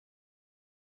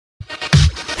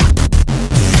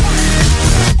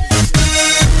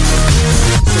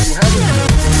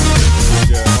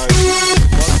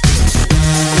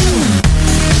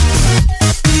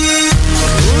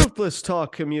Ruthless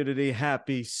Talk community,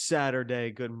 happy Saturday,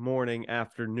 good morning,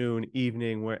 afternoon,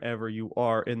 evening, wherever you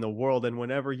are in the world. And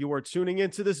whenever you are tuning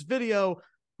into this video,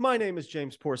 my name is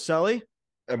James Porcelli.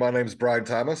 And my name's Brian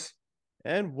Thomas.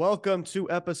 And welcome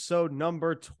to episode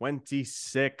number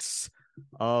 26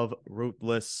 of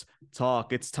Ruthless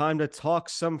Talk. It's time to talk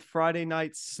some Friday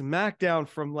Night Smackdown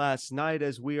from last night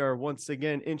as we are once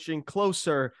again inching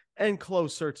closer and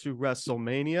closer to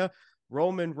WrestleMania.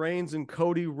 Roman Reigns and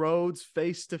Cody Rhodes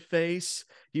face to face.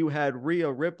 You had Rhea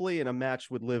Ripley in a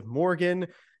match with Liv Morgan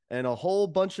and a whole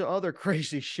bunch of other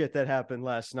crazy shit that happened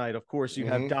last night. Of course, you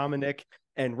have Dominik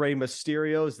and Rey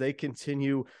Mysterio as they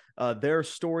continue their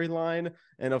storyline.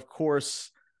 And of course,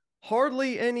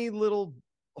 hardly anything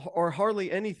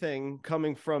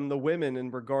coming from the women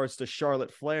in regards to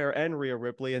Charlotte Flair and Rhea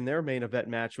Ripley in their main event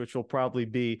match, which will probably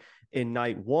be in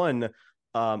night one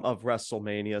of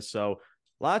WrestleMania. So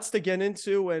lots to get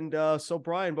into. And so,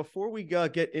 Brian, before we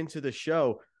get into the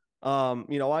show,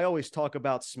 I always talk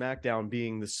about SmackDown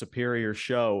being the superior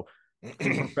show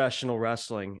in professional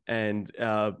wrestling. And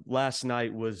last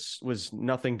night was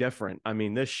nothing different. I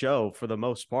mean, this show, for the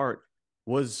most part,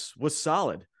 was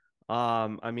solid.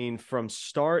 From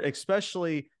start,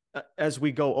 especially as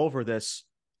we go over this,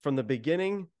 from the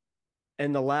beginning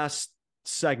and the last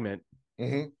segment,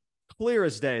 clear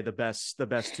as day, the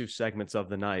best two segments of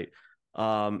the night.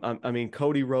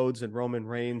 Cody Rhodes and Roman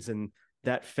Reigns and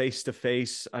that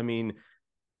face-to-face.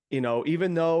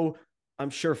 Even though I'm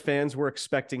sure fans were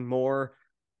expecting more,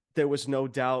 there was no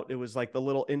doubt it was like the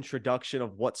little introduction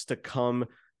of what's to come,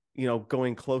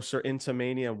 going closer into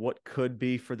Mania, what could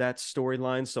be for that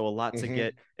storyline. So a lot to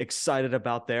get excited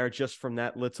about there just from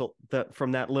that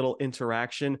little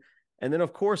interaction. And then,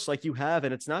 of course, like you have,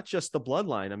 and it's not just the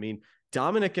bloodline. I mean,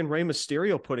 Dominik and Rey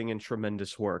Mysterio putting in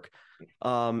tremendous work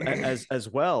as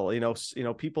well.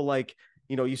 People like,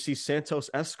 you see Santos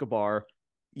Escobar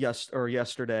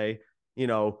yesterday,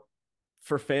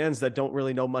 for fans that don't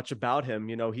really know much about him,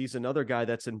 he's another guy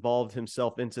that's involved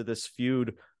himself into this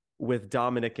feud with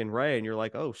Dominik and Rey. And you're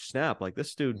like, oh, snap. Like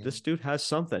this dude has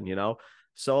something,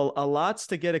 so a lots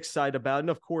to get excited about. And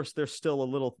of course, there's still a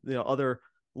little, other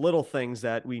little things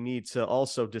that we need to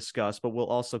also discuss, but we'll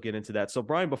also get into that. So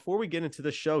Brian, before we get into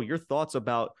the show, your thoughts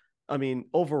about,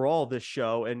 overall this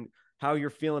show and how you're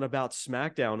feeling about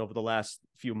SmackDown over the last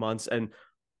few months, and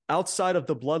outside of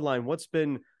the bloodline, what's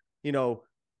been,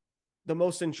 the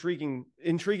most intriguing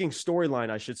storyline,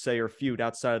 I should say, or feud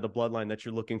outside of the bloodline that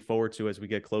you're looking forward to as we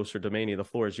get closer to Mania. The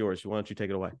floor is yours. Why don't you take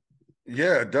it away?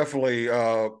 Yeah, definitely.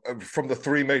 From the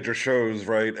three major shows,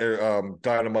 right?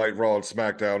 Dynamite, Raw, and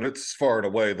SmackDown. It's far and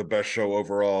away the best show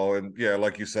overall. And yeah,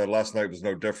 like you said, last night was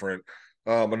no different.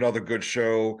 Another good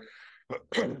show.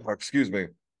 Excuse me.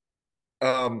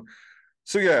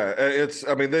 So yeah,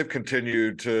 they've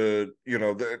continued to,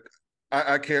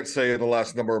 I can't say in the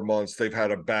last number of months they've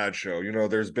had a bad show.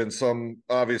 There's been some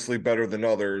obviously better than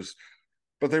others,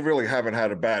 but they really haven't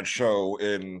had a bad show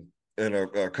in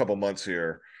a couple months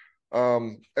here.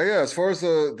 As far as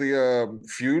the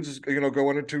feuds,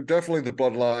 going into, definitely the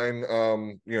bloodline.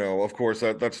 Of course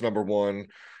that's number one.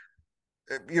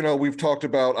 We've talked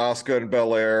about Asuka and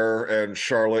Belair and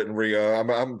Charlotte and Rhea.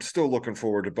 I'm still looking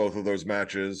forward to both of those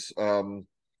matches.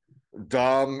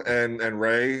 Dom and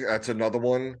Rey, that's another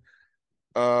one.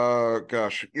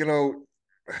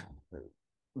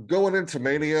 Going into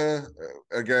Mania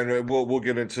again, we'll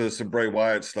get into some Bray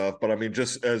Wyatt stuff, but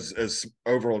just as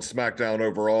over on SmackDown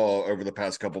overall over the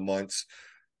past couple months,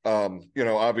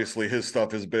 obviously his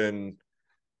stuff has been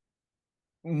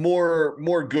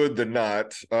more good than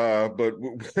not, but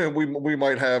we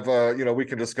might have we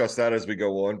can discuss that as we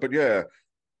go on. But yeah,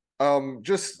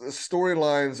 just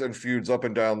storylines and feuds up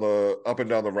and down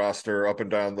the roster, up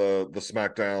and down the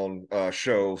SmackDown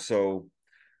show. So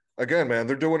again, man,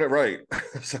 they're doing it right.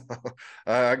 So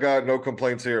I got no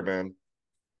complaints here, man.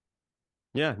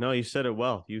 Yeah, no, you said it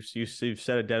well. You've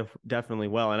said it definitely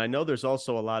well. And I know there's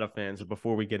also a lot of fans,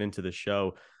 before we get into the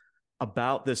show,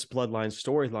 about this bloodline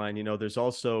storyline. There's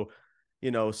also,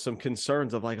 some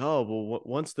concerns of like, oh, well,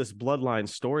 once this bloodline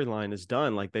storyline is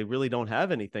done, like they really don't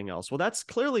have anything else. Well, that's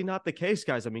clearly not the case,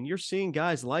 guys. You're seeing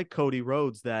guys like Cody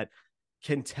Rhodes that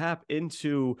can tap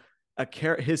into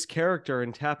his character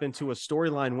and tap into a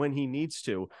storyline when he needs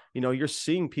to. You're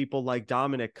seeing people like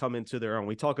Dominik come into their own.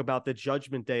 We talk about the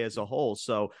Judgment Day as a whole.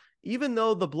 So even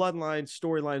though the bloodline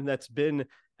storyline that's been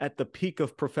at the peak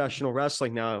of professional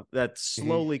wrestling now, that's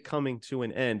slowly coming to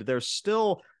an end, there's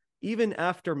still, even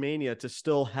after Mania, to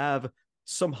still have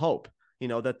some hope,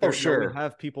 that there's we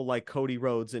have people like Cody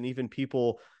Rhodes and even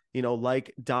people,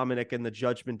 like Dominik and the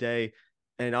Judgment Day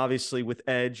And obviously with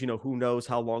Edge, who knows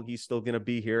how long he's still going to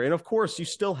be here. And of course, you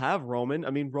still have Roman. I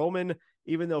mean, Roman,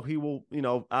 even though he will,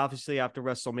 obviously after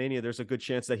WrestleMania, there's a good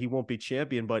chance that he won't be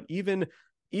champion. But even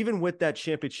with that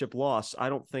championship loss, I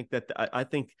don't think that I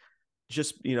think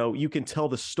just, you can tell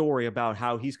the story about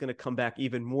how he's going to come back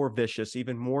even more vicious,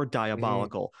 even more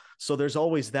diabolical. So there's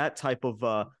always that type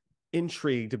of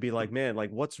intrigue to be like, man,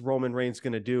 like what's Roman Reigns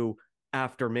going to do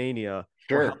after Mania?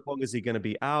 Or how long is he going to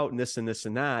be out and this and this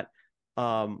and that?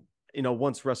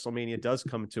 Once WrestleMania does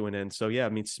come to an end. So yeah, I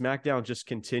mean, SmackDown just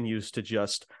continues to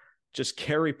just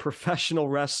carry professional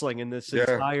wrestling in this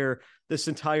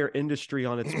entire industry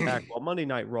on its back. While Monday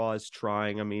Night Raw is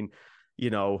trying. I mean,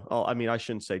 I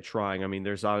shouldn't say trying. I mean,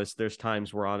 there's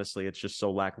times where honestly it's just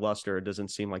so lackluster. It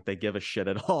doesn't seem like they give a shit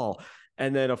at all.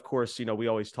 And then of course, we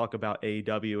always talk about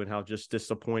AEW and how just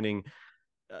disappointing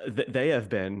they have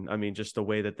been. I mean, just the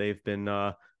way that they've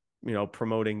been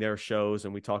promoting their shows,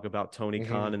 and we talk about Tony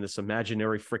Khan and this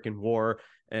imaginary freaking war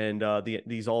and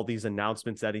all these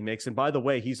announcements that he makes. And by the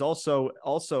way, he's also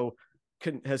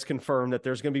has confirmed that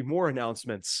there's going to be more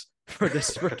announcements for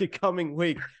this freaking coming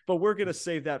week, but we're going to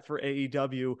save that for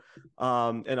AEW.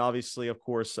 And obviously, of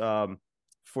course,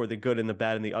 for the good and the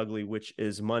bad and the ugly, which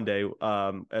is Monday,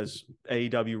 as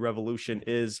AEW Revolution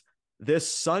is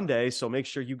this Sunday. So make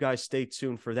sure you guys stay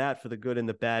tuned for that, for the good and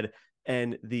the bad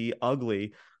and the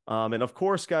ugly. And of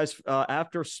course, guys,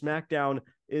 after SmackDown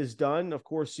is done, of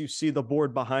course, you see the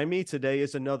board behind me. Today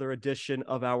is another edition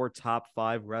of our top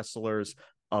 5 wrestlers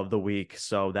of the week.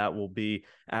 So that will be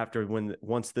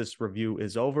once this review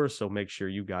is over. So make sure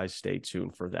you guys stay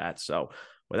tuned for that. So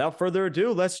without further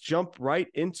ado, let's jump right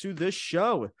into this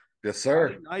show. Yes, sir.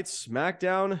 Friday Night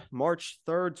SmackDown, March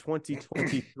 3rd,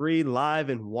 2023, live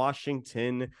in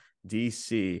Washington,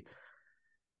 D.C.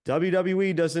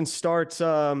 WWE doesn't start,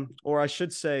 or I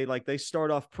should say, like they start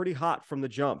off pretty hot from the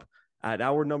jump. At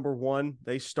hour number 1,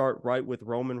 they start right with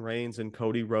Roman Reigns and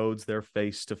Cody Rhodes, their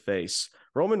face-to-face.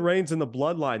 Roman Reigns and the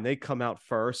Bloodline, they come out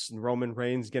first, and Roman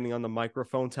Reigns getting on the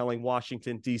microphone telling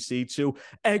Washington, D.C. to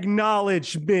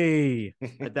acknowledge me.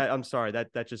 I'm sorry,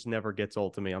 that just never gets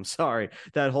old to me. I'm sorry.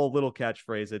 That whole little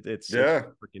catchphrase, it's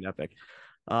freaking epic.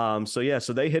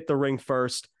 So they hit the ring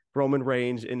first, Roman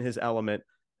Reigns in his element,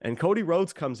 and Cody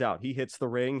Rhodes comes out. He hits the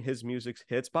ring, his music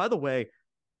hits. By the way,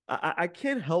 I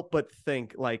can't help but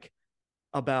think, like,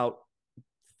 about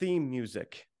theme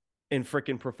music in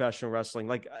freaking professional wrestling.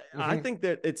 Like, I think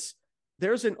that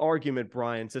there's an argument,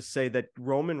 Brian, to say that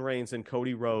Roman Reigns and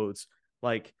Cody Rhodes,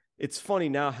 like, it's funny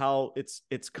now how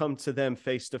it's come to them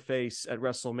face to face at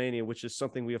WrestleMania, which is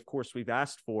something we've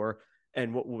asked for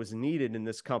and what was needed in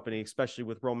this company, especially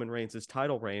with Roman Reigns'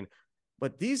 title reign.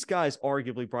 But these guys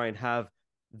arguably, Brian, have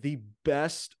the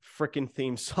best freaking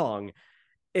theme song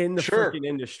in the freaking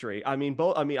industry. I mean,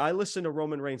 I listen to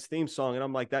Roman Reigns' theme song and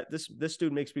I'm like, this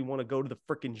dude makes me want to go to the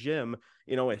freaking gym,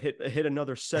 and hit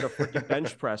another set of freaking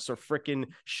bench press or freaking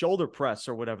shoulder press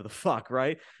or whatever the fuck,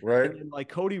 right? And then, like,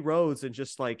 Cody Rhodes and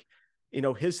just like,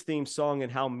 his theme song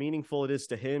and how meaningful it is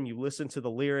to him. You listen to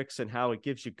the lyrics and how it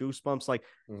gives you goosebumps. Like,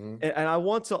 and I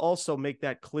want to also make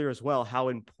that clear as well, how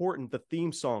important the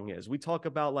theme song is. We talk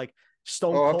about like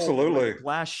Stone Cold, absolutely. Like,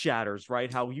 glass shatters,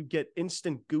 right? How you get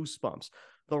instant goosebumps.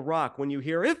 The Rock, when you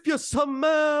hear "If You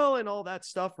Smell" and all that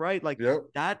stuff, right? Like,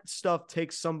 that stuff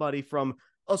takes somebody from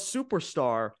a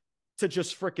superstar to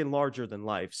just freaking larger than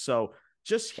life. So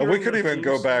just we could even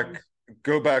go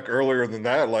back earlier than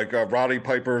that, like Roddy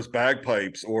Piper's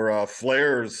bagpipes or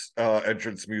Flair's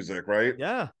entrance music, right?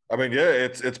 Yeah. I mean,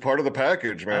 it's part of the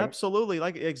package, man. Absolutely.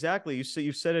 Like, exactly. You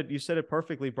said it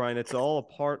perfectly, Brian. It's all a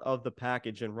part of the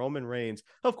package. And Roman Reigns,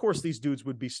 of course, these dudes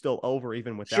would be still over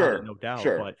even without it, no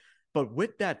doubt. But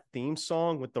with that theme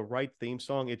song, with the right theme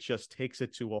song, it just takes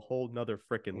it to a whole nother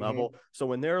freaking level. So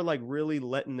when they're like really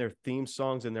letting their theme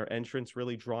songs and their entrance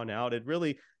really drawn out, it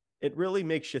really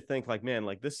makes you think like, man,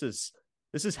 like this is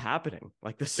happening.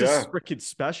 Like, this is freaking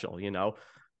special,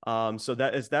 So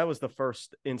that was the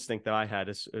first instinct that I had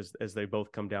as they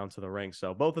both come down to the ring.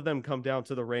 So both of them come down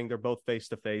to the ring. They're both face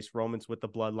to face. Roman's with the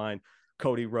Bloodline,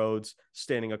 Cody Rhodes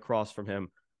standing across from him.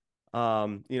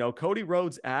 Cody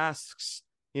Rhodes asks,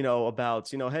 about,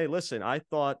 hey, listen, I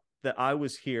thought that I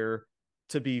was here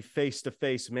to be face to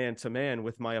face, man to man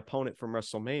with my opponent from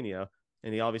WrestleMania.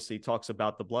 And he obviously talks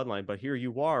about the Bloodline, but here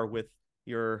you are with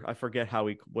your, I forget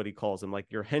what he calls them, like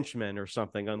your henchmen or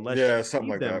something, unless you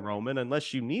need them, Roman,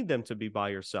 unless you need them to be by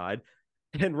your side.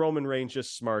 And Roman Reigns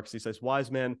just smirks. He says,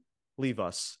 "Wise man, leave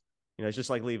us." It's just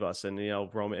like, leave us. And,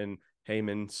 Roman and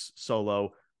Heyman,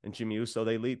 Solo, and Jimmy Uso,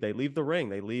 they leave the ring.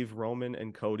 They leave Roman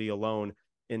and Cody alone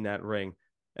in that ring.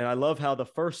 And I love how the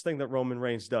first thing that Roman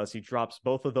Reigns does, he drops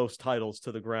both of those titles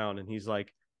to the ground. And he's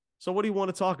like, so what do you want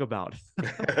to talk about?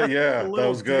 Yeah, A that little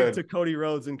was dig good. to Cody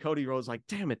Rhodes, and Cody Rhodes like,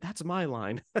 damn it, that's my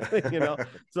line.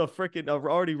 So freaking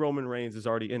already Roman Reigns is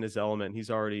already in his element.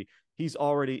 He's already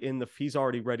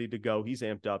ready to go. He's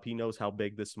amped up. He knows how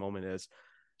big this moment is.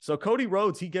 So Cody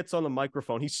Rhodes, he gets on the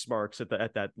microphone. He smirks at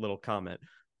that little comment.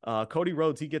 Cody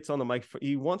Rhodes, he gets on the mic.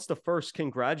 He wants to first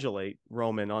congratulate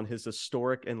Roman on his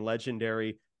historic and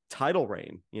legendary title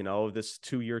reign. This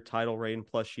 2-year title reign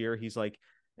plus year. He's like,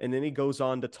 and then he goes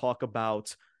on to talk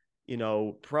about,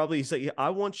 probably he's like, I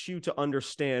want you to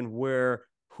understand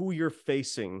who you're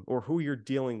facing or who you're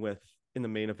dealing with in the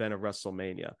main event of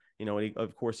WrestleMania. And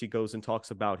of course he goes and talks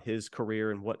about his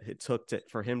career and what it took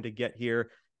for him to get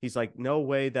here. He's like, no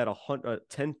way that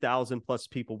 10,000 plus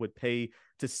people would pay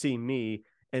to see me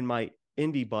and my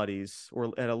indie buddies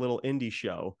or at a little indie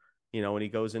show, and he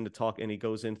goes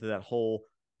into that whole,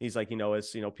 he's like,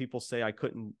 as people say I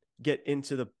couldn't get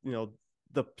into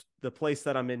the place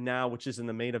that I'm in now, which is in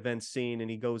the main event scene. And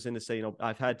he goes in to say,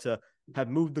 I've had to have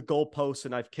moved the goalposts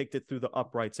and I've kicked it through the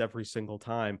uprights every single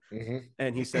time. Mm-hmm.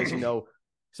 And he says,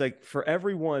 it's like, for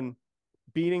everyone,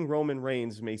 beating Roman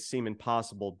Reigns may seem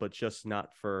impossible, but just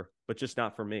not for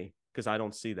me, because I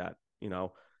don't see that,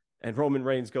 And Roman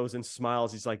Reigns goes and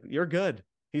smiles. He's like, you're good.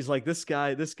 He's like, this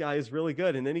guy is really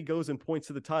good. And then he goes and points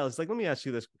to the title. He's like, let me ask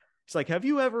you this. He's like, have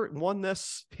you ever won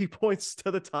this? He points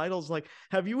to the titles. Like,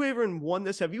 have you ever won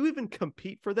this? Have you even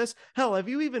compete for this? Hell, have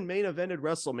you even main evented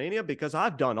WrestleMania? Because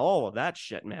I've done all of that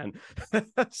shit, man.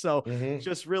 So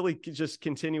just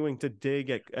continuing to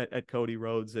dig at Cody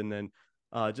Rhodes. And then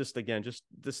just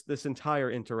this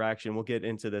entire interaction, we'll get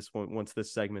into this once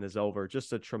this segment is over.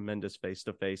 Just a tremendous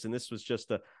face-to-face. And this was just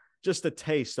a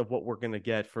taste of what we're going to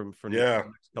get from the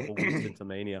next couple weeks into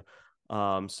Mania.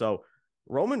 So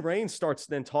Roman Reigns starts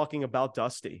then talking about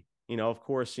Dusty, of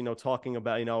course, talking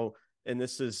about, and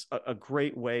this is a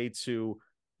great way to,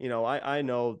 I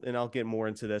know, and I'll get more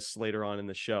into this later on in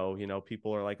the show,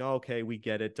 people are like, oh, okay, we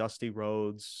get it. Dusty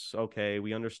Rhodes. Okay.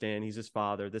 We understand he's his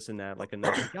father, this and that, like,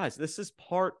 guys, this is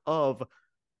part of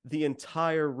the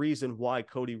entire reason why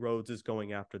Cody Rhodes is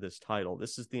going after this title.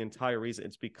 This is the entire reason.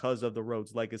 It's because of the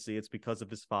Rhodes legacy. It's because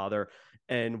of his father.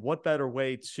 And what better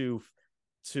way to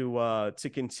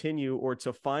continue or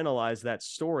to finalize that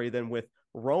story than with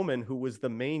Roman, who was the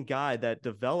main guy that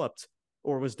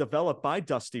was developed by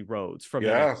Dusty Rhodes from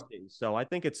NXT. So I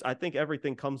think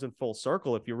everything comes in full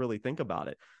circle if you really think about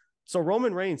it. So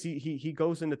Roman Reigns, he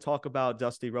goes in to talk about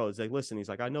Dusty Rhodes. Like, listen, he's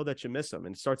like, I know that you miss him,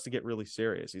 and starts to get really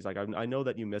serious. He's like, I know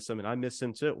that you miss him, and I miss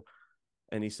him too.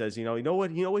 And he says, you know what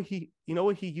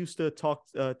he used to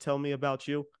tell me about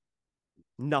you?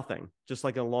 Nothing. Just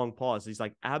like a long pause. He's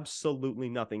like, absolutely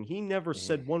nothing. He never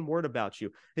said one word about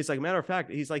you. He's like, matter of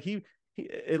fact, he's like, he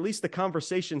at least the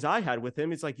conversations I had with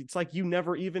him, it's like you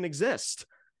never even exist.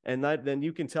 And then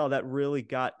you can tell that really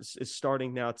is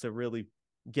starting now to really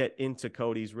get into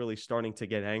Cody's really starting to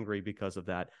get angry because of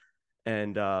that.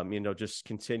 And, just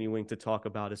continuing to talk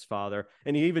about his father.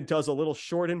 And he even does a little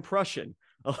short impression,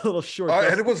 and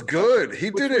it was good.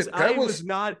 He did it.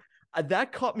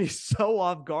 That caught me so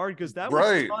off guard because that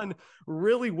was done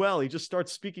really well. He just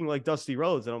starts speaking like Dusty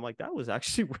Rhodes, and I'm like, that was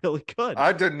actually really good.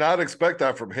 I did not expect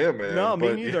that from him, man. No,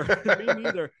 me neither. Me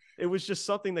neither. It was just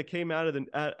something that came out of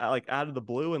the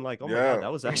blue, and like, oh my God,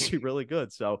 that was actually really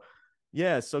good. So,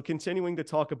 yeah. So continuing to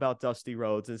talk about Dusty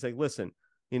Rhodes and say, listen,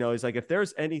 he's like, if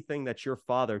there's anything that your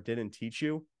father didn't teach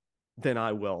you, then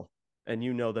I will. And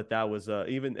that was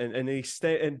even and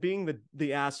and being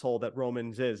the asshole that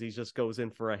Roman is, he just goes in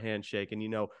for a handshake,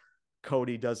 and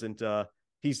Cody doesn't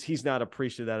he's not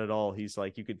appreciative of that at all. He's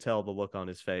like, you could tell the look on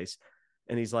his face,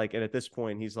 and he's like, and at this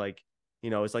point he's like,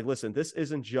 it's like, listen, this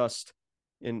isn't just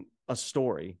in a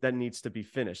story that needs to be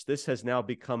finished. This has now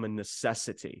become a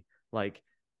necessity. Like,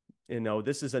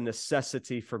 this is a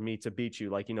necessity for me to beat you.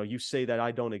 Like, you say that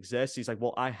I don't exist. He's like,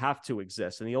 well, I have to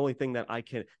exist. And the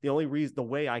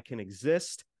way I can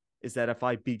exist is that if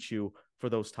I beat you for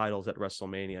those titles at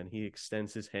WrestleMania. And he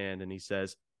extends his hand and he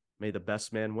says, may the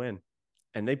best man win.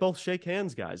 And they both shake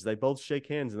hands, guys. They both shake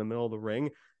hands in the middle of the ring.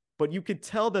 But you could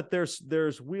tell that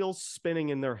there's wheels spinning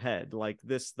in their head. Like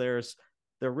this, they're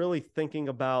really thinking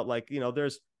about, like,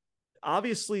 there's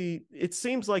obviously, it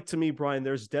seems like to me, Brian,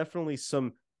 there's definitely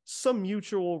some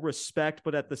mutual respect,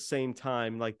 but at the same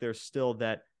time, like, there's still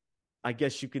that, I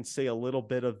guess you can say, a little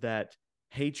bit of that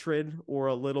hatred or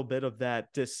a little bit of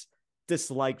that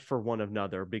dislike for one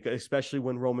another, because especially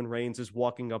when Roman Reigns is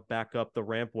walking back up the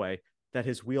rampway, that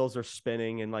his wheels are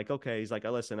spinning, and like, okay, he's like,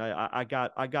 listen, I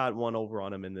got one over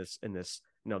on him in this,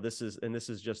 this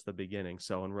is just the beginning.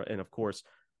 So, and of course,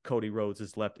 Cody Rhodes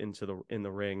is left in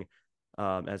the ring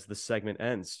as the segment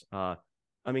ends. I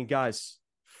mean, guys,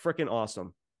 freaking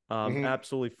awesome.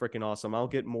 Absolutely freaking awesome. I'll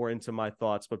get more into my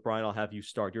thoughts, but Brian, I'll have you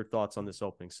start your thoughts on this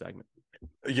opening segment.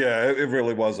 Yeah, it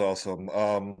really was awesome.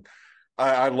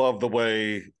 I love the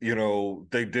way,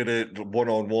 they did it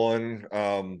one-on-one.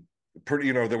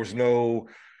 There was no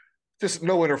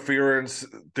interference.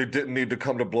 They didn't need to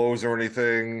come to blows or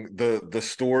anything. The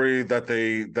story that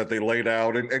they laid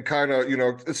out and kind of,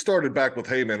 it started back with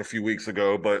Heyman a few weeks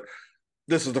ago, but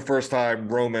this is the first time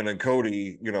Roman and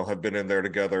Cody, have been in there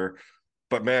together.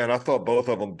 But man, I thought both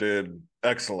of them did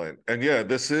excellent. And yeah,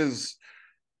 this is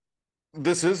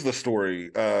the story,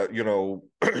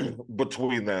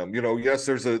 between them. Yes,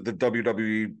 there's the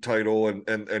WWE title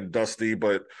and Dusty,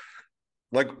 but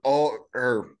like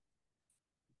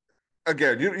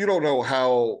again, you don't know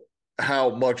how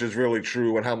much is really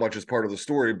true and how much is part of the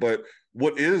story, but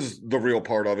what is the real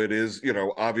part of it is,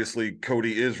 obviously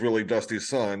Cody is really Dusty's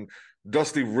son.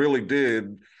 Dusty really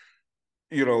did,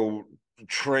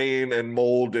 train and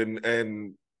mold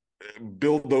and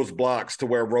build those blocks to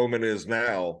where Roman is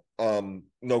now.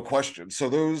 No question.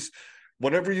 So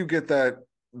whenever you get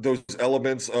those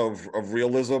elements of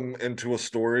realism into a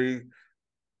story,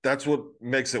 that's what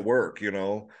makes it work,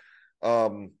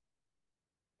 And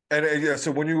yeah, so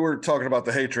when you were talking about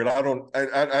the hatred,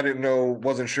 I didn't know,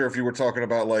 wasn't sure if you were talking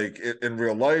about like in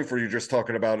real life or you're just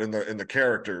talking about in the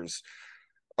characters.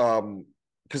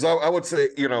 Because I would say,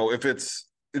 if it's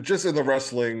just in the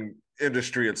wrestling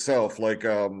industry itself, like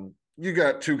you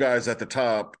got two guys at the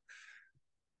top.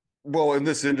 Well, in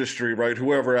this industry, right?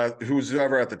 Who's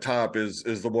ever at the top is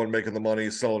the one making the money,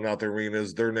 selling out the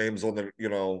arenas, their names on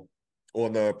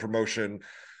the promotion.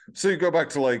 So you go back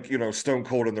to like, Stone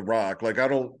Cold and The Rock. Like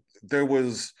there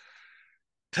was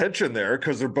tension there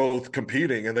because they're both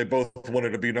competing and they both wanted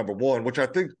to be number one, which I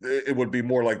think it would be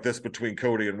more like this between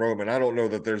Cody and Roman. I don't know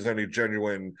that there's any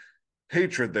genuine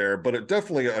hatred there, but it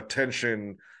definitely a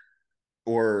tension,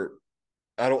 or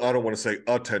I don't want to say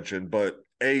a tension, but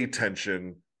a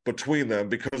tension between them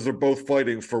because they're both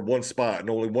fighting for one spot and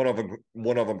only one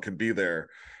of them can be there.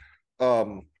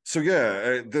 So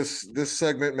yeah, this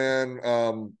segment, man,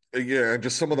 yeah,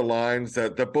 just some of the lines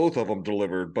that both of them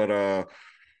delivered, but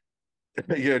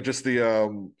yeah, just the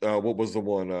what was the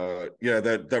one? Yeah,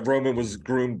 that Roman was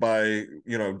groomed by,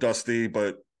 Dusty,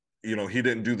 but he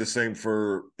didn't do the same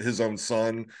for his own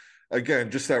son. Again,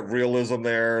 just that realism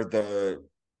there,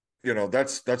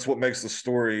 that's what makes the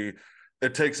story.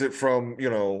 It takes it from,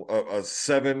 a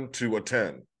 7 to a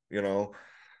 10,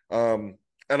 um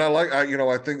and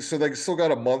I think so. They still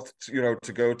got a month,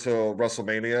 to go to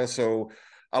WrestleMania. So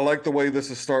I like the way this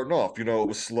is starting off. It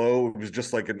was slow. It was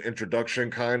just like an introduction,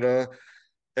 kind of,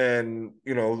 and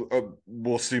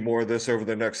we'll see more of this over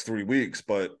the next 3 weeks.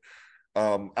 But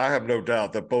I have no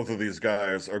doubt that both of these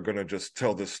guys are going to just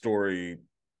tell this story,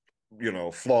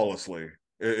 flawlessly.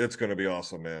 It's going to be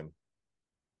awesome, man.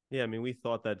 Yeah, I mean, we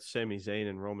thought that Sami Zayn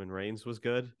and Roman Reigns was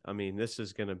good. I mean, this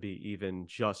is going to be even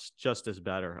just as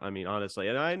better. I mean, honestly,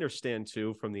 and I understand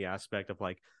too from the aspect of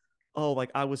like, oh,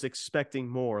 like I was expecting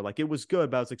more. Like it was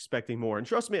good, but I was expecting more. And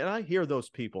trust me, and I hear those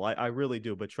people. I really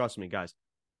do. But trust me, guys,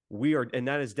 we are, and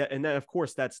that is, and that of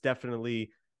course, that's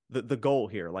definitely the goal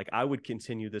here. Like I would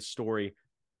continue this story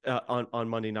on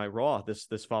Monday Night Raw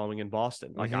this following in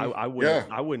Boston. Like I wouldn't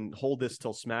Yeah, I wouldn't hold this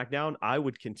till SmackDown. I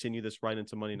would continue this right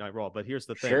into Monday Night Raw. But here's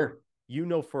the thing. sure.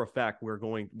 For a fact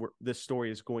this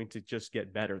story is going to just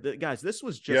get better. Guys, this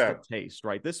was just Yeah, a taste,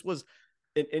 right? This was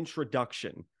an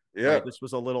introduction, yeah. right? This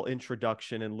was a little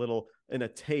introduction and a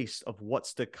taste of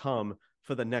what's to come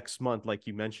for the next month, like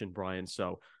you mentioned, Brian.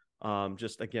 So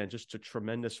just a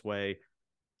tremendous way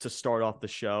to start off the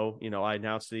show. I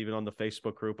announced it even on the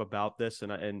Facebook group about this,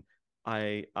 and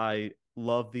I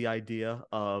love the idea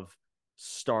of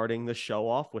starting the show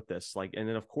off with this. Like, and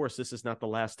then of course, this is not the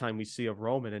last time we see of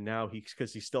Roman, and now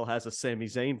because he still has a Sami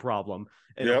Zayn problem,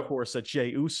 and of Yep. course a Jey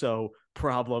Uso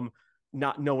problem,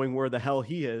 not knowing where the hell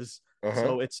he is. Uh-huh.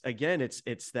 So it's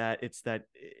that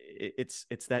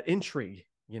intrigue.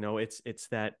 It's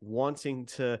that wanting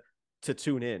to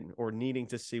tune in or needing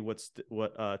to see what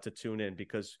to tune in,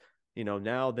 because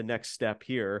now the next step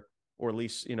here, or at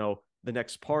least the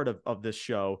next part of this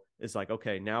show is like,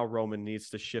 okay, now Roman needs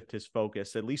to shift his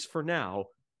focus, at least for now,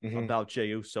 about Jey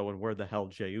Uso and where the hell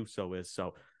Jey Uso is.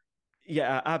 So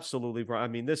yeah, absolutely, bro. I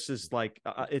mean, this is like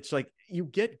it's like you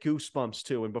get goosebumps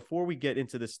too. And before we get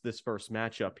into this first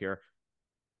matchup here,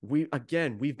 we've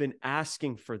been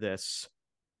asking for this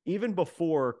even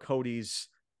before Cody's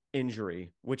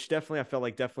injury, which I felt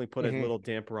like definitely put a little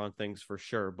damper on things for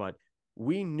sure. But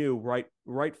we knew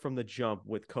right from the jump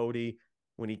with Cody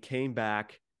when he came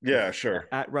back Yeah, sure.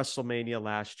 at WrestleMania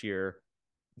last year,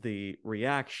 the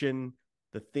reaction,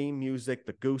 the theme music,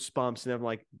 the goosebumps, and I'm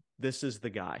like, this is the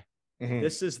guy. Mm-hmm.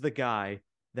 This is the guy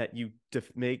that you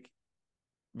make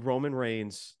Roman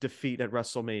Reigns defeat at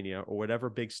WrestleMania or whatever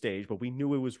big stage, but we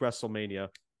knew it was WrestleMania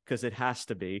because it has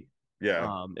to be.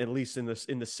 Yeah. At least in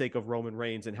the sake of Roman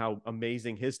Reigns and how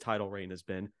amazing his title reign has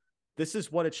been. This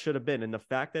is what it should have been. And the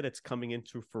fact that it's coming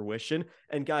into fruition,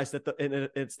 and guys,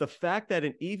 it's the fact that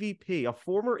an EVP, a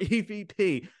former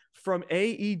EVP from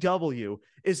AEW,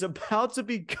 is about to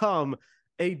become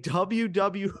a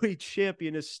WWE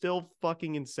champion is still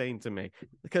fucking insane to me,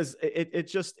 because it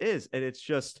just is. And it's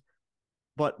just,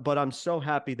 but I'm so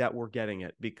happy that we're getting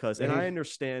it, because, and I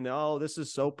understand, oh, this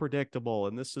is so predictable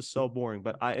and this is so boring,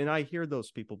 but I hear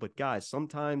those people, but guys,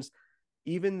 sometimes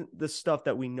even the stuff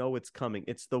that we know it's coming,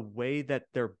 it's the way that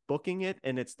they're booking it,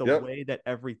 and it's the way that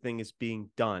everything is being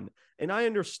done. And I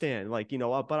understand, like, you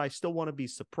know, but I still want to be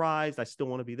surprised. I still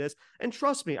want to be this. And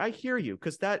trust me, I hear you,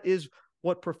 because that is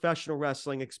what professional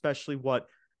wrestling, especially what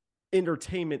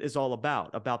entertainment, is all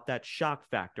about that shock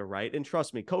factor, right? And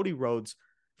trust me, Cody Rhodes,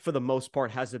 for the most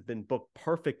part, hasn't been booked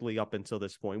perfectly up until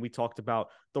this point. We talked about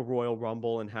the Royal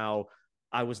Rumble and how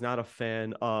I was not a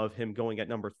fan of him going at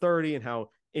number 30 and how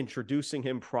introducing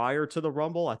him prior to the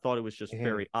Rumble, I thought it was just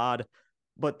very odd.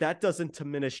 But that doesn't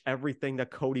diminish everything that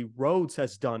Cody Rhodes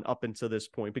has done up until this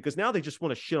point, because now they just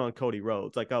want to shit on Cody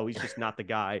Rhodes. Like, oh, he's just not the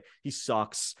guy. He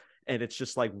sucks. And it's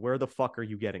just like, where the fuck are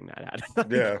you getting that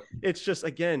at? Yeah. It's just,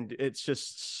 again, it's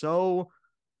just so,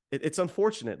 it's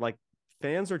unfortunate. Like,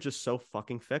 fans are just so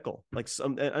fucking fickle. Like,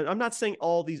 I'm not saying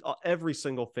every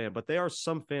single fan, but there are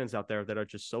some fans out there that are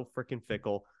just so freaking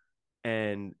fickle.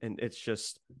 And it's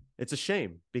just, it's a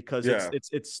shame, because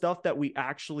it's stuff that we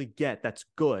actually get that's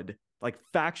good, like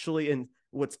factually, and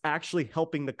what's actually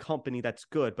helping the company, that's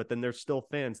good. But then there's still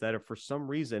fans that are, for some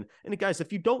reason, and guys,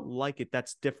 if you don't like it,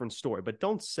 that's a different story, but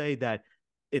don't say that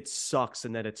it sucks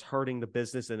and that it's hurting the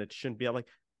business and it shouldn't be. Like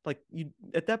you,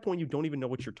 at that point, you don't even know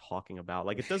what you're talking about.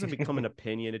 Like, it doesn't become an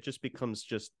opinion. It just becomes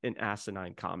just an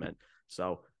asinine comment.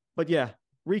 So, but yeah,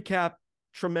 recap,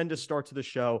 tremendous start to the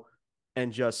show.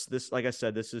 And just this, like I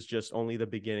said, this is just only the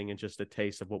beginning and just a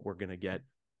taste of what we're going to get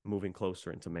moving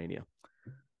closer into Mania.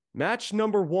 Match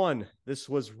number 1. This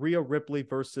was Rhea Ripley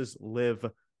versus Liv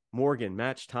Morgan.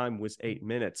 Match time was 8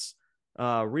 minutes.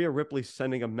 Rhea Ripley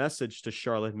sending a message to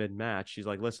Charlotte mid-match. She's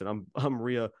like, listen, I'm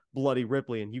Rhea Bloody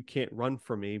Ripley, and you can't run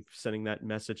from me, sending that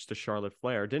message to Charlotte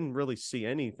Flair. Didn't really see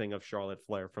anything of Charlotte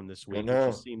Flair from this week.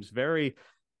 She seems very,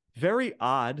 very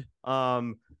odd.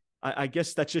 I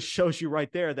guess that just shows you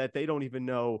right there that they don't even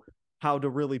know how to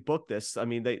really book this. I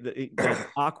mean, that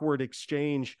awkward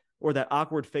exchange, or that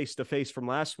awkward face-to-face from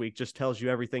last week, just tells you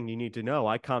everything you need to know.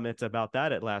 I commented about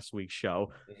that at last week's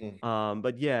show.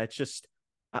 But yeah, it's just,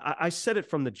 I said it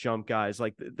from the jump, guys.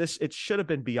 Like, this, it should have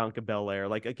been Bianca Belair.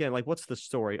 Like, again, like, what's the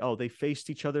story? Oh, they faced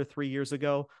each other 3 years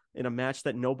ago in a match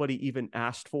that nobody even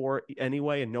asked for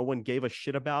anyway, and no one gave a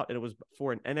shit about, and it was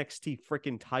for an NXT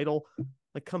freaking title.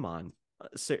 Like, come on.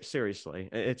 Seriously,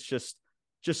 it's just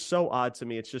so odd to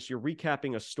me. It's just, you're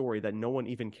recapping a story that no one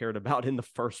even cared about in the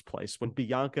first place, when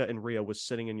Bianca and Rhea was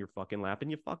sitting in your fucking lap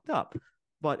and you fucked up.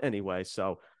 But anyway,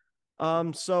 so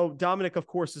Dominik, of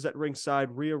course, is at ringside.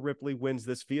 Rhea Ripley wins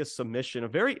this via submission, a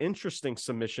very interesting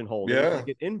submission hold. It was like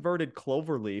an inverted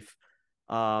cloverleaf.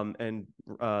 And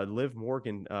Liv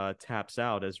Morgan taps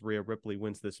out as Rhea Ripley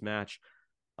wins this match.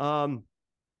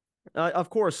 Of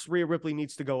course, Rhea Ripley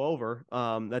needs to go over.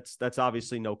 That's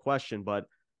obviously no question. But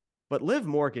Liv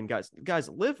Morgan, guys,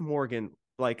 Liv Morgan,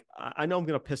 like, I know I'm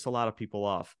gonna piss a lot of people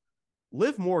off.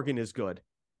 Liv Morgan is good.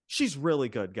 She's really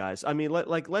good, guys. I mean,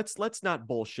 let's not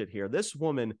bullshit here. This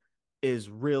woman is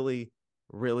really,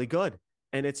 really good.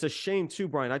 And it's a shame too,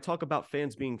 Brian. I talk about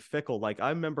fans being fickle. Like, I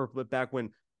remember back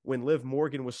when Liv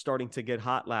Morgan was starting to get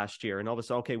hot last year, and all of a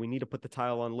sudden, okay, we need to put the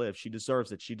title on Liv. She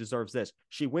deserves it. She deserves this.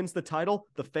 She wins the title.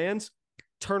 The fans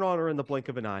turn on her in the blink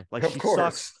of an eye. Like, she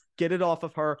sucks. Get it off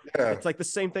of her. Yeah. It's like the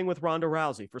same thing with Ronda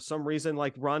Rousey. For some reason,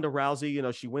 like, Ronda Rousey, you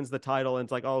know, she wins the title, and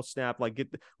it's like, oh snap, like,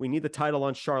 we need the title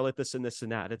on Charlotte, this and this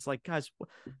and that. It's like, guys,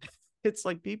 it's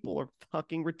like, people are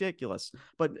fucking ridiculous.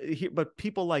 But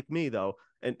people like me, though,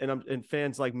 and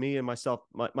fans like me and myself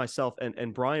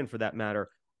and Brian, for that matter,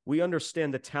 we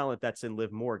understand the talent that's in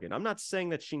Liv Morgan. I'm not saying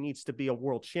that she needs to be a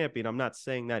world champion. I'm not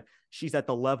saying that she's at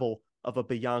the level of a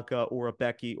Bianca or a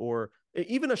Becky or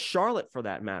even a Charlotte, for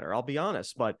that matter. I'll be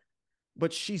honest, but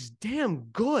she's damn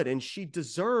good, and she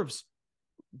deserves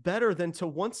better than to,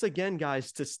 once again,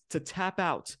 guys, to tap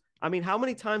out. I mean, how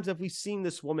many times have we seen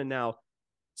this woman now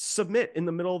submit in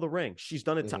the middle of the ring? She's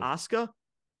done it to Asuka.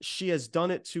 she has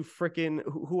done it to freaking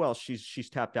who else she's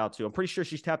tapped out to. I'm pretty sure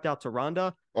she's tapped out to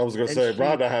Ronda. I was gonna say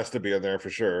Ronda has to be in there for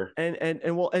sure.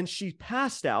 And she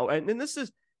passed out. And this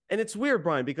is, and it's weird,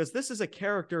 Brian, because this is a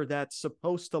character that's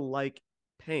supposed to like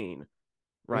pain,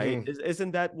 right?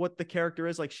 Isn't that what the character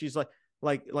is? Like she's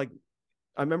like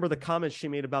I remember the comments she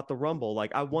made about the Rumble.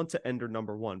 Like, I want to end her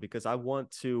number one because I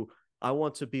want to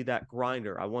be that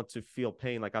grinder. I want to feel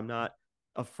pain. Like, I'm not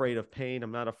afraid of pain.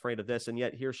 I'm not afraid of this. And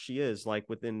yet here she is, like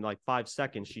within like 5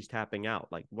 seconds, she's tapping out.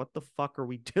 Like, what the fuck are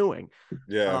we doing?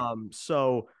 Yeah.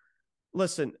 So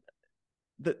listen,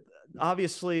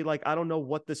 obviously, like, I don't know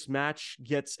what this match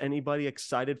gets anybody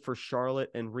excited for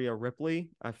Charlotte and Rhea Ripley.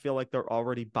 I feel like they're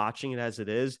already botching it as it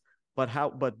is. But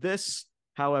this,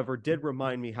 however, did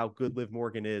remind me how good Liv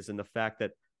Morgan is, and the fact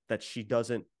that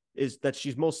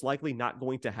she's most likely not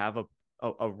going to have a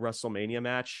WrestleMania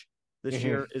match this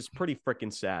year is pretty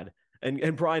freaking sad.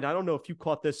 And Brian, I don't know if you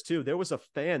caught this too. There was a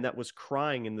fan that was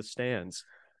crying in the stands.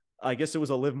 I guess it was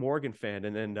a Liv Morgan fan.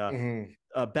 And then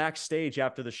backstage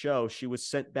after the show, she was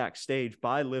sent backstage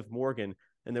by Liv Morgan,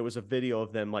 and there was a video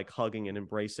of them like hugging and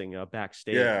embracing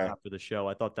backstage after the show.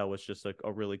 I thought that was just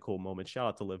a really cool moment. Shout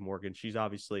out to Liv Morgan. She's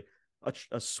obviously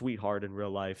a sweetheart in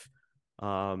real life.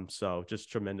 So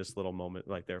just tremendous little moment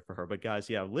right there for her. But guys,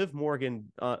 yeah, Liv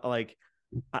Morgan, like,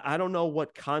 I don't know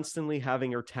what constantly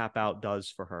having her tap out does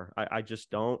for her. I just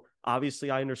don't. Obviously,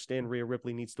 I understand Rhea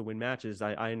Ripley needs to win matches.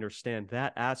 I understand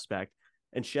that aspect.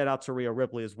 And shout out to Rhea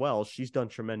Ripley as well. She's done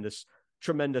tremendous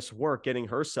work getting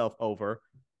herself over.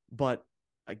 But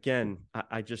again,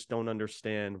 I just don't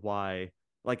understand why.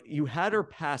 Like, you had her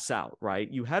pass out, right?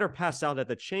 You had her pass out at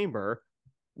the Chamber,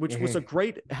 which was a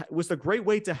great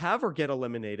way to have her get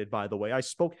eliminated, by the way. I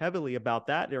spoke heavily about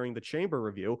that during the Chamber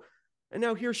review. And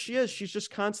now here she is. She's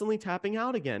just constantly tapping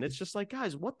out again. It's just like,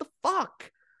 guys, what the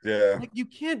fuck? Yeah. Like, you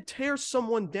can't tear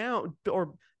someone down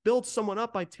or build someone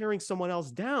up by tearing someone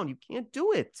else down. You can't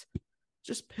do it.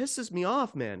 Just pisses me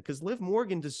off, man. Because Liv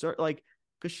Morgan deserves, like,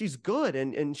 because she's good.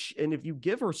 And if you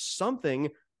give her something,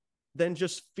 then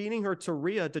just feeding her to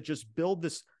Rhea to just build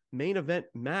this main event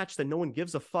match that no one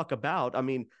gives a fuck about. I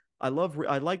mean, I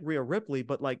like Rhea Ripley,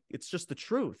 but like, it's just the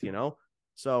truth, you know?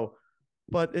 So,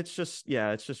 but it's just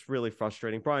really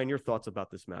frustrating. Brian, your thoughts about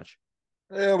this match?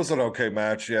 Yeah, it was an okay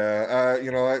match. Yeah.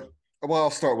 I'll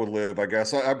start with Liv, I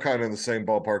guess. I'm kind of in the same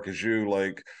ballpark as you.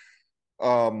 Like,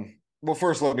 well,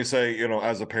 first, let me say,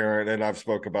 as a parent, and I've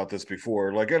spoke about this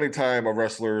before, like, anytime a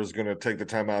wrestler is going to take the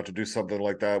time out to do something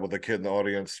like that with a kid in the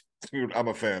audience, dude, I'm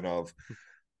a fan of.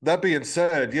 That being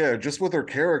said, yeah, just with her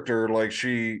character, like,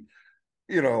 she,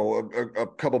 a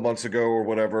couple months ago or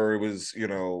whatever, it was,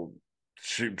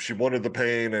 she wanted the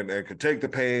pain and could take the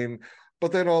pain,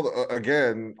 but then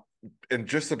again, in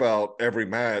just about every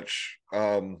match,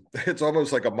 it's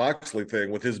almost like a Moxley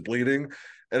thing with his bleeding.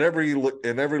 And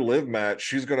in every Liv match,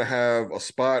 she's going to have a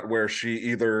spot where she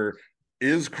either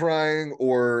is crying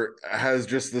or has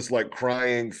just this like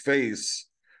crying face.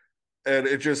 And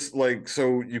it just like,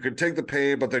 so you can take the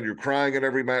pain, but then you're crying in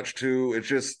every match too. It's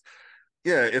just,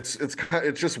 yeah, it's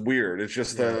just weird. It's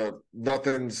just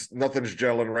nothing's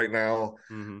gelling right now.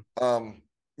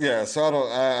 Yeah, so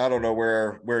I don't know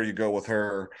where you go with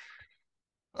her.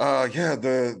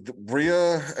 The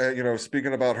Rhea,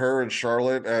 speaking about her and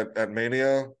Charlotte at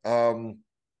Mania,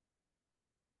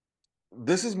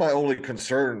 this is my only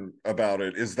concern about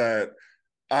it, is that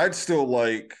I'd still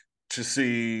like to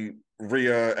see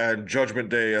Rhea and Judgment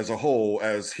Day as a whole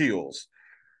as heels.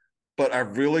 But I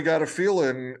really got a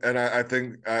feeling, and I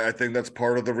think that's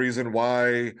part of the reason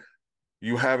why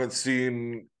you haven't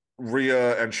seen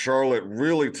Rhea and Charlotte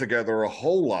really together a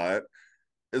whole lot,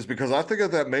 is because I think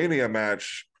of that Mania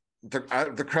match,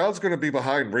 the crowd's going to be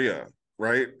behind Rhea,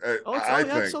 right? I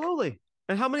think absolutely.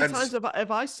 And how many times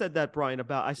have I said that, Brian?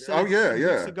 I said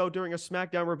weeks ago during a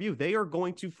SmackDown review, they are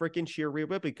going to freaking cheer Rhea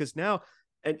Ripley, because now.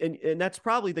 And that's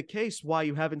probably the case why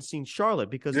you haven't seen Charlotte,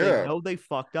 because they know they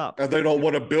fucked up and they don't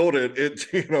want to build it.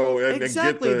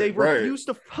 Exactly. They refused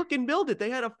to fucking build it. They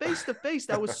had a face-to-face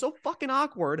that was so fucking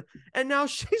awkward, and now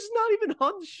she's not even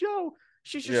on the show.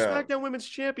 She's your SmackDown Women's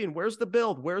Champion. Where's the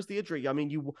build? Where's the injury? I mean,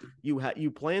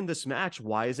 you planned this match.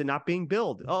 Why is it not being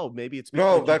built? Oh, maybe it's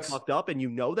because you fucked up, and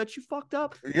you know that you fucked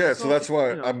up. Yeah, so that's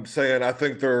why I'm saying I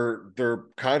think they're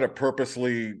kind of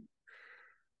purposely.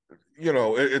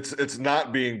 It's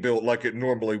not being built like it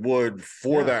normally would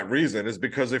for that reason, is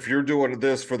because if you're doing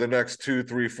this for the next 2,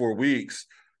 3, 4 weeks,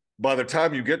 by the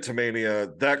time you get to Mania,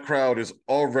 that crowd is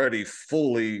already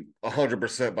fully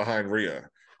 100% behind Rhea.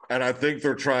 And I think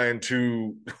they're trying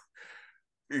to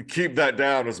keep that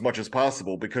down as much as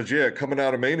possible, because coming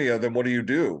out of Mania, then what do?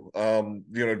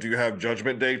 Do you have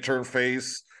Judgment Day turn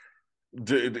face?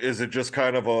 is it just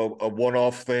kind of a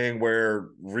one-off thing where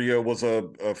Rhea was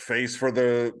a face for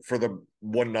the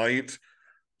one night?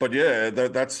 But yeah,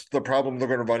 that's the problem they're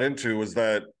going to run into, is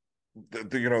that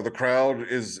the crowd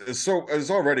is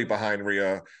already behind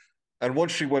Rhea, and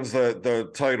once she wins the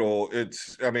title,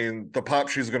 the pop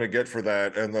she's going to get for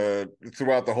that, and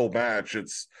throughout the whole match,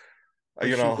 it's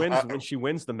when she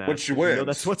wins the match, when she wins,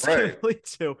 that's what's right. going to lead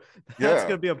to. That's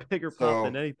going to be a bigger pop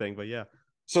than anything. But yeah.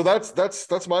 So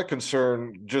that's my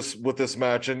concern just with this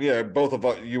match. And yeah, both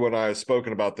of you and I have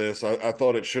spoken about this. I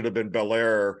thought it should have been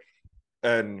Belair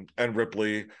and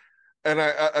Ripley. And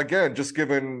I again, just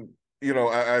given,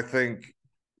 I think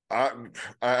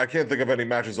I can't think of any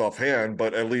matches offhand,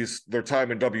 but at least their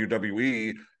time in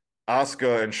WWE,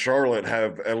 Asuka and Charlotte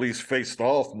have at least faced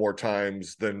off more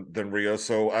times than Rhea.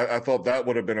 So I thought that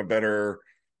would have been a better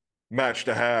match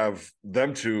to have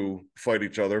them two fight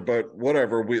each other. But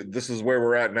whatever, this is where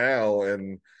we're at now,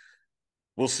 and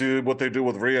we'll see what they do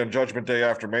with Rhea and Judgment Day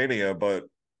after Mania. But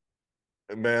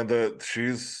man,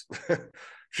 she's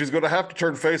she's going to have to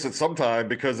turn face at some time,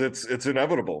 because it's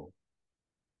inevitable.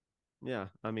 Yeah,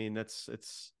 I mean,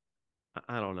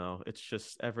 I don't know. It's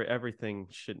just everything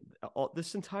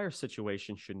this entire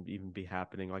situation shouldn't even be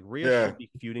happening. Like, Rhea should be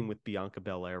feuding with Bianca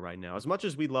Belair right now. As much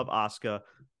as we love Asuka,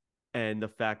 and the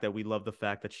fact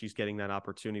that she's getting that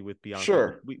opportunity with Bianca,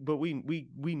 sure,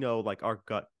 we know, like, our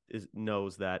gut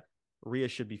knows that Rhea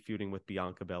should be feuding with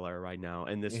Bianca Belair right now,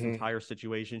 and this entire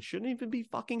situation shouldn't even be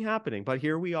fucking happening. But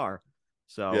here we are.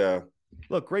 So yeah,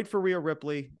 look, great for Rhea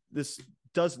Ripley. This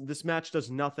match does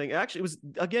nothing. Actually, it was,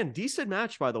 again, decent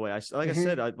match, by the way. I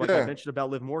said, I mentioned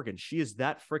about Liv Morgan, she is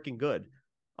that freaking good.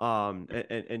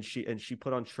 And she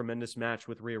put on tremendous match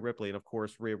with Rhea Ripley, and of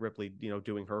course Rhea Ripley,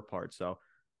 doing her part. So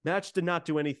match did not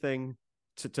do anything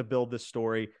to build this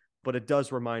story, but it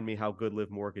does remind me how good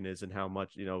Liv Morgan is, and how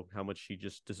much she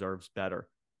just deserves better.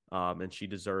 And she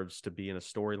deserves to be in a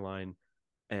storyline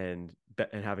and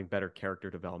having better character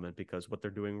development, because what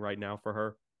they're doing right now for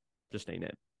her just ain't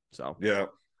it. So yeah.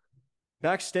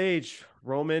 Backstage,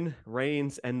 Roman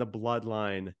Reigns and the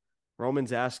Bloodline.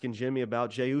 Roman's asking Jimmy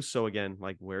about Jey Uso again.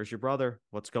 Like, where's your brother?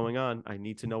 What's going on? I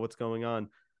need to know what's going on.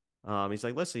 He's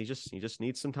like, listen, he just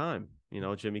needs some time.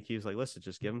 Jimmy keeps like, listen,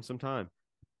 just give him some time.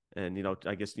 And,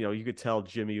 I guess, you could tell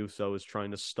Jimmy Uso is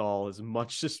trying to stall as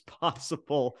much as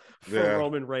possible for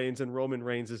Roman Reigns, and Roman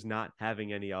Reigns is not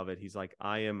having any of it. He's like,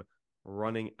 I am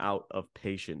running out of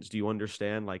patience. Do you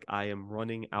understand? Like, I am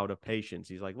running out of patience.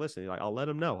 He's like, listen, I'll let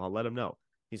him know.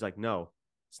 He's like, no,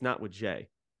 it's not with Jey.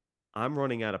 I'm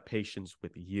running out of patience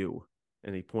with you.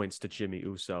 And he points to Jimmy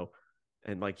Uso.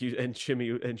 And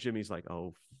Jimmy's like,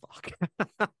 oh fuck.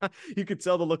 You could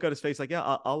tell the look on his face, like,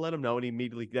 yeah, I'll let him know. And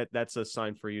immediately that's a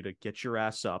sign for you to get your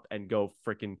ass up and go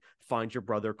freaking find your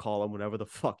brother, call him, whatever the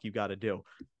fuck you got to do.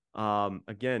 Guys,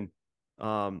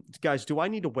 do I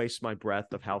need to waste my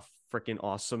breath of how freaking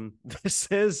awesome this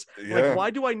is? Yeah. Like,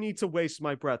 why do I need to waste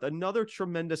my breath? Another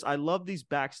tremendous, I love these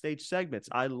backstage segments.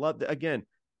 I love, again,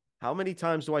 how many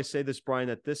times do I say this, Brian,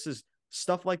 that this is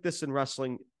stuff like this in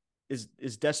wrestling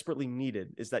is desperately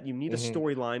needed, is that you need a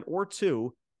storyline or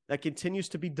two that continues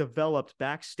to be developed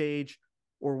backstage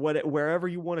or wherever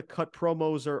you want to cut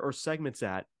promos or segments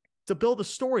at to build a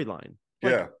storyline.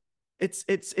 Like,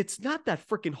 it's not that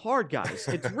freaking hard, guys.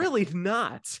 It's really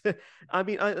not. I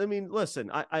mean, listen,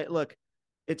 I look,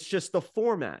 it's just the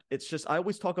format. It's just, I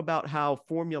always talk about how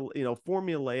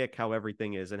formulaic how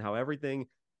everything is, and how everything,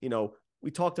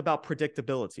 we talked about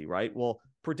predictability, right? Well,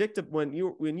 when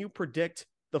you predict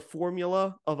the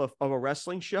formula of a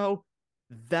wrestling show,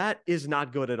 that is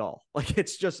not good at all. Like,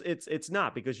 it's just, it's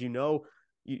not, because you're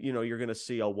going to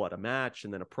see a match,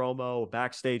 and then a promo, a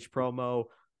backstage promo,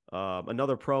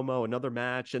 another promo, another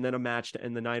match, and then a match to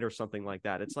end the night or something like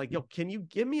that. It's like, yo, can you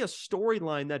give me a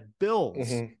storyline that builds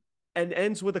and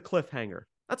ends with a cliffhanger?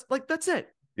 That's it.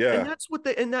 Yeah. And that's what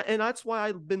and that's why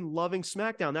I've been loving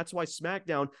SmackDown. That's why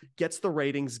SmackDown gets the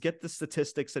ratings, get the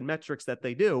statistics and metrics that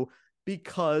they do,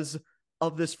 because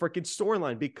of this freaking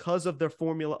storyline, because of their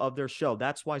formula of their show.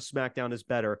 That's why SmackDown is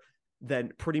better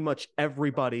than pretty much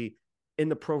everybody in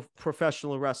the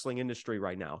professional wrestling industry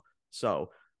right now. So,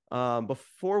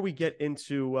 before we get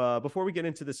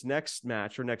into this next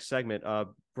match or next segment,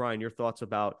 Brian, your thoughts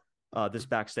about this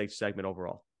backstage segment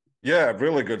overall? Yeah,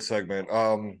 really good segment.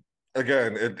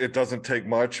 Again, it doesn't take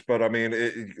much, but I mean,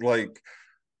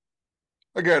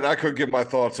 again, I could give my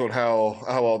thoughts on how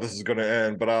all this is going to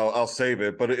end, but I'll save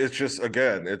it. But it's just,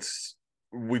 again,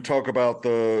 we talk about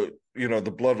the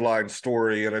bloodline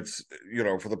story, and it's,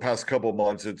 for the past couple of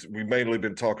months, we've mainly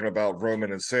been talking about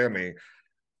Roman and Sami.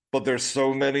 But there's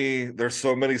so many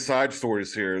side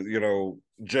stories here.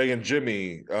 Jey and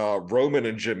Jimmy, Roman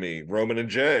and Jimmy, Roman and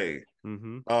Jey.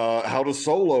 Mm-hmm. How does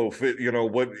Solo fit? You know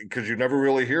what? Because you never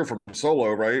really hear from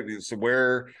Solo, right? So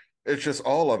where it's just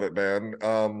all of it, man.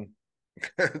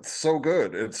 It's so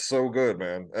good. It's so good,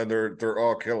 man. And they're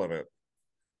all killing it.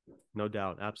 No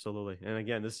doubt, absolutely. And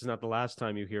again, this is not the last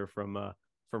time you hear from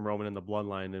Roman and the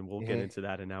Bloodline, and we'll get into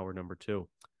that in hour number 2.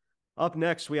 Up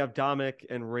next, we have Dominik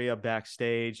and Rhea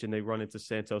backstage, and they run into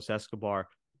Santos Escobar.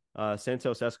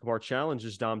 Santos Escobar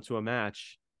challenges Dom to a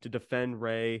match to defend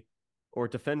Rey, or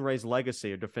defend Rey's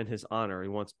legacy, or defend his honor. He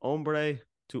wants hombre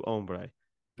to hombre.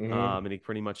 And he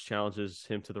pretty much challenges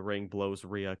him to the ring, blows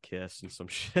Rhea a kiss and some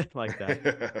shit like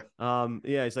that.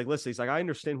 Yeah, he's like, listen, he's like, I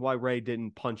understand why Rey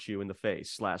didn't punch you in the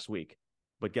face last week,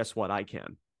 but guess what? I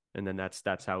can. And then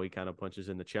that's how he kind of punches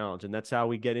in the challenge. And that's how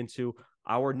we get into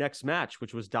our next match,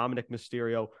 which was Dominik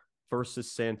Mysterio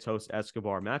versus Santos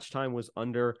Escobar. Match time was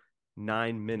under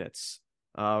 9 minutes.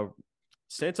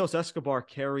 Santos Escobar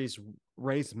carries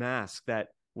Rey's mask that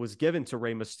was given to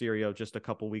Rey Mysterio just a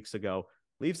couple weeks ago,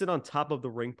 leaves it on top of the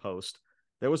ring post.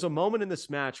 There was a moment in this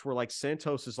match where like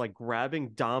Santos is like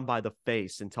grabbing Dom by the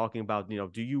face and talking about,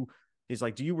 he's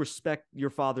like, do you respect your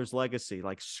father's legacy?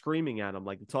 Like screaming at him,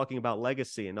 like talking about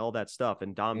legacy and all that stuff.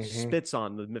 And Dom spits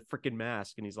on the freaking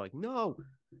mask. And he's like, no,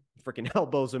 freaking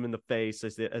elbows him in the face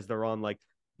as they're on like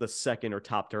the second or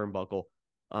top turnbuckle.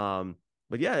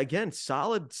 But yeah, again,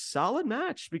 solid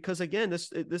match, because again,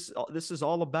 this is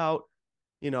all about,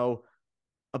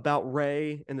 about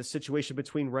Rey and the situation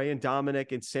between Rey and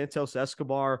Dominik and Santos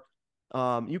Escobar.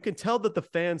 You can tell that the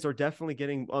fans are definitely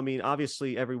getting, I mean,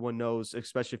 obviously everyone knows,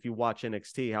 especially if you watch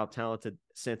NXT, how talented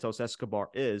Santos Escobar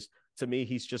is. To me,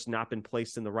 he's just not been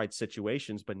placed in the right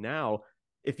situations. But now,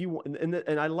 if you,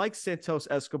 and I like Santos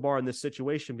Escobar in this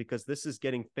situation, because this is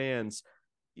getting fans,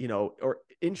 or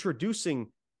introducing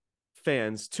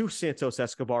fans to Santos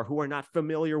Escobar who are not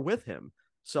familiar with him.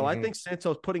 So I think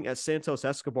putting Santos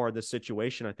Escobar in this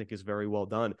situation, I think is very well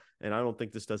done. And I don't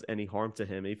think this does any harm to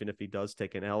him, even if he does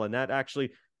take an L. And that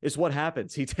actually is what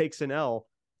happens. He takes an L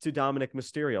to Dominik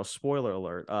Mysterio. Spoiler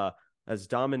alert. As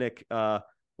Dominik,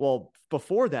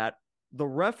 before that, the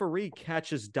referee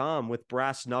catches Dom with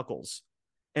brass knuckles.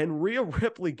 And Rhea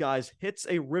Ripley, guys, hits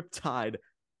a riptide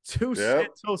to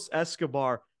Santos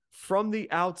Escobar from the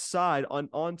outside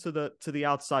onto the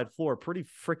outside floor. Pretty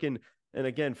freaking. And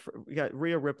again,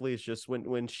 Rhea Ripley is just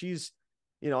when she's,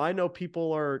 I know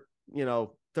people are,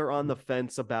 they're on the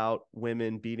fence about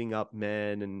women beating up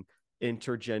men and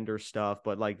intergender stuff,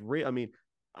 but like I mean,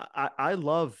 I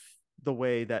love the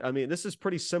way that, I mean, this is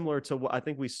pretty similar to what I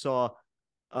think we saw.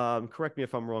 Correct me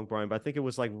if I'm wrong, Brian, but I think it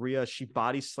was like Rhea, she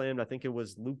body slammed, I think it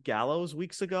was Luke Gallows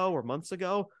weeks ago or months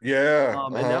ago. Yeah.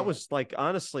 And that was like,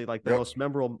 honestly, like the most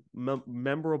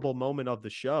memorable moment of the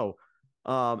show.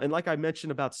 And like I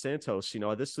mentioned about Santos,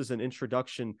 this is an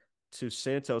introduction to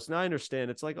Santos. And I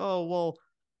understand it's like, oh,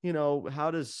 well,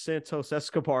 how does Santos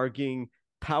Escobar getting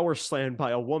power slammed by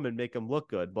a woman make him look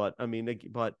good? But I mean,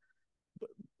 but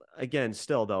again,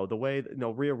 still though, the way,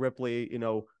 Rhea Ripley,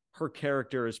 her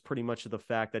character is pretty much the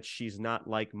fact that she's not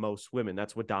like most women.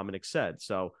 That's what Dominik said.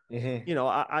 So,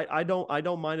 I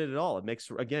don't mind it at all. It makes,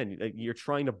 again, you're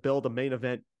trying to build a main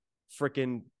event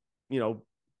freaking,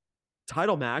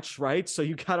 title match, right? So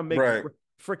you got to make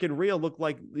freaking Rhea look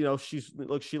like, she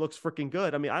looks freaking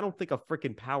good. I mean, I don't think a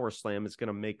freaking power slam is going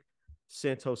to make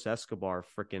Santos Escobar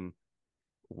freaking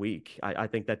weak. I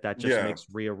think that just makes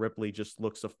Rhea Ripley just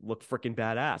look freaking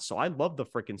badass. So I love the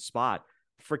freaking spot,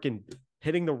 freaking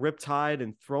hitting the riptide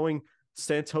and throwing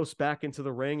Santos back into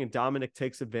the ring, and Dominik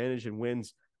takes advantage and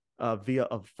wins via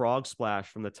a frog splash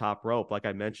from the top rope. Like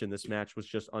I mentioned, this match was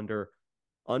just under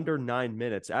 9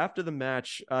 minutes. After the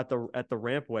match at the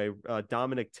rampway,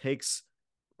 Dominik takes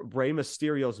Rey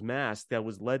Mysterio's mask that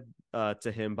was led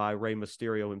to him by Rey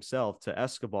Mysterio himself to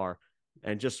Escobar,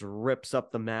 and just rips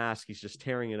up the mask. He's just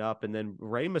tearing it up. And then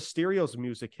Rey Mysterio's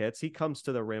music hits. He comes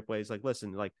to the rampway. He's like,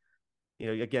 listen, like,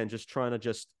 again, just try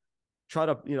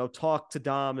to, talk to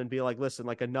Dom and be like, listen,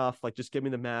 like, enough, like, just give me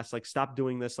the mask. Like, stop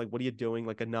doing this. Like, what are you doing?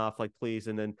 Like, enough, like, please.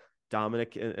 And then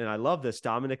Dominik, and I love this,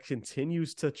 Dominik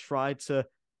continues to try to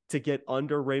get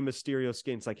under Rey Mysterio's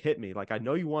skin. It's like, hit me. Like, I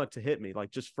know you want to hit me.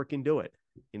 Like, just freaking do it.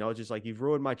 Just like, you've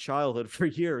ruined my childhood for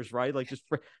years, right? Like,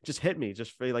 just hit me.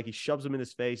 Just like, he shoves him in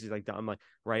his face. He's like, I'm like,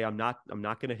 Rey, I'm not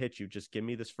going to hit you. Just give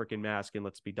me this freaking mask and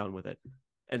let's be done with it.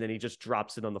 And then he just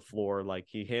drops it on the floor. Like,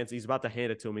 he's about to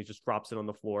hand it to him. He just drops it on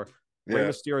the floor. Rey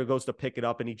Mysterio goes to pick it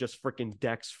up, and he just freaking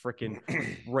decks freaking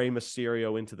Rey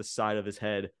Mysterio into the side of his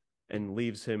head and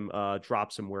leaves him,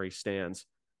 drops him where he stands.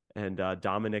 And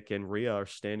Dominik and Rhea are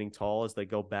standing tall as they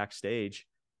go backstage.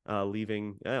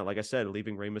 leaving, like I said,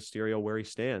 leaving Rey Mysterio where he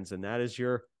stands, and that is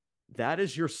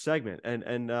your segment.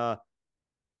 And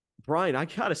Brian, I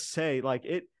gotta say, like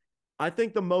it. I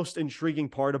think the most intriguing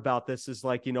part about this is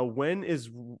like, when is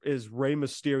Rey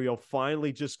Mysterio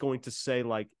finally just going to say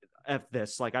like, F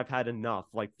this, like I've had enough,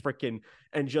 like freaking,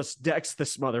 and just dex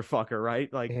this motherfucker,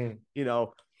 right? Like,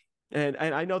 and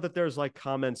I know that there's like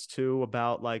comments too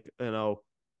about like,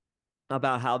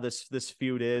 about how this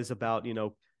feud is about,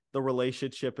 the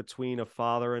relationship between a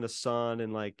father and a son,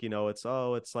 and like, it's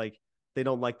like they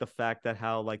don't like the fact that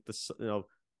how like the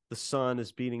son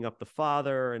is beating up the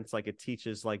father, and it's like it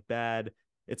teaches like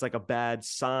it's like a bad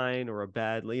sign or a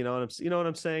bad, you know what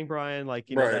I'm saying, Brian? Like,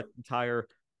 Right. that entire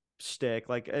shtick,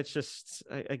 like it's just,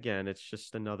 again, it's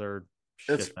just another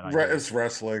It's shit that I hate. it's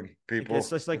wrestling, Like, people. it's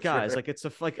just like, guys, like it's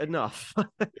like enough.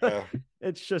 Yeah.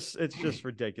 It's just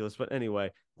ridiculous. But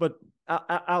anyway, but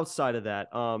outside of that,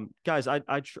 guys,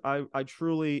 I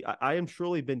truly, I am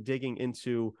truly been digging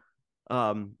into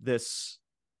this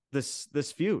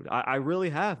feud. I really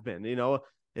have been.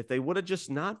 If they would have just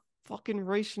not fucking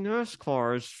raced nurse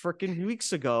cars freaking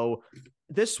weeks ago,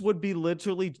 this would be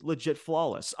literally legit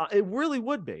flawless. It really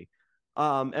would be.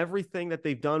 Everything that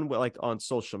they've done with, like on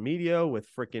social media with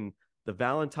freaking the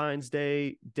Valentine's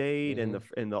Day date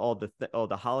and all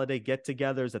the holiday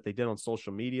get-togethers that they did on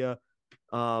social media,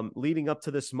 leading up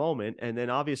to this moment, and then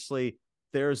obviously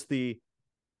there's the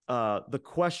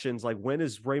questions like, when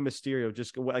is Rey Mysterio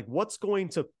just like, what's going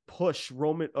to push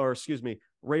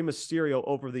Rey Mysterio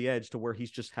over the edge to where he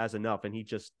just has enough and he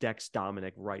just decks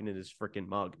Dominik right in his freaking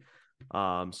mug.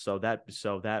 So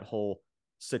that whole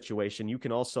situation, you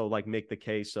can also like make the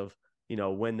case of,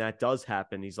 when that does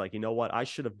happen, he's like, you know what, I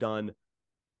should have done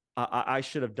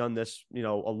this, a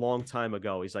long time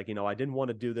ago. He's like, I didn't want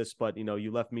to do this, but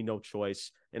you left me no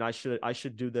choice, and I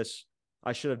should do this.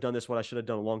 I should have done this, what I should have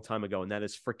done a long time ago, and that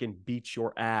is freaking beat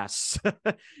your ass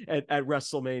at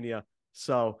WrestleMania.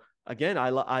 So again, I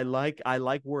like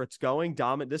where it's going.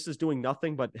 This is doing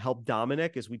nothing but help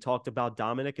Dominik, as we talked about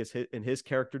Dominik in his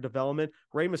character development.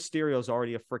 Rey Mysterio is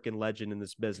already a freaking legend in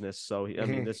this business, so I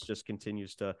mean, this just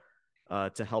continues to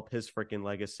help his freaking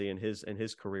legacy and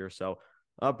his career. So,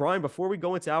 Brian, before we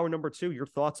go into hour number 2, your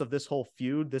thoughts of this whole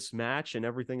feud, this match, and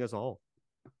everything as a whole.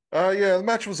 Yeah, the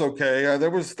match was okay. There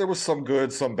was some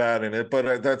good, some bad in it,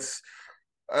 but that's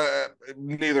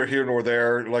neither here nor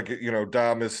there. Like,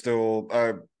 Dom is still.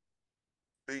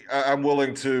 I'm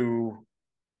willing to,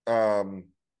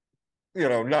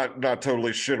 not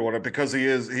totally shit on it, because he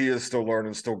is still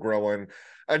learning, still growing,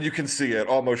 and you can see it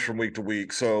almost from week to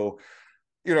week. So,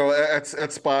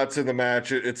 at spots in the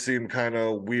match, it seemed kind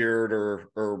of weird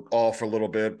or off a little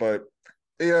bit, but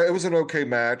yeah, it was an okay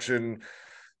match. And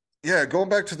yeah, going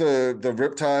back to the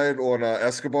Riptide on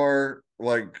Escobar,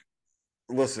 like,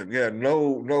 listen, yeah,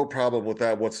 no problem with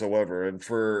that whatsoever. And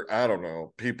for, I don't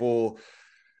know, people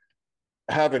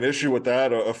have an issue with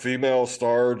that, a female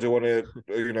star doing it,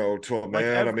 to a Like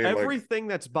man. I mean, like, everything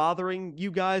that's bothering you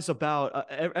guys about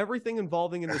everything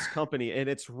involving in this company, and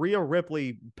it's Rhea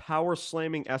Ripley power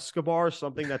slamming Escobar,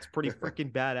 something that's pretty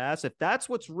freaking badass. If that's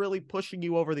what's really pushing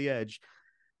you over the edge,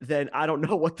 then I don't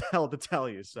know what the hell to tell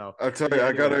you. So I tell you, yeah, I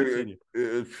anyway,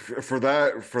 gotta for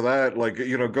that, like,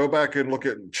 go back and look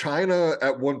at China.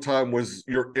 At one time was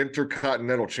your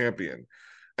intercontinental champion,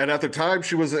 and at the time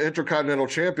she was an intercontinental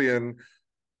champion.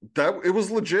 That it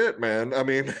was legit, man. I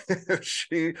mean,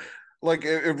 she, like,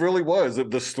 it really was.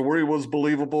 The story was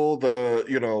believable.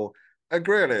 And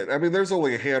granted, I mean, there's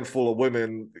only a handful of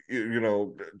women.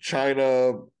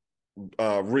 China,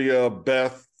 Rhea,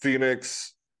 Beth,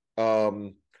 Phoenix.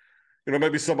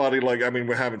 Maybe somebody like, I mean,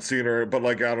 we haven't seen her, but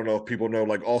like, I don't know if people know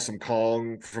like Awesome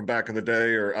Kong from back in the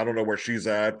day, or I don't know where she's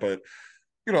at, but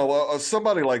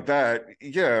somebody like that,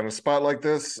 yeah, in a spot like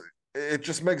this, it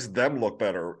just makes them look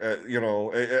better.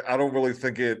 I don't really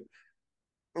think it.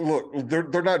 Look,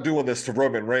 they're not doing this to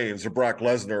Roman Reigns or Brock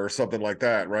Lesnar or something like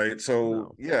that, right? So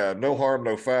no. yeah, no harm,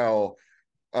 no foul.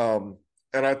 And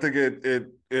I think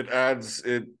it adds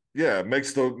it. Yeah,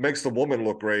 makes the woman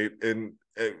look great, and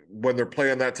when they're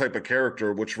playing that type of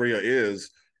character, which Rhea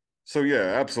is. So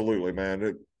yeah, absolutely,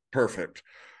 man, perfect.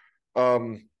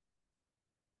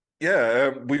 Yeah,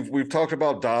 we've talked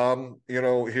about Dom,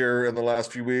 here in the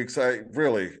last few weeks.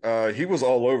 He was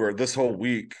all over this whole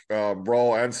week,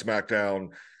 Raw and SmackDown,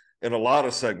 in a lot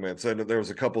of segments, and there was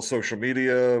a couple social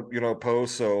media,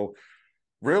 posts. So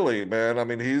really, man, I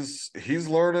mean, he's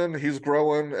learning, he's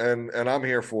growing, and I'm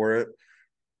here for it.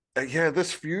 Yeah,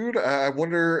 this feud, I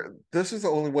wonder. This is the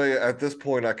only way at this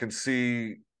point I can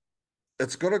see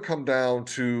it's going to come down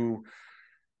to.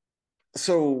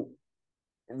 So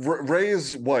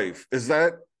Ray's wife, is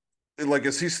like,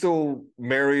 is he still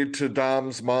married to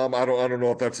Dom's mom? I don't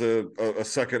know if that's a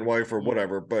second wife or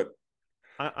whatever, but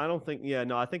I don't think. Yeah,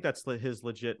 no, I think that's his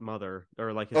legit mother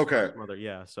or like his okay. first mother.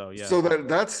 Yeah, so yeah. So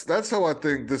that's how I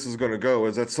think this is going to go.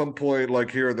 Is at some point,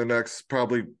 like here in the next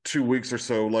probably 2 weeks or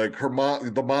so, like the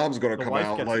mom's going to The come wife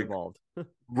out, gets like involved.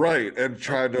 right, and Oh,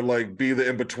 try to like be the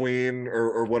in between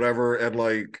or whatever, and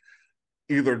like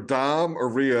either Dom or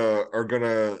Rhea are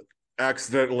gonna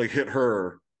accidentally hit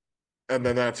her, and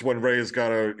then that's when Ray's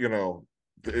gotta,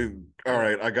 all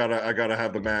right, I gotta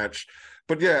have the match.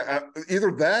 But yeah,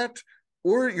 either that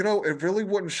or it really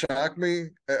wouldn't shock me.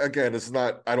 Again, it's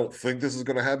not. I don't think this is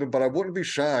gonna happen, but I wouldn't be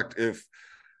shocked if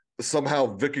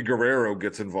somehow Vicky Guerrero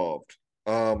gets involved.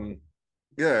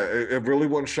 Yeah, it really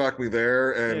wouldn't shock me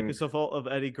there. yeah, And because of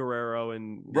Eddie Guerrero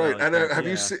and right, and have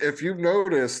you yeah. seen, if you've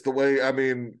noticed the way? I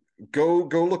mean, go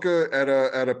look at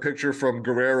a picture from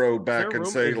Guerrero Is there back and room?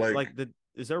 say Is like, like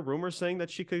is there rumors saying that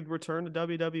she could return to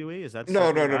WWE? Is that no, no,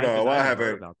 something no, because no, I I haven't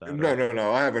heard haven't. about that No, or no,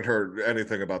 no, I haven't heard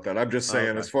anything about that. I'm just oh,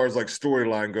 saying, okay. as far as like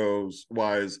storyline goes,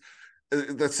 wise,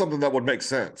 that's something that would make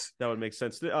sense. That would make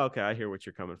sense. Okay, I hear what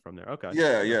you're coming from there. Okay.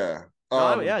 Yeah, Yeah. yeah.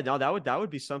 No, yeah, no, that would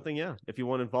be something, yeah. If you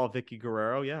want to involve Vicky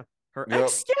Guerrero, yeah. Her Yep.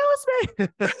 excuse me.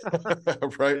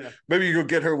 Right. Yeah. Maybe you could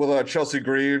get her with Chelsea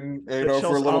Green, The for a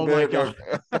Chelsea. little Oh my bit. god.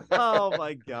 Oh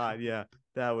my god. Yeah.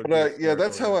 That would But be yeah,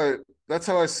 hysterical. Yeah. that's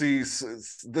how I see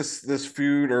this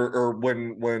feud, or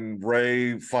when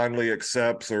Ray finally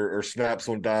accepts or snaps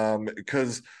on Dom,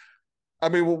 because I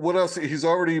mean, what else? He's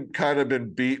already kind of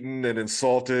been beaten and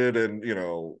insulted and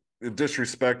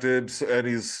disrespected, and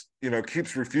he's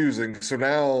keeps refusing. So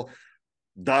now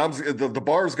Dom's the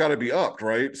bar's got to be upped,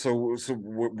 right? So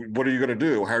what are you going to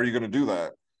do? How are you going to do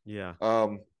that? Yeah.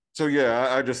 So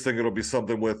yeah, I just think it'll be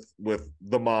something with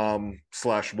the mom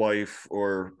slash wife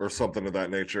or something of that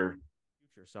nature.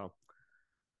 So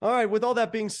all right, with all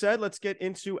that being said, let's get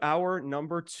into our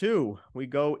number 2. We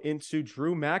go into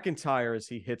Drew McIntyre as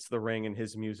he hits the ring and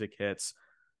his music hits.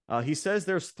 He says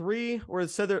there's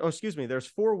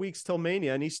 4 weeks till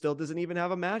Mania, and he still doesn't even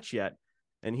have a match yet.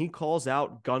 And he calls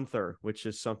out Gunther, which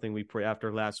is something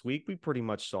after last week, we pretty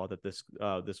much saw that this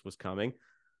was coming.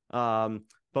 But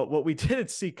what we didn't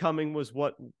see coming was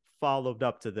what followed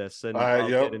up to this, and I'll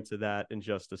Yep. get into that in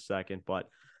just a second. But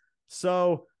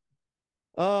so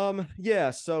yeah,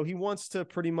 so he wants to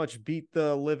pretty much beat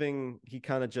the living. He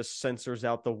kind of just censors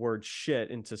out the word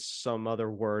shit into some other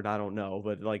word, I don't know,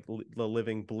 but like the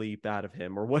living bleep out of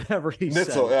him or whatever he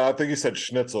Schnitzel. says. I think he said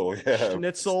schnitzel. Yeah.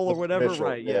 Schnitzel or whatever, Schnitzel,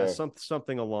 right? Yeah, yeah.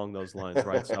 something along those lines,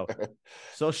 right?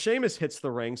 So Sheamus hits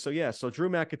the ring. So yeah, so Drew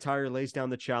McIntyre lays down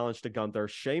the challenge to Gunther.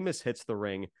 Sheamus hits the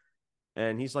ring.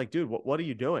 And he's like, dude, what are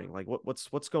you doing? Like,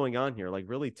 what's going on here? Like,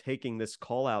 really taking this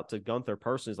call out to Gunther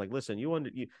personally. He's like, listen, you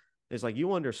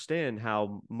understand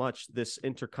how much this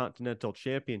Intercontinental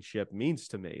Championship means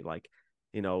to me. Like,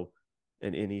 and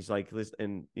he's like,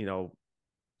 and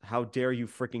how dare you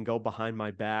freaking go behind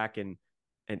my back and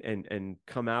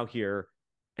come out here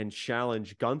and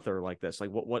challenge Gunther like this?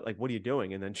 Like, what are you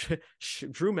doing? And then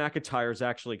Drew McIntyre's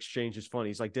actually exchange is funny.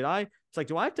 He's like, do I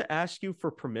have to ask you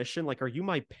for permission? Like, are you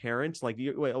my parents? Like,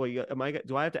 do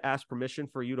I have to ask permission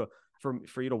for you to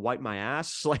wipe my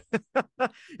ass? Like,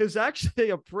 it was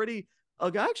actually an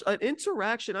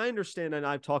interaction. I understand, and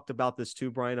I've talked about this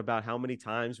too, Brian, about how many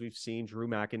times we've seen Drew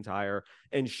McIntyre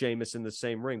and Sheamus in the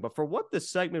same ring. But for what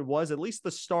this segment was, at least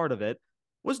the start of it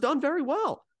was done very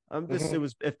well.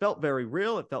 It felt very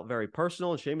real. It felt very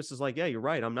personal. And Sheamus is like, yeah, you're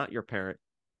right. I'm not your parent.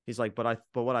 He's like, but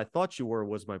what I thought you were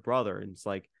was my brother. And he's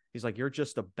like, you're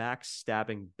just a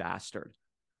backstabbing bastard.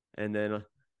 And then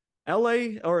LA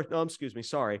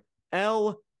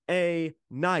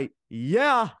Knight,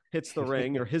 yeah, hits the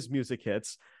ring, or his music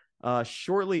hits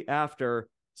shortly after.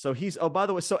 So by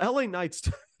the way, so LA Knight's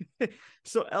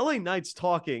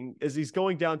talking as he's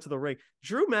going down to the ring.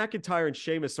 Drew McIntyre and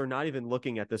Sheamus are not even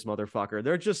looking at this motherfucker.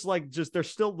 They're they're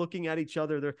still looking at each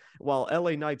other. While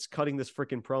LA Knight's cutting this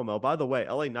freaking promo. By the way,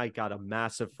 LA Knight got a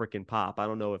massive freaking pop. I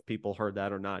don't know if people heard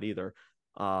that or not either.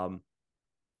 But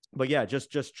yeah,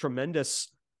 just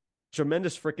tremendous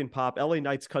freaking pop. LA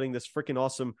Knight's cutting this freaking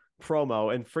awesome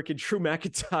promo, and freaking Drew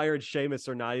McIntyre and Sheamus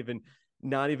are not even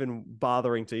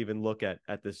bothering to even look at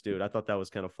this dude. I thought that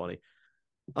was kind of funny.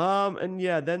 And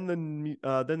yeah, then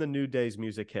the New Day's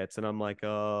music hits, and I'm like,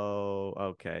 oh,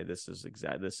 okay, this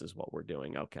is what we're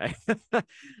doing. Okay.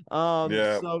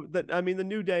 Yeah. So the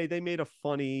New Day, they made a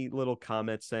funny little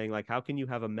comment saying like, how can you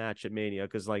have a match at Mania?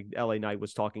 Because like LA Knight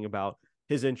was talking about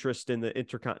his interest in the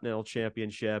Intercontinental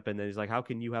Championship, and then he's like, how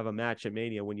can you have a match at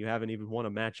Mania when you haven't even won a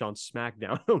match on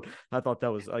SmackDown? I thought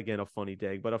that was, again, a funny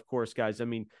dig. But of course, guys, I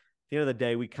mean, the end of the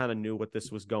day, we kind of knew what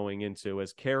this was going into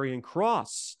as Karrion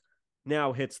Kross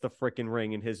now hits the freaking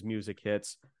ring and his music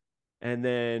hits. And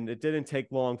then it didn't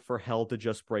take long for hell to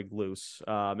just break loose.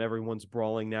 Everyone's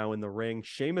brawling now in the ring.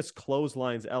 Sheamus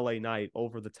clotheslines LA Knight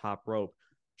over the top rope.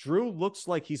 Drew looks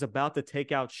like he's about to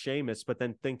take out Sheamus, but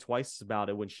then think twice about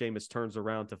it when Sheamus turns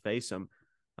around to face him.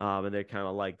 And they kind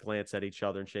of like glance at each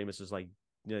other. And Sheamus is like,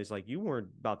 he's like, you weren't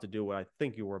about to do what I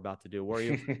think you were about to do, were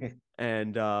you?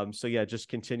 And so, yeah, just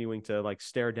continuing to like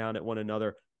stare down at one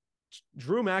another.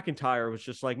 Drew McIntyre was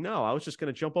just like, no, I was just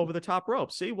going to jump over the top rope.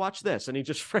 See, watch this. And he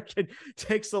just freaking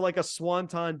takes like a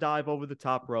swanton dive over the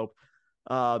top rope.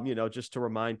 Just to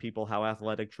remind people how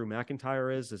athletic Drew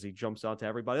McIntyre is as he jumps out to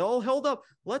everybody. Oh, hold up.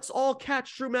 Let's all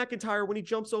catch Drew McIntyre when he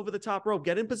jumps over the top rope.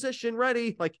 Get in position,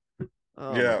 ready. Like,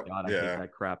 oh my God, I hate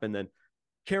that crap. And then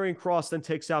Karrion Kross then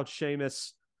takes out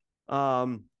Sheamus,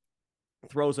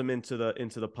 throws him into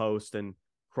the post, and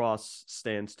Kross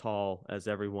stands tall as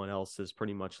everyone else is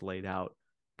pretty much laid out.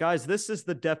 Guys, this is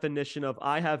the definition of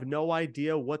I have no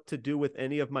idea what to do with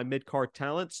any of my mid-card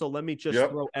talent, so let me just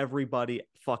throw everybody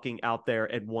fucking out there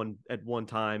at one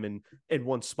time and in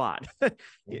one spot.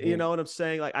 You know what I'm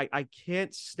saying? Like I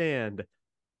can't stand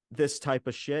this type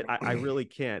of shit. I really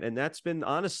can't. And that's been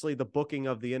honestly the booking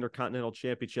of the Intercontinental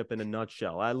Championship in a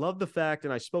nutshell. I love the fact,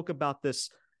 and I spoke about this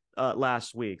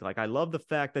last week. Like I love the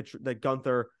fact that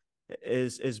Gunther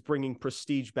is bringing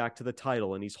prestige back to the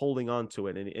title and he's holding on to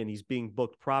it and he's being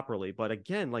booked properly. But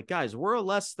again, like guys, we're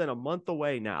less than a month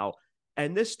away now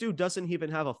and this dude doesn't even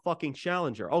have a fucking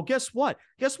challenger. Oh, guess what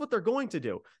they're going to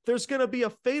do? There's going to be a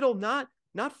fatal, not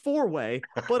 4-way,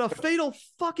 but a fatal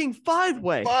fucking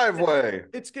 5-way.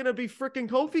 It's going to be freaking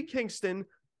Kofi Kingston,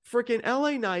 freaking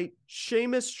LA Knight,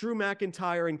 Sheamus, Drew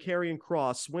McIntyre, and Karrion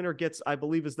Kross. Winner gets, I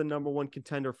believe, is the number 1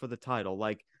 contender for the title.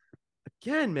 Like,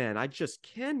 again, man, I just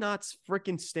cannot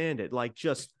freaking stand it. Like,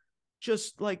 just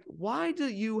like, why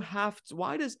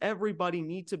does everybody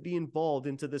need to be involved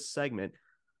into this segment?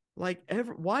 Like,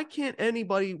 why can't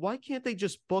they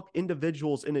just book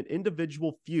individuals in an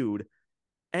individual feud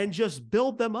and just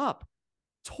build them up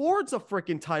towards a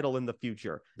freaking title in the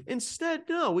future? Instead,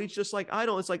 no, he's just like,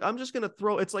 it's like, I'm just going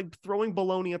to it's like throwing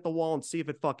baloney at the wall and see if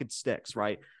it fucking sticks.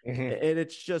 Right. And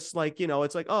it's just like,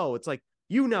 it's like, oh, it's like,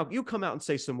 you come out and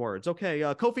say some words. Okay.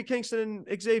 Kofi Kingston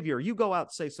and Xavier, you go out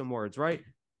and say some words. Right.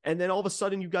 And then all of a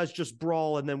sudden you guys just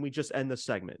brawl and then we just end the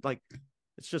segment. Like,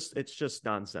 it's just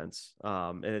nonsense.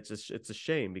 And it's a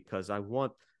shame because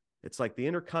it's like the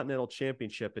Intercontinental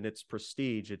Championship and its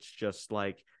prestige. It's just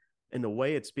like, in the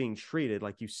way it's being treated,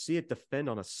 like you see it defend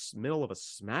on a middle of a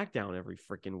SmackDown every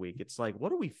freaking week. It's like,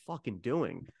 what are we fucking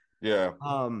doing? Yeah.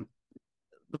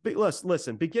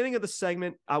 Listen, beginning of the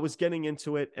segment, I was getting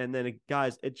into it, and then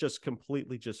it just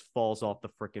completely just falls off the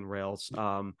freaking rails.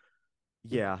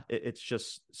 It's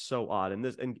just so odd.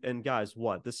 And guys,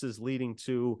 this is leading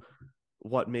to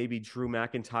what, maybe Drew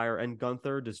McIntyre and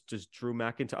Gunther? Does Drew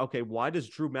McIntyre? Okay, why does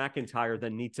Drew McIntyre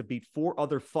then need to beat 4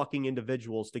 other fucking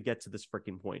individuals to get to this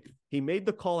freaking point? He made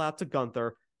the call out to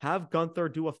Gunther, have Gunther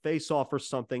do a face-off or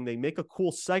something. They make a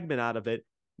cool segment out of it,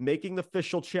 making the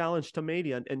official challenge to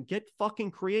Mania, and get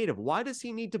fucking creative. Why does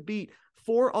he need to beat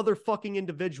 4 other fucking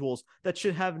individuals that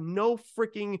should have no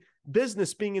freaking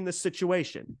business being in this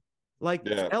situation? Like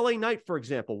LA Knight, for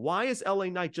example. Why is LA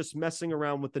Knight just messing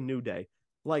around with the New Day?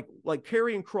 Like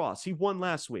Karrion Kross, he won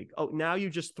last week. Oh, now you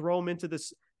just throw him into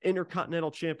this Intercontinental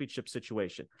Championship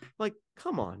situation. Like,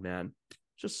 come on, man.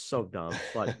 Just so dumb.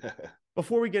 But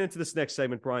before we get into this next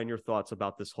segment, Brian, your thoughts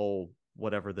about this whole,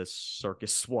 whatever this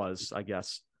circus was, I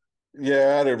guess.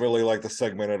 Yeah, I didn't really like the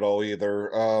segment at all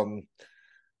either.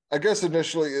 I guess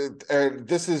initially, and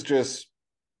this is just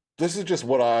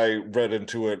what I read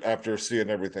into it after seeing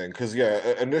everything. Because,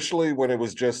 initially when it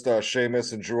was just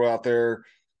Sheamus and Drew out there,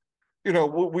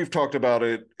 we've talked about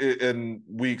it in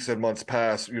weeks and months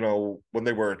past, when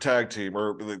they were a tag team,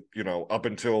 or, up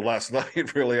until last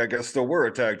night, really, I guess still were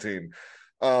a tag team.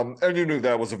 And you knew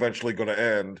that was eventually going to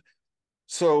end.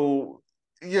 So,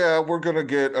 we're going to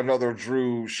get another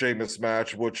Drew Sheamus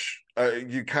match, which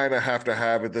you kind of have to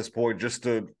have at this point just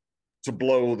to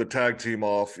blow the tag team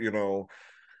off,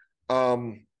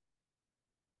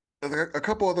 A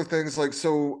couple other things, like,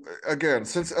 so again,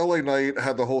 since LA Knight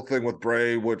had the whole thing with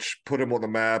Bray, which put him on the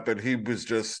map, and he was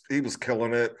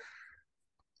killing it.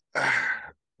 I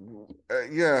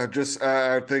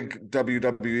think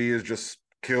WWE has just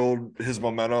killed his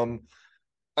momentum.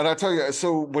 And I tell you,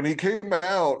 so when he came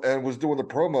out and was doing the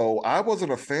promo, I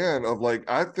wasn't a fan of, like,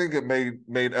 I think it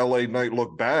made LA Knight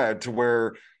look bad, to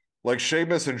where, like,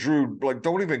 Sheamus and Drew, like,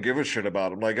 don't even give a shit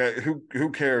about him. Like,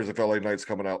 who cares if LA Knight's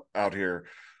coming out here?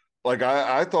 Like,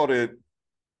 I thought it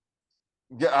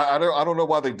Yeah, I don't know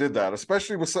why they did that,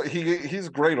 especially with he's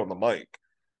great on the mic.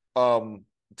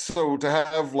 So to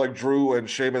have like Drew and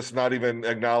Sheamus not even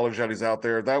acknowledge that he's out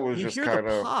there, that was You just hear the kind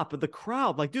of pop of the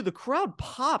crowd. Like, dude, the crowd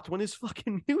popped when his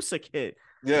fucking music hit.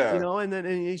 yeah. And then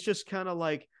he's just kind of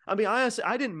like, I mean, honestly,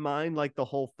 I didn't mind like the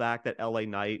whole fact that LA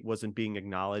Knight wasn't being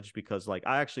acknowledged because like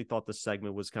I actually thought the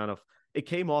segment was kind of, it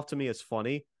came off to me as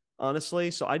funny,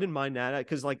 honestly. So I didn't mind that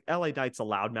because like LA Knight's a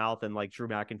loudmouth and like Drew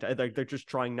McIntyre, they're just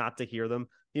trying not to hear them.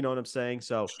 You know what I'm saying?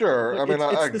 So, Sure. but I mean,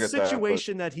 it's I the get that, but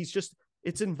situation that he's just,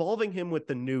 it's involving him with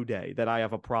the New Day that I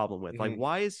have a problem with. Like, mhm.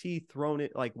 why is he thrown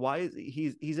it? Like, why is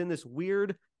he's in this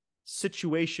weird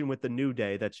situation with the New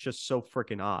Day that's just so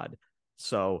freaking odd.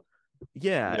 So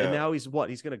yeah, and Yeah. now he's what?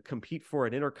 He's going to compete for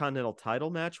an Intercontinental title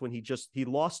match when he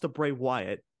lost to Bray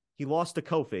Wyatt, he lost to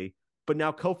Kofi, but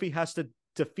now Kofi has to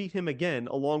defeat him again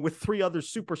along with three other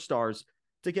superstars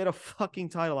to get a fucking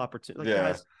title opportunity. Like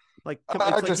Yeah. guys, like I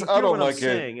it's like just you I hear don't what I'm like it.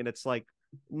 saying, and it's like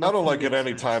I don't nothing like it makes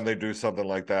anytime sense. they do something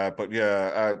like that. But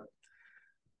yeah,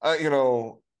 you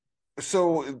know,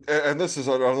 so and this is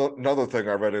another thing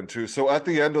I read into. So at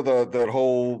the end of that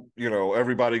whole,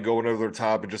 everybody going over their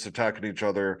top and just attacking each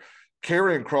other,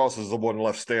 Karrion Kross is the one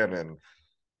left standing.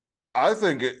 I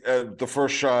think the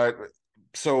first shot.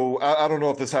 So I don't know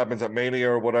if this happens at Mania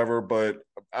or whatever, but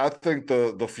I think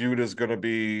the feud is going to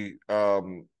be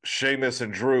Sheamus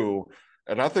and Drew,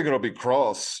 and I think it'll be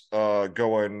Kross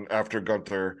going after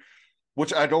Gunther,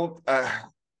 which I don't.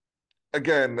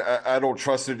 Again, I don't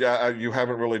trust it. You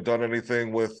haven't really done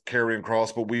anything with Karrion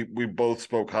Kross, but we both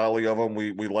spoke highly of him.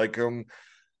 We like him.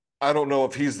 I don't know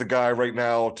if he's the guy right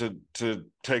now to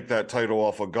take that title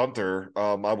off of Gunther.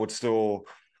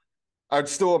 I'd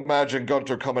still imagine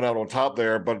Gunther coming out on top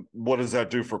there, but what does that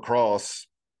do for Kross?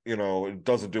 It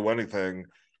doesn't do anything.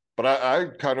 But I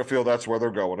kind of feel that's where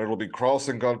they're going. It'll be Kross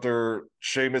and Gunther,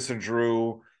 Sheamus and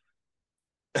Drew,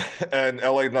 and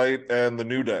LA Knight and the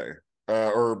New Day,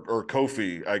 or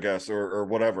Kofi, I guess, or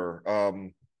whatever.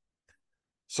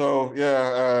 So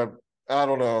yeah, I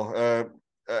don't know.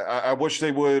 I wish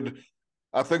they would.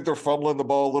 I think they're fumbling the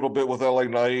ball a little bit with LA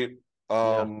Knight.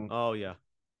 Yeah. Um, Oh yeah.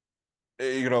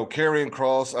 Karrion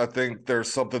Kross, I think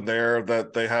there's something there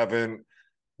that they haven't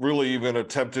really even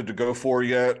attempted to go for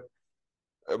yet.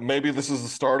 Maybe this is the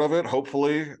start of it,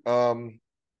 hopefully.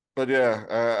 But yeah,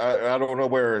 I don't know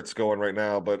where it's going right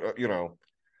now, but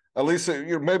at least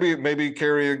maybe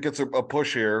Karrion gets a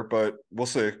push here, but we'll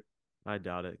see. I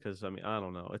doubt it because I mean I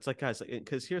don't know. It's like guys,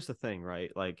 because here's the thing,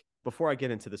 right? Like before I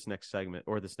get into this next segment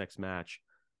or this next match,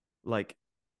 like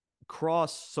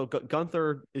Kross. So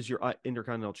Gunther is your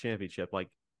Intercontinental Championship. Like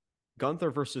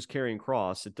Gunther versus Karrion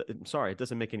Kross. I'm sorry, it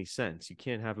doesn't make any sense. You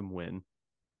can't have him win.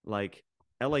 Like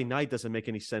LA Knight doesn't make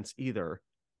any sense either.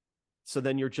 So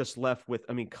then you're just left with,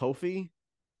 I mean, Kofi.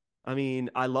 I mean,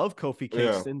 I love Kofi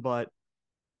Yeah. Kingston, but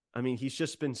I mean, he's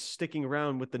just been sticking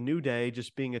around with the New Day,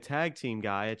 just being a tag team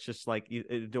guy. It's just like,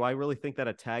 do I really think that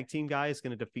a tag team guy is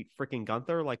going to defeat freaking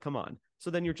Gunther? Like, come on. So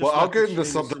then you're Well, just left with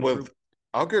Sheamus and Drew.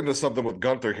 I'll get into something with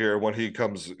Gunther here when he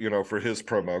comes, for his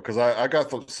promo, because I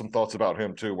got some thoughts about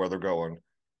him too, where they're going,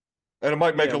 and it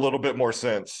might make Yeah, a little bit more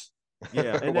sense.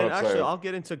 yeah. And What then I'm actually, saying. I'll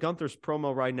get into Gunther's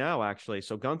promo right now, actually.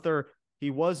 So Gunther, he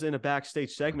was in a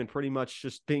backstage segment pretty much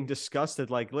just being disgusted.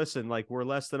 Like, listen, like we're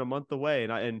less than a month away.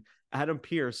 And Adam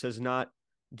Pearce has not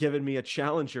given me a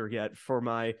challenger yet for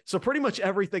my, so pretty much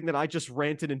everything that I just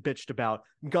ranted and bitched about,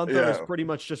 Gunther is Yeah. pretty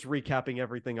much just recapping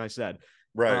everything I said.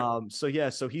 Right. So yeah,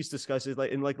 so he's discussing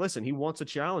like, and like, listen, he wants a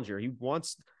challenger. He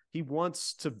wants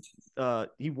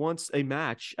a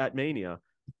match at Mania,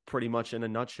 pretty much in a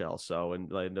nutshell. So,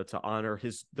 and like, to honor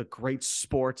the great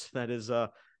sport that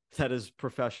is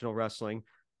professional wrestling.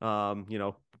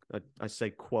 I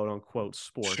say quote unquote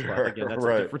sport, but Sure. again, that's a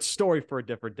Right. different story for a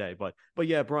different day. But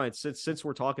yeah, Brian, since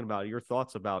we're talking about it, your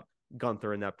thoughts about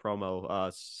Gunther in that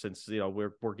promo, since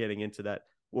we're getting into that,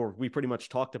 or we pretty much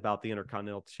talked about the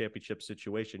Intercontinental Championship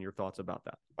situation. Your thoughts about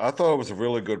that? I thought it was a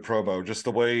really good promo. Just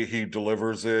the way he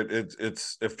delivers it,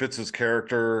 it fits his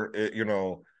character.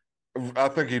 I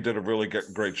think he did a really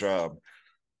great job.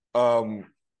 Um,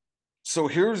 so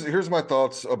here's my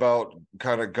thoughts about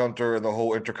kind of Gunther and the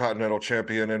whole Intercontinental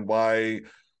Champion and why,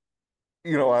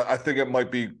 I think it might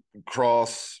be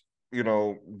Kross,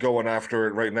 going after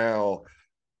it right now.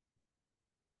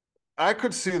 I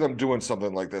could see them doing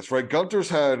something like this, right? Gunther's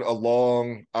had a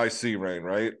long IC reign,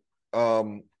 right?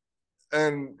 Um,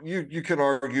 and you can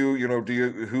argue, do you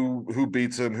who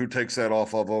beats him, who takes that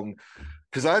off of him?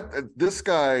 Because this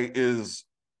guy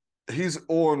he's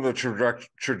on the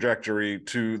trajectory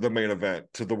to the main event,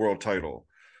 to the world title.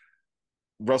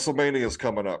 WrestleMania is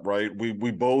coming up, right? We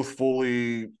both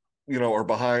fully, are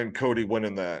behind Cody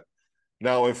winning that.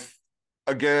 Now, if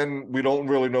again, we don't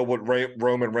really know what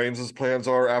Roman Reigns' plans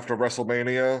are after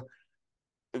WrestleMania.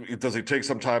 Does he take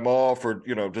some time off, or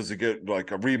does he get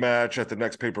like a rematch at the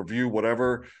next pay-per-view,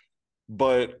 whatever?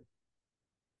 But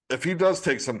if he does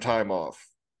take some time off,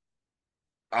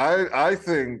 I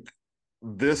think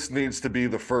this needs to be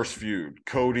the first feud,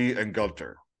 Cody and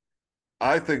Gunther.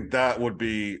 I think that would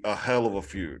be a hell of a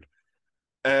feud.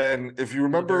 And if you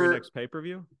remember, the next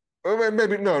pay-per-view.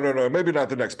 Maybe no, maybe not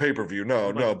the next pay-per-view.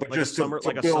 No, but like just to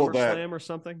like build a SummerSlam or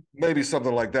something. Maybe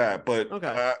something like that. But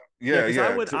okay,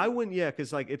 yeah. I wouldn't. Yeah,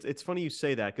 because like it's funny you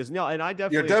say that because no, and I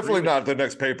definitely definitely not the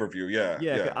next pay-per-view.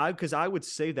 Yeah. Because I would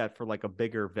say that for like a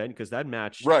bigger event because that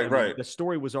match, right. The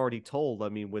story was already told. I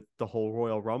mean, with the whole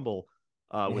Royal Rumble.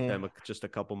 With them just a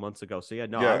couple months ago. So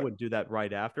I wouldn't do that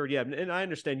right after. Yeah, and I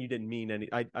understand you didn't mean any.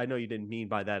 I know you didn't mean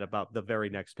by that about the very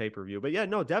next pay-per-view. But yeah,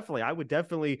 no, definitely. I would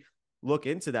definitely look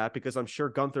into that because I'm sure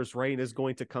Gunther's reign is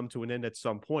going to come to an end at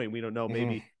some point. We don't know,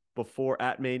 maybe before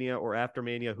at Mania or after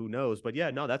Mania, who knows? But yeah,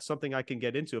 no, that's something I can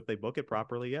get into if they book it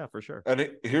properly. Yeah, for sure. And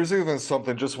here's even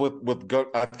something just with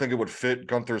I think it would fit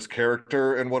Gunther's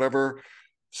character and whatever.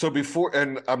 So before,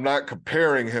 and I'm not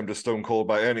comparing him to Stone Cold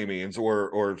by any means,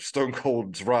 or Stone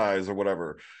Cold's rise or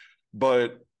whatever,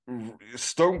 but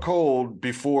Stone Cold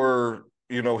before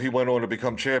he went on to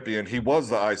become champion, he was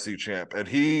the IC champ, and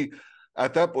he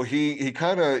at that point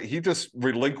he just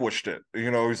relinquished it.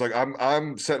 He's like,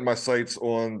 I'm setting my sights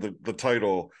on the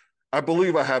title. I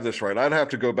believe I have this right. I'd have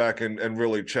to go back and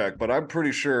really check, but I'm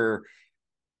pretty sure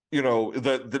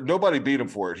that nobody beat him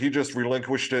for it. He just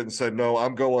relinquished it and said, no,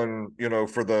 I'm going,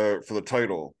 for the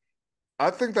title.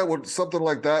 I think something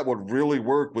like that would really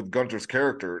work with Gunther's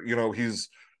character. He's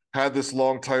had this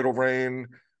long title reign.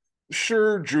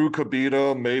 Sure, Drew could beat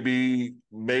him, maybe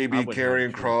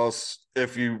Karrion Kross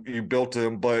if you built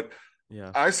him, but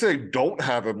yeah, I say don't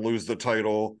have him lose the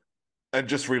title and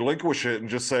just relinquish it and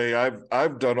just say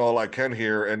I've done all I can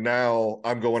here, and now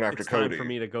I'm going after Cody. It's time for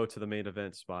me to go to the main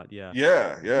event spot.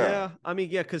 Yeah. I mean,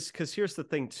 because here's the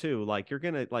thing too. Like you're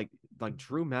gonna like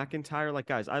Drew McIntyre. Like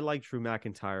guys, I like Drew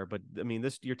McIntyre, but I mean,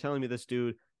 you're telling me this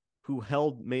dude who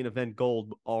held main event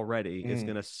gold already is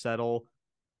gonna settle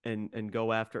and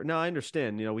go after. Now I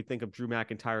understand. We think of Drew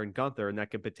McIntyre and Gunther, and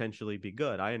that could potentially be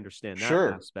good. I understand that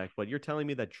aspect, but you're telling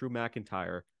me that Drew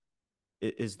McIntyre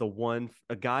is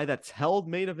a guy that's held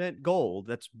main event gold.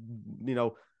 That's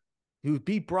who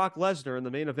beat Brock Lesnar in the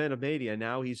main event of Mania.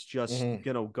 Now he's just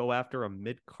gonna go after a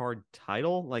mid card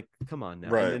title. Like, come on now.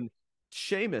 Right. And then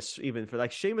Sheamus, even for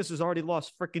like Sheamus has already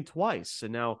lost freaking twice,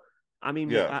 and now, I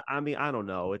mean, I don't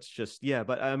know. It's just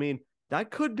but I mean that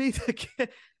could be the.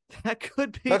 That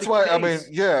could be. That's why case. I mean,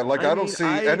 yeah. Like I don't see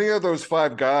any of those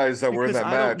 5 guys that were in that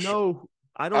match.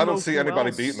 I don't see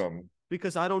anybody beating them.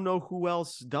 Because I don't know who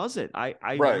else does it. I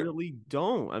really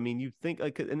don't. I mean, you think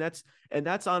like, and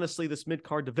that's honestly this mid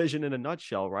card division in a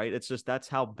nutshell, right? It's just that's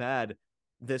how bad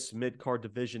this mid card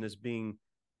division is being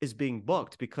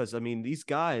booked. Because I mean, these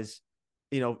guys,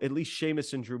 at least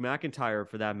Sheamus and Drew McIntyre,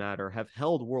 for that matter, have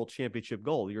held world championship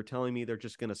gold. You're telling me they're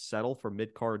just going to settle for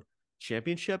mid card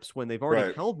championships when they've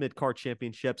already held mid card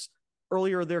championships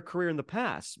earlier in their career in the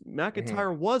past?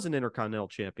 McIntyre was an Intercontinental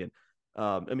champion.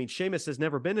 I mean, Sheamus has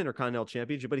never been Intercontinental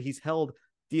Championship, but he's held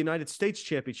the United States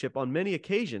Championship on many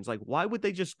occasions. Like, why would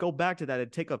they just go back to that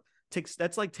and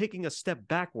that's like taking a step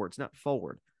backwards, not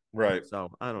forward. Right.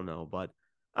 So I don't know, but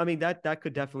I mean, that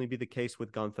could definitely be the case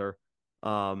with Gunther.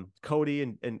 Cody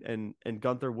and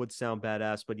Gunther would sound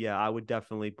badass, but yeah, I would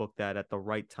definitely book that at the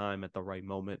right time, at the right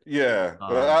moment. Yeah.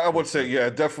 I would say, yeah,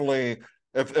 definitely.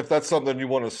 If that's something you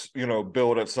want to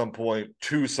build at some point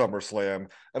to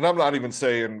SummerSlam, and I'm not even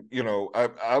saying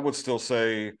I would still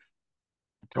say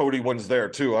Cody wins there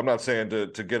too. I'm not saying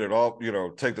to get it off,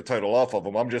 take the title off of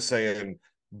him. I'm just saying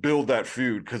build that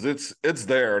feud because it's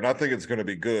there, and I think it's going to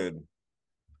be good.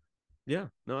 Yeah,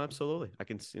 no, absolutely. I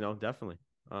can definitely.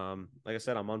 Like I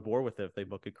said, I'm on board with it if they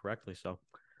book it correctly. So.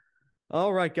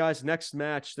 All right, guys. Next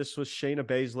match. This was Shayna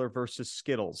Baszler versus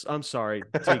Skittles. I'm sorry,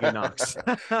 Tegan Knox.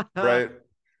 Right.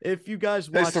 If you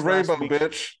guys watched the rainbow,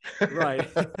 bitch. Right.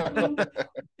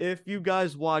 If you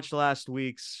guys watched last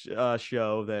week's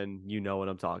show, then you know what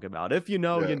I'm talking about. If you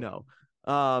know, you know.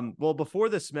 Well, before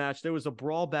this match, there was a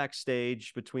brawl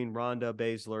backstage between Ronda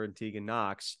Baszler and Tegan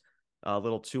Knox. A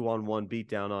little 2-on-1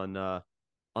 beatdown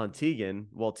on Tegan.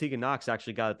 Well, Tegan Knox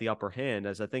actually got the upper hand,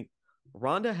 as I think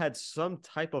Ronda had some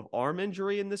type of arm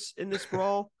injury in this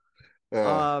brawl.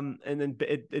 And then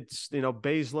it's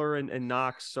Baszler and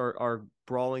Knox are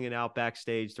brawling it out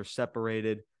backstage. They're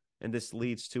separated, and this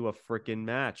leads to a freaking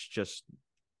match just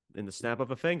in the snap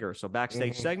of a finger. So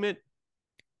backstage segment,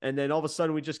 and then all of a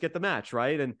sudden we just get the match,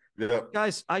 right? And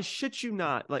guys, I shit you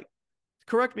not, like,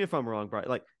 correct me if I'm wrong, Brian.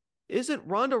 Like, isn't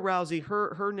Ronda Rousey,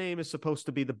 her name is supposed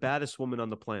to be the baddest woman on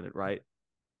the planet, right?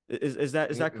 Is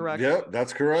that correct? Yeah,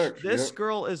 that's correct. This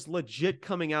girl is legit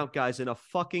coming out, guys, in a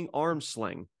fucking arm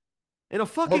sling. In a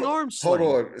fucking hold, arm sling.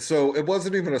 Hold on. So it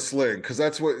wasn't even a sling, because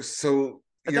that's what. So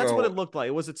that's what it looked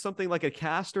like. Was it something like a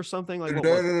cast or something? Like what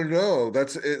no.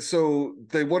 That's it. So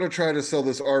they want to try to sell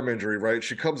this arm injury, right?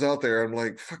 She comes out there. I'm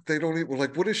like, fuck. They don't even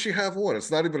like. What does she have on?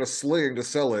 It's not even a sling to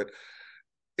sell it.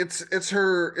 It's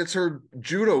her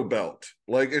judo belt.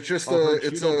 Like, it's just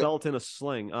it's a belt in a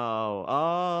sling.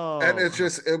 And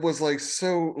it was like,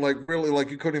 so, like, really,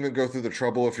 like, you couldn't even go through the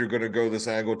trouble, if you're going to go this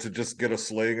angle, to just get a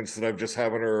sling instead of just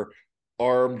having her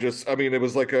arm just, I mean, it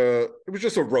was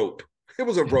just a rope. It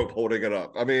was a rope holding it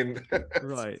up. I mean,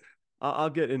 right. I'll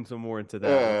get more into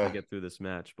that once I get through this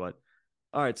match. But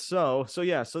all right, so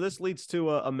this leads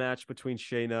to a match between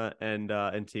Shayna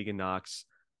and Tegan Nox.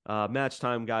 Match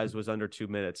time, guys, was under 2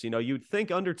 minutes. You'd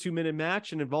think under 2 minute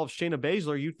match and involves Shayna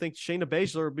Baszler, you'd think Shayna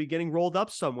Baszler would be getting rolled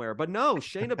up somewhere, but no,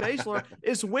 Shayna Baszler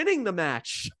is winning the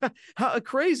match. How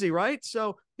crazy, right?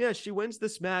 So yeah, she wins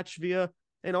this match via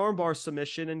an armbar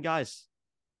submission, and guys,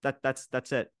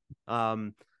 that's it.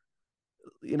 Oh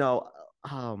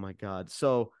my God.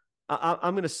 So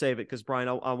I'm going to save it because, Brian,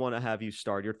 I want to have you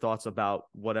start your thoughts about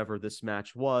whatever this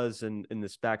match was and in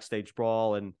this backstage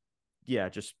brawl, and yeah,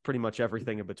 just pretty much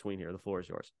everything in between here. The floor is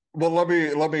yours. Well, let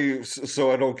me,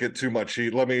 so I don't get too much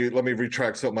heat. Let me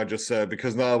retract something I just said,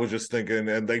 because now I was just thinking,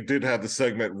 and they did have the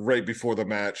segment right before the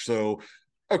match. So,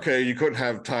 okay, you couldn't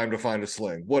have time to find a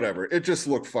sling, whatever. It just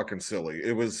looked fucking silly.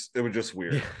 It was just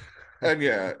weird. And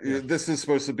yeah, this is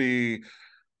supposed to be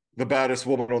the baddest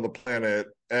woman on the planet.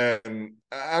 And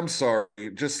I'm sorry,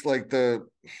 just like the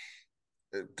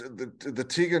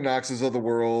Tegan Noxes of the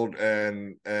world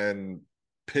and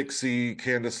Pixie,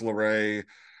 Candice LeRae,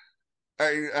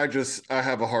 I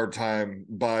have a hard time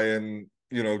buying,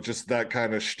 just that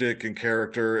kind of shtick and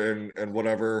character and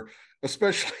whatever,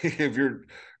 especially if you're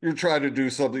trying to do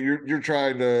something, you're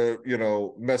trying to,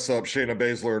 mess up Shayna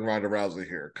Baszler and Ronda Rousey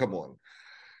here. Come on.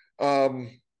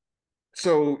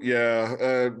 So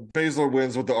yeah, Baszler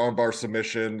wins with the armbar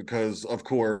submission, because of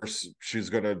course she's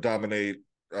gonna dominate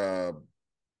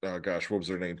gosh, what was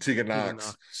her name? Tegan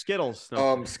Nox. Skittles.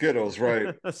 No. Skittles,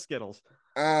 right. Skittles.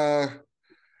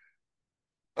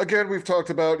 Again, we've talked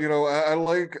about, I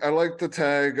like the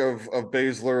tag of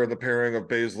Baszler and the pairing of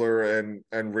Baszler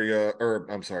and Rhea, or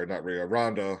I'm sorry, not Rhea,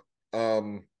 Ronda.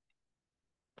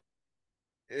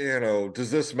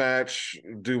 Does this match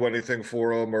do anything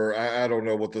for them, or I don't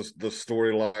know what the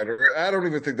storyline, or I don't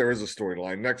even think there is a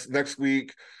storyline. Next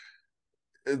week,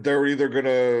 they're either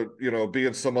gonna, be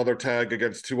in some other tag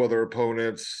against two other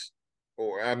opponents,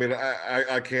 or I mean,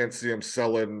 I can't see him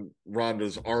selling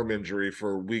Ronda's arm injury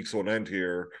for weeks on end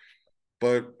here,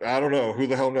 but I don't know. Who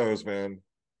the hell knows, man?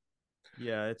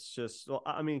 Yeah, it's just, well,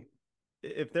 I mean,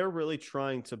 if they're really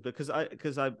trying to, because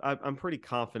I'm pretty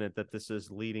confident that this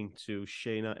is leading to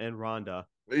Shayna and Ronda,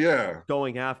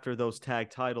 going after those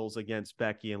tag titles against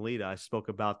Becky and Lita. I spoke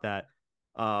about that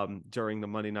during the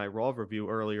Monday Night Raw review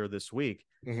earlier this week.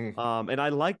 Mm-hmm. And I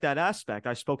like that aspect.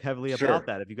 I spoke heavily about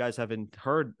that. If you guys haven't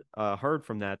heard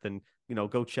from that, then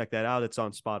go check that out. It's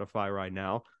on Spotify right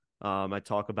now. I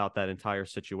talk about that entire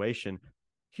situation.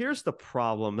 Here's the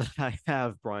problem that I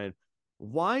have, Brian.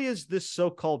 Why is this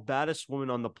so-called baddest woman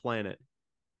on the planet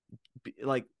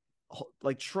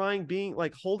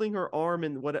holding her arm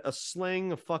in a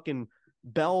sling, a fucking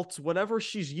belt, whatever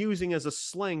she's using as a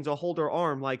sling to hold her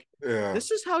arm?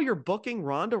 This is how you're booking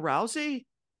Ronda Rousey?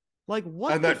 Like,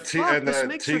 what? And that Tegan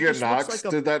Nox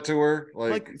did that to her.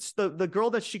 Like it's the girl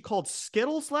that she called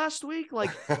Skittles last week. Like,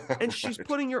 and she's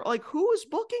putting her, like, who is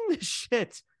booking this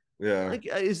shit? Yeah. Like,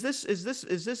 is this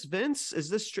Vince?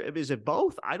 Is it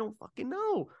both? I don't fucking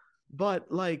know.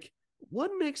 But like, what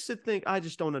makes it think? I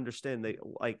just don't understand.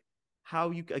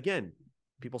 How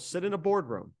people sit in a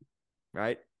boardroom,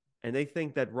 right? And they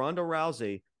think that Ronda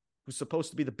Rousey, who's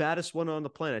supposed to be the baddest one on the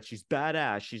planet, she's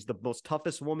badass. She's the most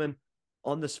toughest woman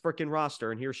on this freaking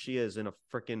roster. And here she is in a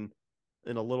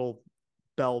little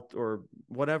belt or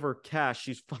whatever cast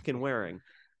she's fucking wearing.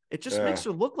 It just makes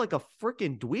her look like a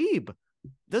freaking dweeb.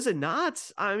 Does it not?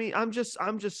 I mean, I'm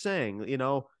just saying,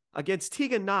 against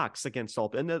Tegan Nox, against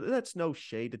all, and that's no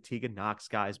shade to Tegan Nox,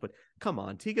 guys, but come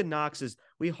on, Tegan Nox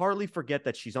we hardly forget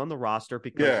that she's on the roster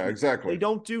because exactly. They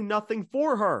don't do nothing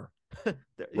for her.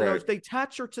 If they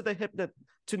attach her to the hip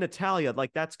to Natalya,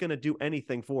 like that's going to do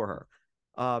anything for her.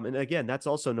 And again, that's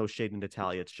also no shade to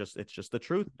Natalya. It's just the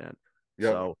truth, man.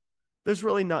 Yep. So there's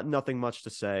really nothing much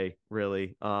to say,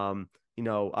 really.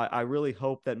 I really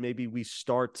hope that maybe we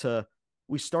start to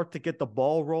get the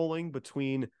ball rolling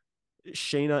between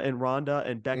Shayna and Ronda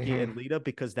and Becky and Lita,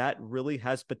 because that really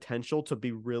has potential to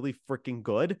be really freaking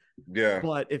good. Yeah.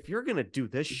 But if you're gonna do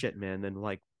this shit, man, then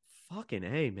like fucking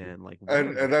A, man. Like, what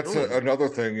And are you that's doing? another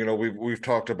thing, we've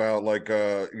talked about, like,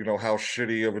 how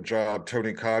shitty of a job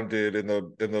Tony Khan did in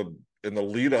the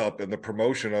lead up and the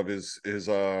promotion of his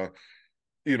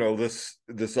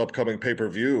this upcoming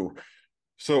pay-per-view.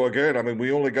 So again, I mean,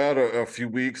 we only got a few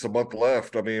weeks, a month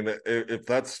left. I mean, if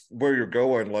that's where you're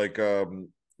going, like,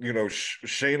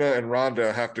 Shayna and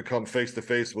Ronda have to come face to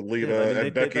face with Yeah, I Lita mean, and they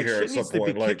Becky like here shit at some needs to be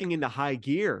point. Like, kicking into high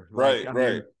gear. Like, right, I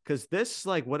right, mean, because this,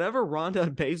 like, whatever Ronda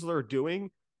and Baszler are doing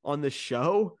on the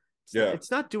show, yeah, it's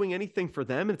not doing anything for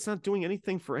them, and it's not doing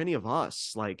anything for any of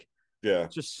us. Like, yeah,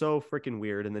 it's just so freaking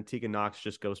weird. And then Tegan Knox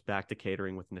just goes back to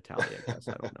catering with Natalia, I guess.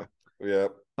 I don't know. yeah.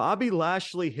 Bobby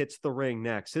Lashley hits the ring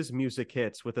next. His music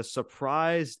hits with a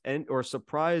surprise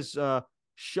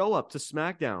show up to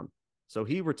SmackDown. So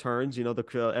he returns.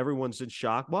 Everyone's in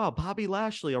shock. Wow, Bobby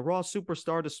Lashley, a Raw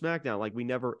superstar to SmackDown. Like, we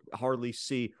never hardly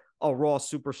see a Raw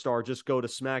superstar just go to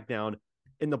SmackDown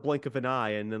in the blink of an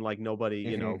eye, and then like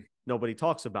nobody, nobody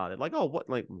talks about it. Like, oh,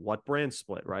 what brand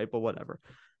split, right? But whatever.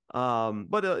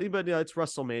 But it's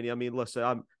WrestleMania. I mean, listen,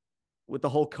 I'm with the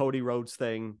whole Cody Rhodes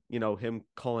thing. Him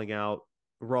calling out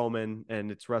Roman,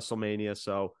 and it's WrestleMania,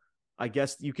 so I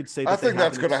guess you could say I that they think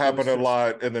have that's an going to happen a exclusive.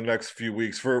 lot in the next few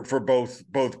weeks for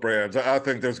both brands. I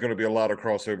think there's going to be a lot of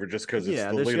crossover just because it's Yeah,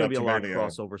 the there's lead going to up be a to lot of Mania.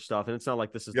 crossover stuff, and it's not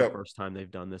like this is the Yep. first time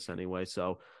they've done this anyway.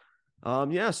 So,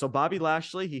 so Bobby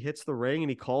Lashley, he hits the ring and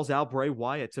he calls out Bray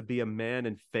Wyatt to be a man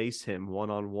and face him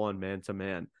one-on-one,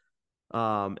 man-to-man.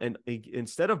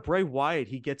 Instead of Bray Wyatt,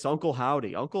 he gets Uncle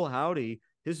Howdy. Uncle Howdy,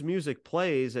 his music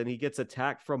plays and he gets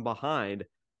attacked from behind.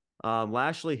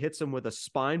 Lashley hits him with a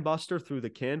spine buster through the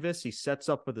canvas. He sets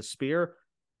up with a spear.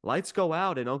 Lights go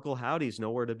out, and Uncle Howdy's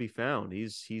nowhere to be found.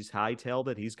 He's hightailed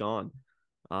it. He's gone.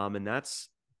 And that's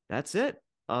it.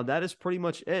 That is pretty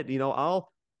much it.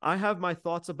 I have my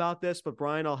thoughts about this, but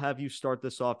Brian, I'll have you start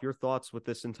this off. Your thoughts with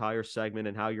this entire segment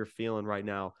and how you're feeling right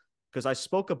now, because I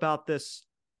spoke about this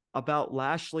about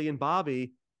Lashley and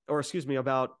Bobby, or excuse me,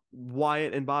 about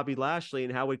Wyatt and Bobby Lashley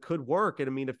and how it could work. And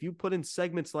I mean, if you put in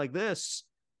segments like this,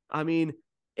 I mean,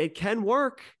 it can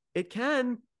work. It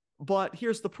can. But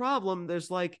here's the problem.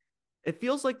 It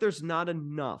feels like there's not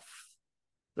enough.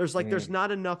 There's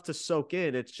not enough to soak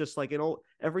in. It's just like,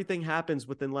 everything happens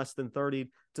within less than 30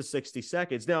 to 60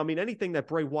 seconds. Now, I mean, anything that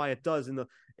Bray Wyatt does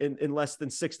in less than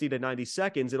 60 to 90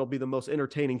 seconds, it'll be the most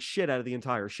entertaining shit out of the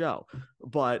entire show.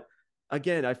 But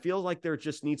again, I feel like there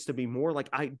just needs to be more.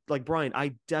 Like Brian,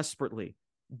 I desperately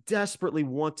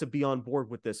want to be on board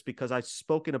with this, because I've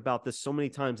spoken about this so many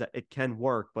times that it can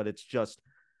work, but it's just,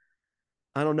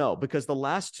 I don't know, because the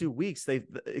last 2 weeks,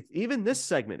 even this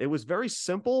segment, it was very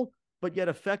simple, but yet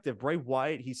effective. Bray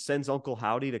Wyatt, he sends Uncle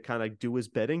Howdy to kind of do his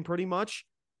bidding pretty much.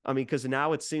 I mean, because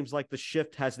now it seems like the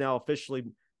shift has now officially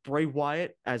Bray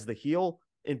Wyatt as the heel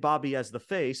and Bobby as the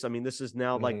face. I mean, this is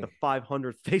now like the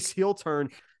 500th face heel turn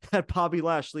that Bobby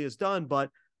Lashley has done, but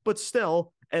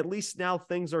still, at least now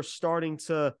things are starting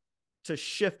to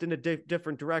shift in a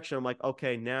different direction. I'm like,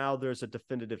 okay, now there's a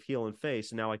definitive heel and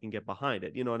face, and now I can get behind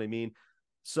it. You know what I mean?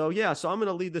 So yeah, so I'm going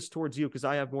to lead this towards you because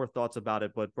I have more thoughts about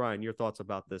it. But Brian, your thoughts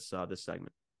about this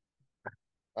segment?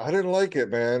 I didn't like it,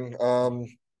 man.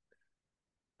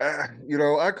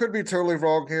 I could be totally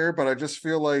wrong here, but I just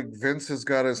feel like Vince has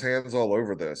got his hands all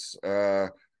over this. I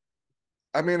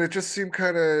mean, it just seemed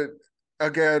kind of,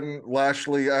 again,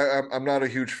 Lashley. I'm not a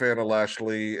huge fan of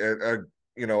Lashley. I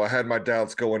had my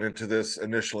doubts going into this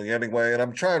initially anyway, and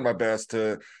I'm trying my best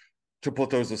to put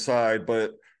those aside.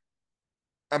 But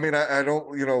I mean, I don't,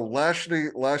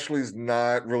 Lashley's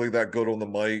not really that good on the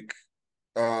mic.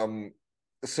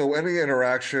 So any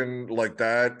interaction like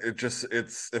that,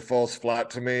 it falls flat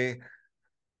to me.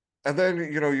 And then,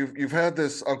 you've had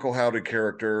this Uncle Howdy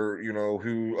character,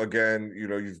 who, again,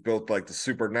 you've built like the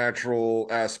supernatural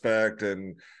aspect,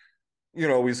 and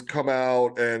he's come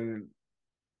out and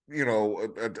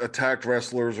attacked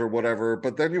wrestlers or whatever,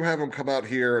 but then you have him come out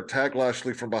here, attack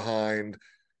Lashley from behind,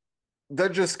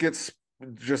 then just gets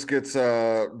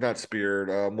not speared,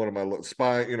 what am I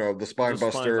spine, the spine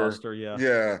Spine buster. buster, yeah.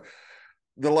 Yeah,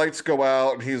 the lights go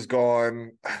out and he's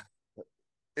gone.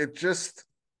 It just,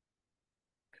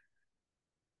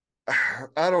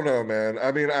 I don't know, man.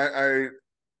 I mean, I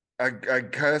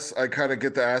guess I kind of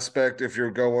get the aspect if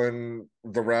you're going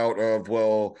the route of,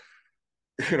 well,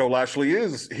 Lashley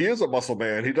is a muscle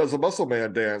man. He does a muscle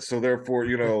man dance, so therefore,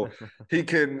 he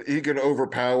can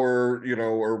overpower,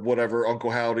 or whatever,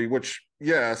 Uncle Howdy. Which,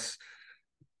 yes,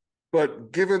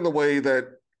 But given the way that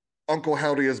Uncle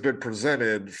Howdy has been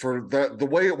presented for that, the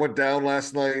way it went down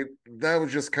last night, that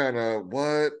was just kind of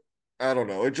what, I don't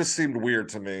know. It just seemed weird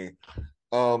to me.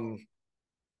 Um,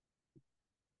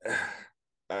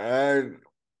 I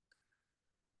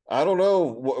I don't know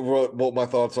what my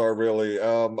thoughts are really.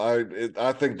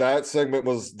 I think that segment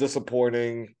was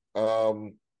disappointing.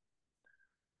 So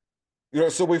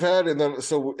we've had in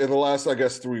the last, I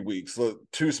guess, 3 weeks, the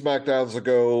 2 SmackDowns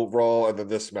ago, Raw, and then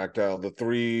this SmackDown, the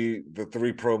three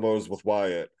promos with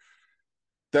Wyatt.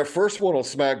 That first one on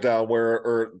SmackDown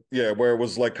where it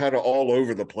was like kind of all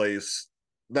over the place,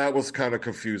 that was kind of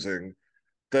confusing.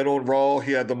 Then on Raw,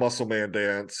 he had the Muscle Man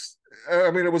dance.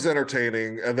 I mean, it was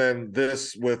entertaining. And then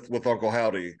this with Uncle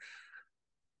Howdy.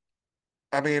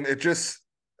 I mean, it just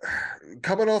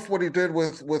coming off what he did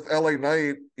with LA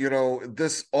Knight,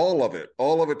 this all of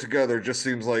it together just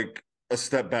seems like a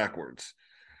step backwards.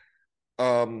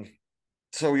 Um,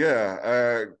 so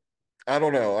yeah, I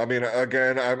don't know. I mean,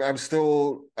 again, I'm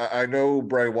still. I know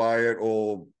Bray Wyatt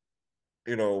will,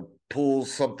 pull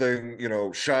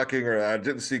something, shocking or I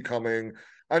didn't see coming.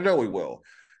 I know he will,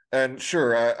 and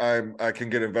sure, I can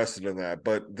get invested in that.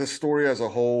 But this story as a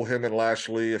whole, him and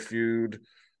Lashley, a feud,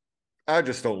 I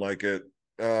just don't like it.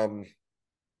 Um,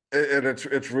 and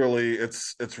it's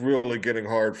really getting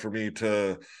hard for me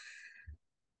to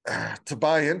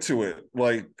buy into it.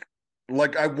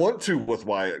 Like I want to with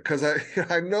Wyatt because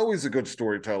I know he's a good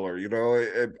storyteller.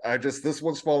 I just this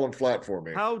one's falling flat for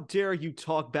me. How dare you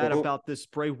talk bad about this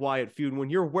Bray Wyatt feud when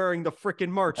you're wearing the freaking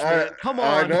merch, man? Come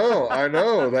I on. I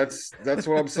know. That's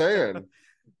what I'm saying.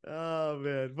 Oh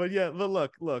man, but yeah,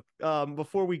 look.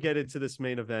 Before we get into this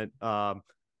main event,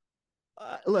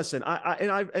 listen,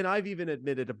 I've even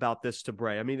admitted about this to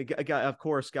Bray. I mean, of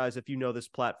course, guys, if you know this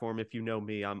platform, if you know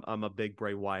me, I'm a big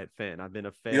Bray Wyatt fan. I've been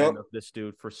a fan of this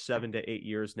dude for 7 to 8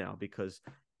 years now because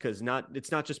it's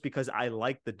not just because I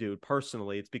like the dude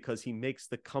personally, it's because he makes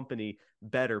the company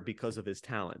better because of his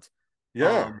talent.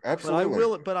 Yeah,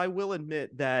 absolutely. But I will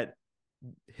admit that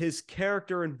his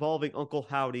character involving Uncle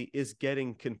Howdy is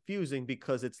getting confusing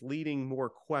because it's leading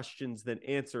more questions than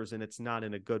answers, and it's not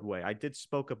in a good way. I did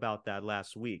spoke about that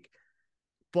last week,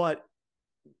 but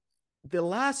the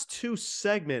last 2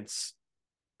 segments,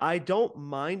 I don't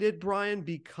mind it, Brian,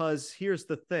 because here's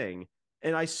the thing,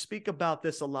 and I speak about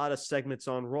this a lot of segments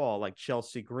on Raw, like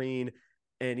Chelsea Green,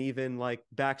 and even like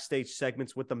backstage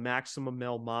segments with the Maximum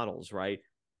Male models, right?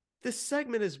 This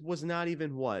segment was not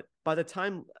even what, by the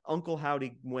time Uncle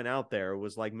Howdy went out there, it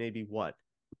was like maybe what,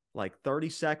 like 30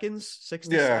 seconds,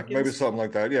 60 Yeah, maybe seconds. something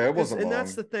like that. Yeah, it wasn't And long.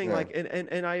 that's the thing. Yeah. Like,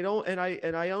 and I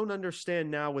don't understand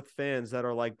now with fans that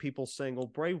are like people saying, well,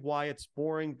 Bray Wyatt's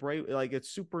boring. Bray, like it's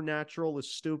Supernatural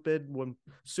is stupid, when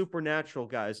Supernatural,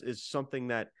 guys, is something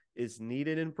that is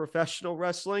needed in professional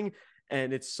wrestling.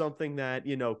 And it's something that,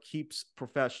 keeps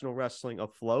professional wrestling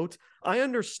afloat. I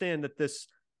understand that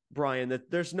Brian, that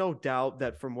there's no doubt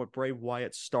that from what Bray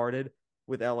Wyatt started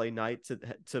with LA Knight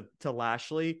to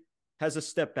Lashley has a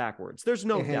step backwards. There's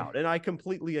no doubt. And I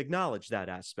completely acknowledge that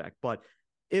aspect. But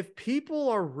if people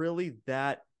are really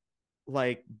that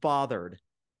like bothered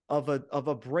of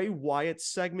a Bray Wyatt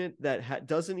segment that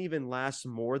doesn't even last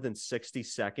more than 60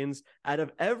 seconds out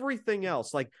of everything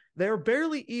else, like they're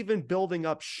barely even building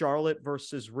up Charlotte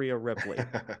versus Rhea Ripley.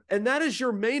 And that is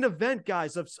your main event,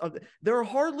 guys. They're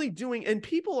hardly doing, and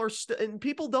people and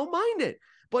people don't mind it,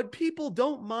 but people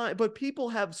don't mind, but people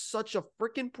have such a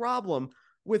freaking problem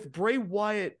with Bray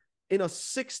Wyatt in a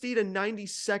 60 to 90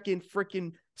 second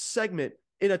freaking segment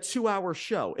in a 2-hour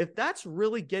show. If that's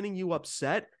really getting you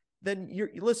upset, then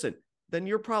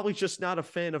you're probably just not a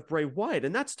fan of Bray Wyatt,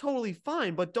 and that's totally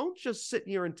fine. But don't just sit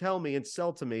here and tell me and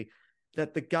sell to me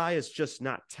that the guy is just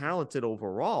not talented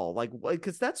overall. Like,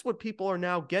 because that's what people are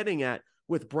now getting at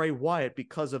with Bray Wyatt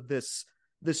because of this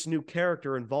new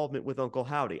character involvement with Uncle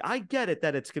Howdy. I get it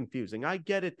that it's confusing. I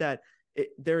get it that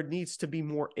there needs to be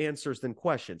more answers than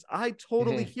questions. I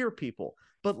totally hear people.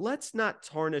 But let's not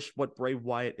tarnish what Bray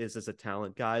Wyatt is as a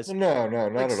talent, guys. No,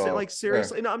 not at all. Like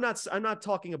seriously, yeah. No, I'm not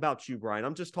talking about you, Brian.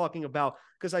 I'm just talking about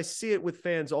because I see it with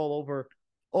fans all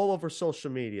over social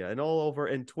media and all over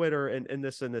in Twitter and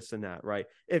this and this and that, right?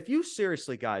 If you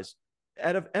seriously, guys,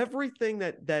 out of everything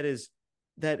that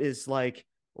is like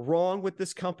wrong with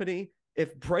this company,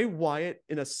 if Bray Wyatt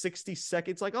in a 60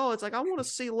 seconds, like, oh, it's like, I want to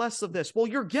see less of this. Well,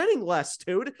 you're getting less,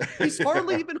 dude. He's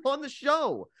hardly even on the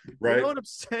show. Right. You know what I'm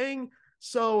saying?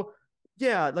 So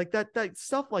yeah, like that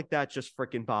stuff like that just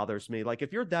freaking bothers me. Like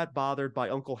if you're that bothered by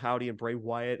Uncle Howdy and Bray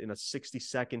Wyatt in a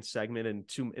 60-second segment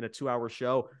in a 2-hour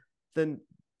show, then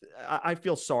I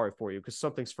feel sorry for you because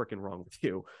something's freaking wrong with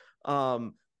you.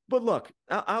 But look,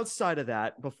 outside of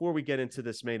that, before we get into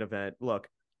this main event, look,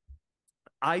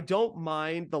 I don't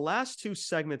mind the last two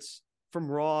segments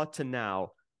from Raw to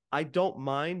now. I don't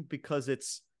mind because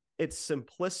it's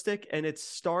simplistic and it's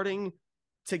starting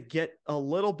to get a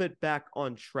little bit back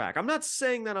on track. I'm not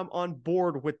saying that I'm on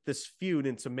board with this feud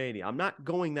into Mania. I'm not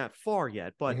going that far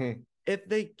yet, but if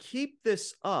they keep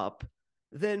this up,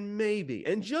 then maybe,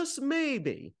 and just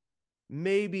maybe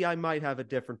I might have a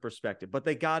different perspective, but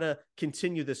they got to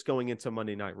continue this going into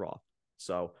Monday Night Raw.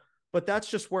 So, but that's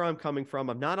just where I'm coming from.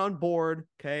 I'm not on board.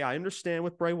 Okay. I understand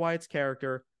with Bray Wyatt's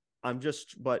character.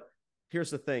 But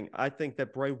here's the thing. I think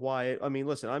that Bray Wyatt, I mean,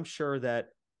 listen, I'm sure that,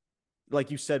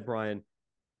 like you said, Brian,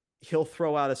 he'll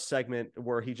throw out a segment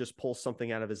where he just pulls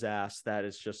something out of his ass that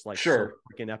is just like so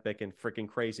freaking epic and freaking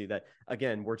crazy that,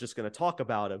 again, we're just going to talk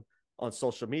about him on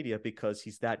social media because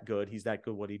he's that good. He's that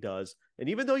good what he does. And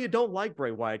even though you don't like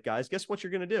Bray Wyatt, guys, guess what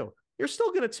you're going to do? You're still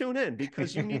going to tune in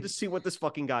because you need to see what this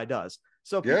fucking guy does.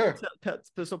 So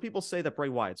so people say that Bray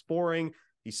Wyatt's boring.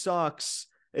 He sucks.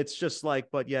 It's just like,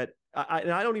 but yet I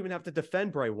don't even have to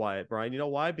defend Bray Wyatt, Brian. You know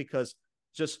why? Because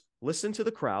just listen to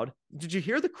the crowd. Did you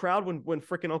hear the crowd when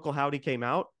freaking Uncle Howdy came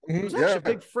out? It was actually a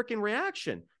big freaking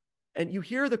reaction. And you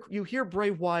hear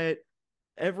Bray Wyatt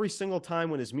every single time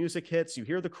when his music hits. You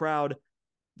hear the crowd,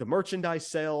 the merchandise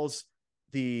sales,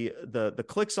 the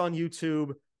clicks on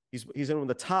YouTube. He's in one of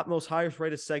the top, most highest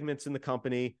rated segments in the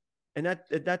company. And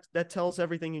that tells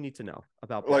everything you need to know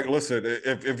about Bray. Like, listen,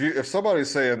 if somebody's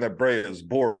saying that Bray is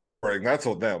boring, that's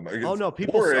on them. Oh no,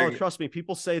 trust me,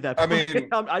 people say that. I mean,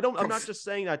 I'm not just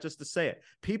saying that just to say it.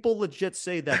 People legit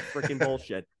say that freaking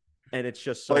bullshit, and it's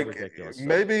just so ridiculous. So.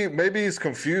 Maybe he's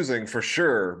confusing for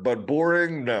sure, but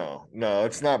boring? No,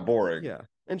 it's not boring. Yeah,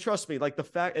 and trust me, like the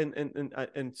fact,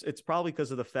 and it's probably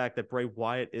because of the fact that Bray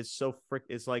Wyatt is so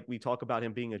is like we talk about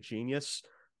him being a genius.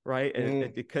 Right.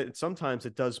 And sometimes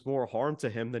it does more harm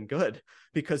to him than good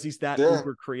because he's that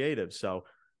uber creative. So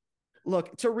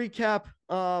look, to recap,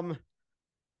 I'm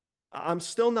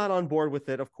still not on board with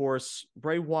it. Of course,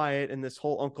 Bray Wyatt and this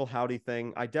whole Uncle Howdy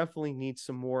thing. I definitely need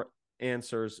some more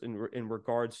answers in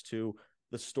regards to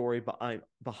the story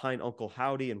behind Uncle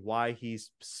Howdy and why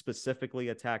he's specifically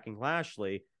attacking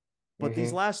Lashley. But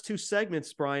these last two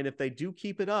segments, Brian, if they do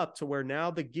keep it up to where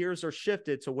now the gears are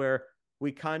shifted to where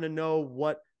we kind of know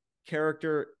what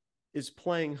character is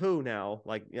playing who now,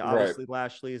 like obviously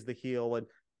Lashley is the heel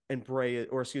and Bray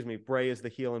is the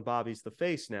heel and Bobby's the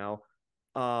face now.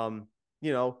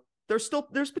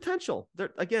 There's potential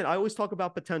there. Again, I always talk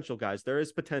about potential, guys. There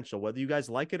is potential, whether you guys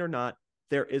like it or not.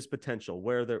 There is potential.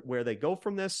 Where they go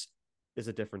from this is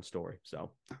a different story.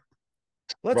 So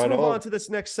let's move on to this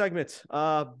next segment.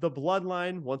 The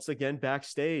Bloodline once again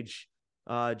backstage.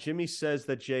 Jimmy says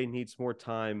that Jey needs more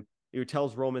time. He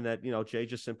tells Roman that, Jey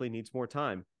just simply needs more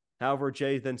time. However,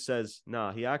 Jey then says,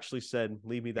 nah, he actually said,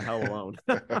 leave me the hell alone.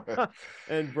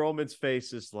 And Roman's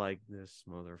face is like, this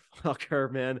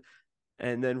motherfucker, man.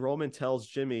 And then Roman tells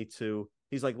Jimmy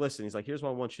he's like, listen, he's like, here's what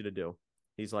I want you to do.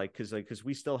 He's like, because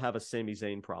we still have a Sami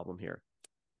Zayn problem here.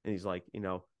 And he's like,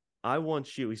 I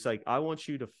want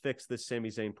you to fix this Sami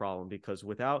Zayn problem because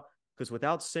without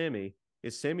Sami,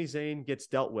 if Sami Zayn gets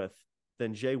dealt with,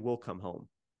 then Jey will come home.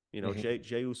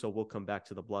 Jey Uso will come back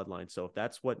to the Bloodline. So if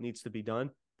that's what needs to be done,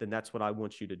 then that's what I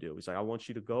want you to do. He's like, I want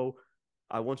you to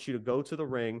go to the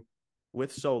ring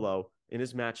with Solo in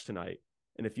his match tonight.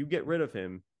 And if you get rid of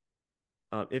him,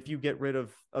 if you get rid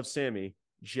of Sami,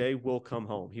 Jey will come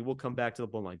home. He will come back to the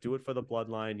Bloodline. Do it for the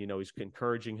Bloodline. He's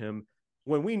encouraging him.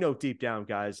 When we know deep down,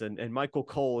 guys, and Michael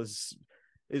Cole is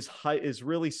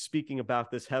really speaking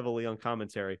about this heavily on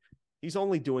commentary. He's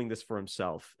only doing this for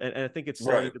himself. And I think it's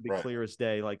starting to be clear as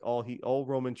day. Like all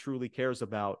Roman truly cares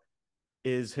about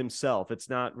is himself. It's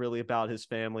not really about his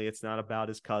family. It's not about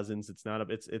his cousins. It's not,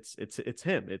 it's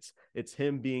him. It's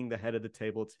him being the head of the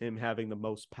table. It's him having the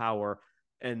most power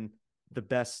and the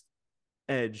best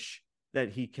edge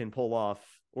that he can pull off,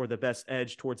 or the best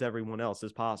edge towards everyone else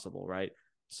as possible. Right.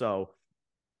 So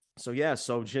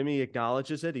Jimmy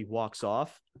acknowledges it. He walks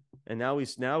off, and now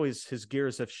his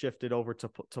gears have shifted over to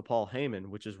Paul Heyman,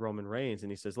 which is Roman Reigns.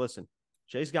 And he says, listen,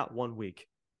 Jey's got 1 week.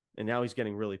 And now he's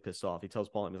getting really pissed off. He tells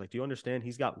Paul Heyman, he's like, do you understand?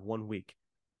 He's got 1 week.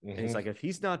 And he's like, if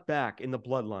he's not back in the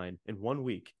Bloodline in 1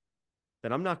 week,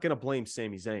 then I'm not going to blame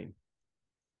Sami Zayn.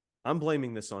 I'm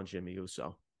blaming this on Jimmy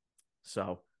Uso.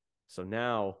 So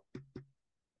now,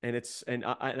 and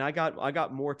I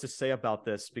got more to say about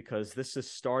this because this is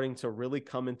starting to really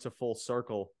come into full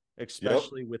circle,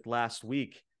 especially with last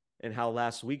week and how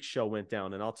last week's show went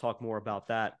down. And I'll talk more about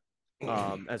that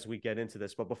as we get into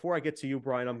this. But before I get to you,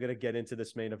 Brian, I'm going to get into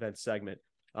this main event segment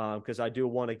because I do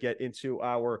want to get into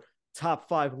our top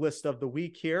 5 list of the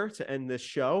week here to end this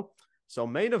show. So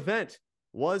main event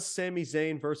was Sami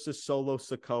Zayn versus Solo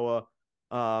Sikoa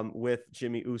with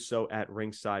Jimmy Uso at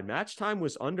ringside. Match time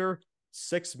was under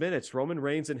 6 minutes. Roman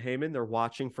Reigns and Heyman, they're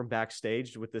watching from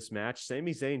backstage with this match.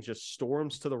 Sami Zayn just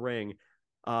storms to the ring,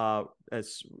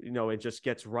 as you know, it just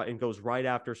gets right and goes right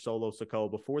after Solo Sikoa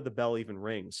before the bell even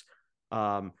rings.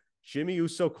 Jimmy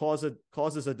Uso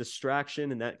causes a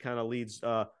distraction, and that kind of leads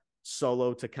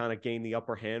Solo to kind of gain the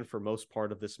upper hand for most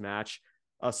part of this match.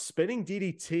 A spinning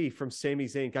DDT from Sami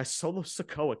Zayn. Guys, Solo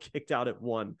Sikoa kicked out at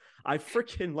 1. I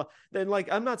freaking then,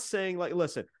 like, I'm not saying, like,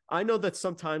 listen, I know that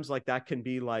sometimes, like, that can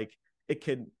be like,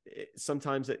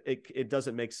 sometimes it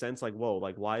doesn't make sense. Like, whoa,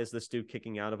 like, why is this dude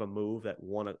kicking out of a move at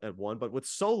one? But with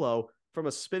Solo, from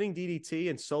a spinning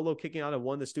DDT and Solo kicking out at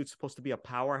 1, this dude's supposed to be a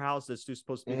powerhouse. This dude's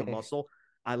supposed to be the muscle.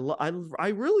 I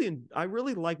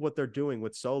really like what they're doing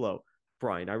with Solo,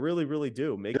 Brian. I really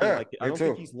do. I don't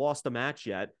think he's lost a match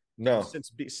yet. No, since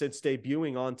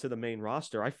debuting onto the main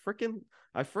roster. I freaking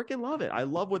love it. I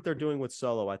love what they're doing with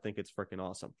Solo. I think it's freaking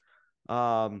awesome.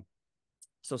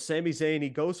 So Sami Zayn, he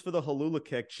goes for the Halula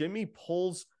kick. Jimmy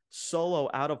pulls Solo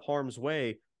out of harm's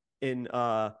way in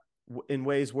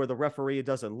ways where the referee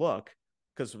doesn't look,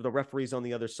 because the referee's on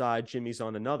the other side, Jimmy's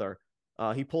on another.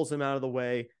 He pulls him out of the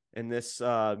way, and this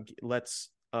lets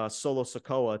Solo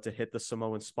Sikoa to hit the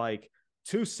Samoan spike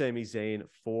to Sami Zayn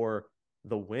for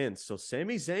the win. So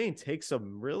Sami Zayn takes a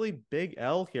really big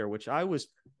L here, which I was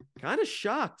kind of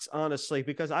shocked, honestly,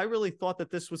 because I really thought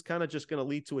that this was kind of just going to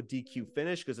lead to a DQ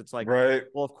finish, because it's like, right.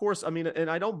 Well, of course, I mean, and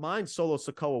I don't mind Solo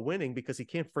Sikoa winning because he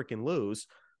can't freaking lose.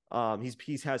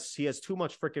 He has too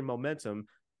much freaking momentum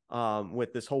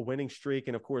with this whole winning streak,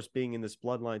 and of course being in this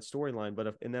bloodline storyline.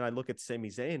 And then I look at Sami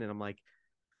Zayn and I'm like,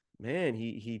 man,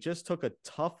 he just took a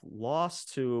tough loss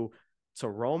to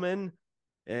Roman.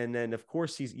 And then, of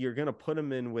course, you're going to put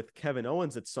him in with Kevin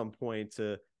Owens at some point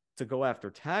to go after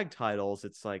tag titles.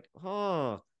 It's like,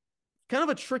 kind of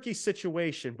a tricky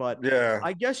situation. But yeah,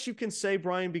 I guess you can say,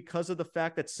 Brian, because of the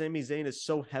fact that Sami Zayn is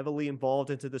so heavily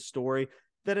involved into the story,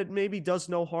 that it maybe does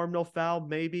no harm, no foul.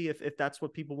 Maybe if that's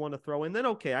what people want to throw in, then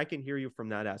okay, I can hear you from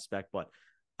that aspect. But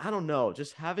I don't know.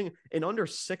 Just having in under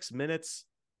 6 minutes,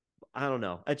 I don't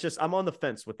know. I'm on the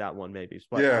fence with that one, maybe.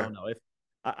 But yeah. I don't know if.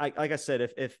 Like I said,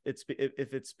 if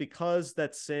it's because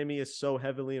that Sami is so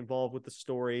heavily involved with the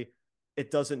story,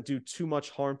 it doesn't do too much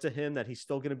harm to him, that he's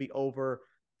still going to be over.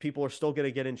 People are still going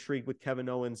to get intrigued with Kevin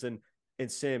Owens and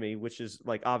Sami, which is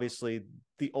like obviously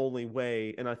the only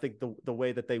way, and I think the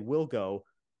way that they will go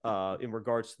in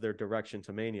regards to their direction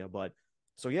to Mania. But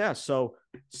so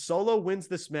Solo wins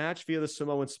this match via the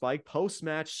Samoan spike. Post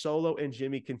match, Solo and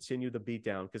Jimmy continue the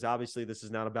beatdown, because obviously this is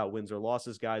not about wins or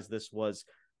losses, guys. This was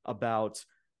about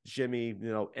Jimmy,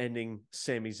 ending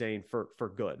Sami Zayn for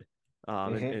good.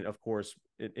 And of course,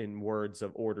 in words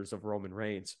of orders of Roman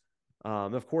Reigns.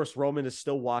 Of course, Roman is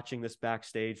still watching this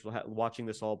backstage, watching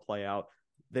this all play out.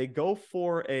 They go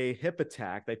for a hip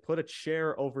attack. They put a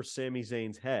chair over Sami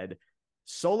Zayn's head.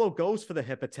 Solo goes for the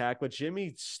hip attack, but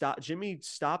Jimmy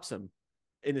stops him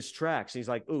in his tracks. He's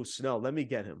like, Oos, no, let me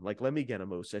get him. Like, let me get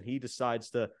him, Oos. And he decides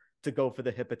to go for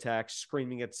the hip attack,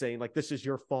 screaming at Zayn, like, this is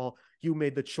your fault. You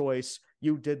made the choice.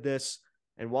 You did this.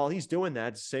 And while he's doing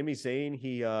that, Sami Zayn,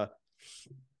 he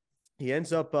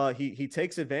ends up, he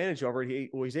takes advantage over it.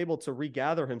 He's able to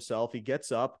regather himself. He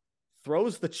gets up,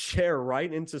 throws the chair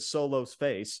right into Solo's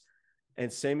face.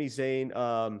 And Sami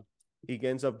Zayn, he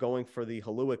ends up going for the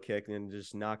Halua kick and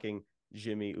just knocking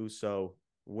Jimmy Uso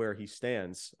where he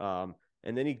stands. And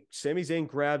then Sami Zayn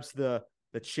grabs the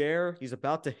chair. He's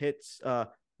about to hit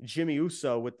Jimmy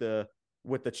Uso with the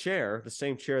chair, the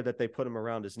same chair that they put him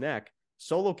around his neck.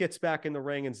 Solo gets back in the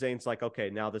ring, and Zayn's like, okay,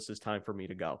 now this is time for me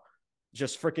to go.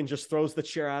 Just throws the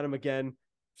chair at him again.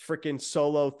 Freaking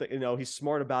Solo, he's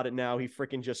smart about it now. He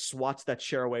freaking just swats that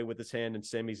chair away with his hand, and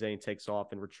Sami Zayn takes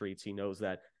off and retreats. He knows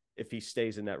that if he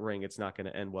stays in that ring, it's not going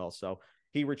to end well. So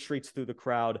he retreats through the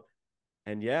crowd.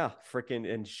 And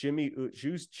Jimmy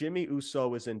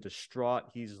Uso is in distraught.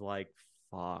 He's like,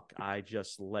 fuck, I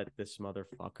just let this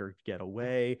motherfucker get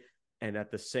away. And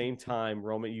at the same time,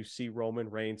 you see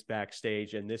Roman Reigns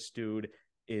backstage, and this dude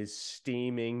is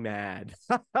steaming mad.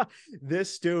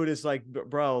 This dude is like,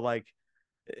 bro, like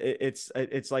it's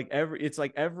like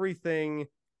everything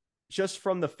just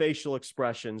from the facial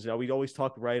expressions. We always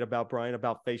talk Brian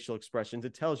about facial expressions.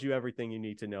 It tells you everything you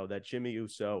need to know that Jimmy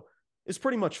Uso is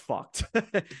pretty much fucked.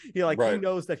 He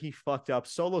knows that he fucked up.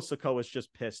 Solo Sikoa is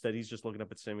just pissed that he's just looking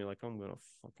up at Sami like, I'm gonna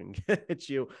fucking get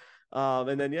you.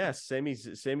 And then Sami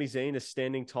Zayn is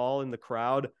standing tall in the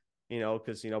crowd.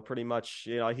 because, pretty much,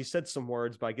 he said some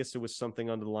words, but I guess it was something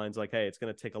under the lines like, hey, it's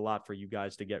going to take a lot for you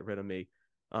guys to get rid of me.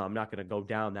 I'm not going to go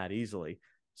down that easily.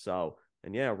 So,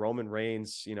 and yeah, Roman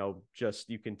Reigns, just,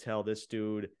 you can tell this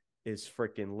dude is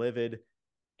freaking livid.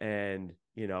 And,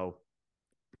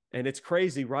 and it's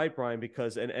crazy, right, Brian?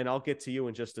 Because, and I'll get to you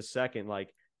in just a second.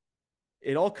 Like,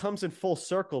 it all comes in full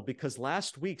circle because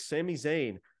last week, Sami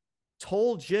Zayn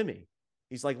told Jimmy,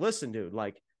 he's like, listen, dude,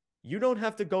 like, you don't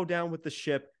have to go down with the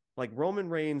ship. Like, Roman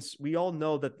Reigns, we all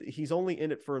know that he's only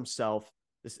in it for himself.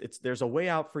 There's a way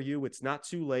out for you. It's not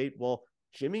too late. Well,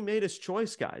 Jimmy made his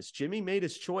choice, guys. Jimmy made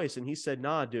his choice, and he said,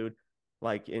 nah, dude.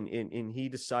 Like, and he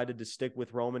decided to stick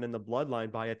with Roman and the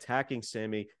bloodline by attacking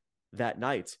Sami that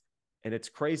night. And it's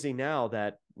crazy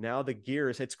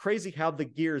it's crazy how the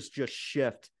gears just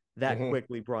shift that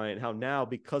quickly, Brian. How now,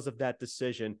 because of that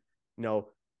decision, and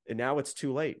now it's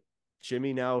too late.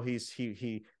 Jimmy now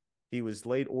he was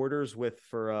laid orders with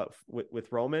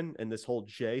Roman and this whole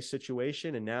Jey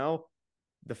situation, and now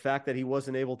the fact that he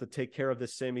wasn't able to take care of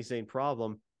this Sami Zayn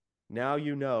problem, now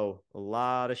a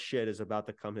lot of shit is about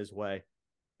to come his way,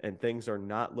 and things are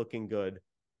not looking good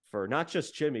for not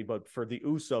just Jimmy, but for the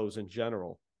Usos in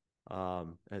general.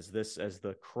 As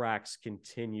the cracks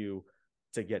continue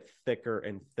to get thicker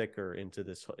and thicker into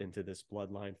this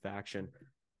bloodline faction.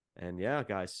 And yeah,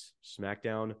 guys,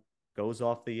 SmackDown goes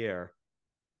off the air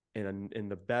in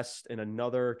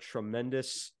another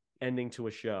tremendous ending to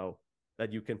a show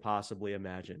that you can possibly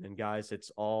imagine. And guys,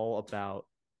 it's all about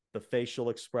the facial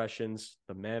expressions,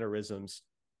 the mannerisms,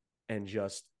 and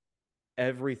just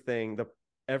everything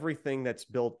that's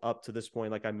built up to this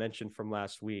point, like I mentioned from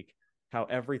last week, how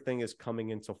everything is coming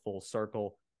into full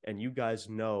circle. And you guys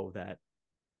know that,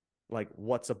 like,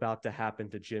 what's about to happen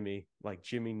to Jimmy. Like,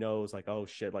 Jimmy knows, like, oh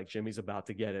shit, like, Jimmy's about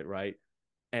to get it, right?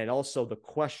 And also the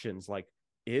questions, like,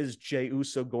 is Jey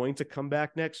Uso going to come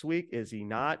back next week? Is he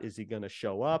not? Is he going to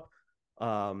show up?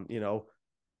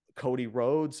 Cody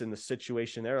Rhodes and the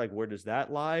situation there, like, where does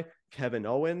that lie? Kevin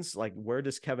Owens, like, where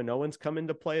does Kevin Owens come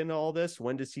into play in all this?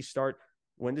 When does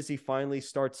he finally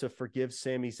start to forgive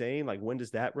Sami Zayn? Like, when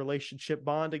does that relationship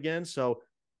bond again? So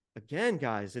again,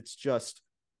 guys, it's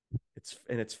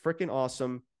freaking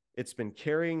awesome. It's been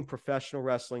carrying professional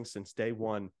wrestling since day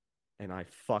one, and I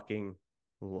fucking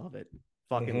love it.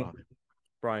 Love it.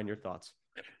 Brian, your thoughts?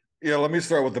 Yeah, let me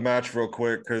start with the match real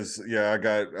quick because I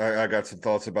got some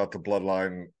thoughts about the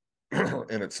bloodline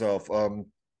in itself.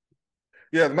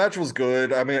 Yeah, the match was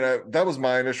good. I mean, that was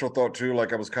my initial thought too.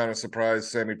 Like, I was kind of surprised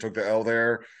Sami took the L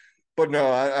there, but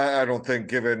no, I don't think,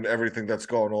 given everything that's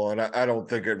going on, I don't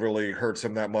think it really hurts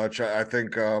him that much. I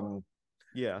think,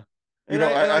 yeah,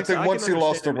 I think once he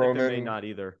lost to Roman, may Roman, not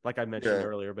either, like I mentioned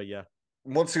earlier, but yeah.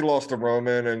 Once he lost to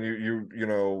Roman, and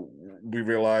we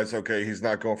realized, okay, he's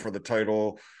not going for the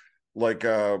title. Like,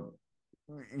 I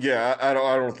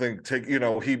don't think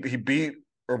he beat,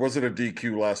 or was it a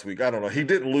DQ last week? I don't know. He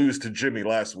didn't lose to Jimmy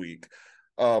last week.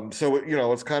 So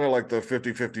it's kind of like the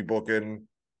 50-50 booking,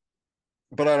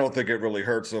 but I don't think it really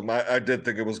hurts him. I did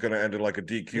think it was going to end in like a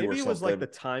DQ or something. Maybe it was like the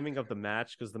timing of the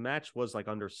match, because the match was like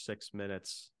under 6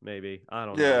 minutes, maybe. I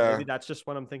don't know. Maybe that's just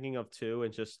what I'm thinking of too.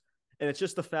 And it's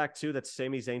just the fact too that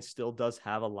Sami Zayn still does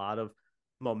have a lot of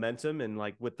momentum and,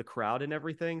 like, with the crowd and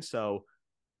everything. So,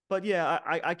 but yeah,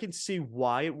 I can see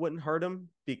why it wouldn't hurt him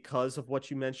because of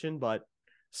what you mentioned, but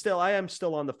still, I am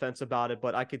still on the fence about it.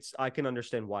 But I can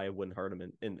understand why it wouldn't hurt him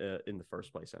in the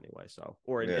first place anyway. So,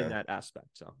 or in that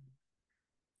aspect.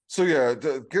 So yeah,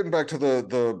 getting back to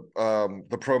the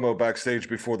promo backstage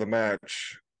before the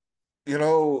match,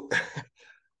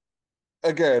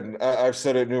 again, I've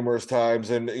said it numerous times,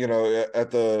 and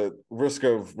at the risk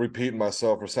of repeating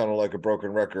myself or sounding like a broken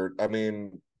record, I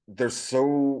mean, there's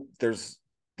so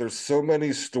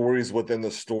many stories within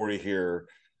the story here,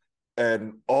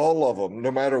 and all of them,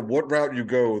 no matter what route you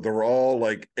go, they're all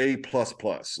like A++.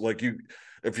 Like,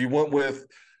 if you went with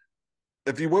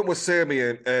Sami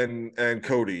and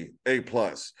Cody, A+.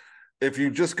 If you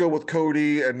just go with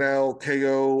Cody and now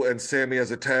KO and Sami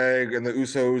as a tag and the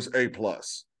Usos, A+.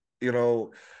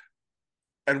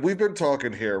 And we've been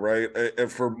talking here, right,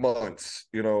 for months,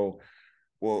 who's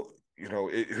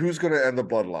going to end the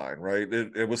bloodline, right?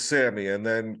 It was Sami and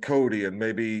then Cody and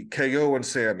maybe KO and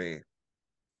Sami.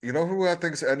 You know who I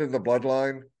think's ending the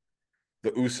bloodline?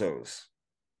 The Usos.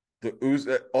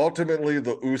 Ultimately,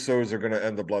 the Usos are going to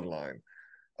end the bloodline.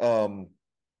 And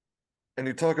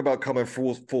you talk about coming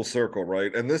full circle,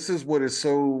 right? And this is what is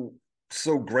so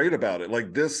great about it.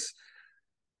 Like, this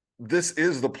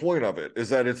is the point of it, is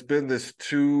that it's been this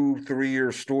 2-3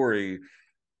 year story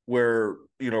where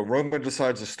Roman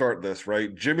decides to start this,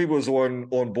 right? Jimmy was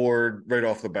on board right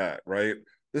off the bat, right?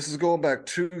 This is going back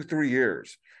 2-3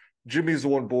 years. Jimmy's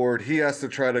on board. He has to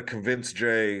try to convince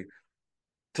Jey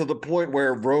to the point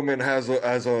where Roman has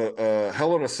a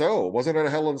Hell in a Cell. Wasn't it a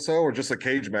Hell in a Cell or just a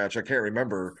cage match? I can't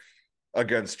remember,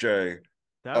 against Jey.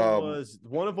 That was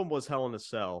one of them was Hell in a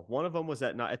Cell. One of them was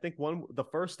at night. I think the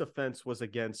first offense was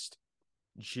against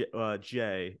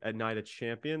Jey at Night of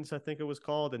Champions, I think it was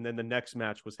called, and then the next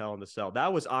match was Hell in a Cell.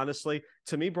 That was honestly,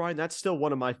 to me, Brian, that's still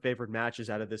one of my favorite matches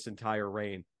out of this entire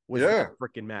reign. Was that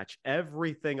freaking match?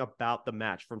 Everything about the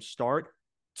match, from start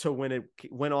to when it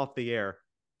went off the air,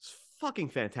 it's fucking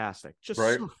fantastic. Just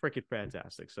so freaking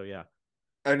fantastic. So yeah.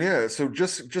 And yeah, so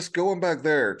just going back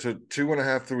there to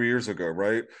 2.5-3 years ago,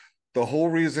 right? The whole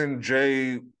reason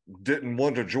Jey didn't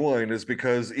want to join is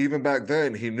because even back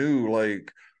then he knew,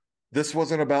 like, this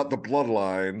wasn't about the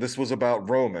bloodline. This was about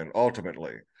Roman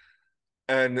ultimately.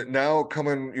 And now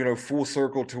coming, full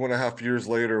circle 2.5 years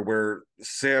later, where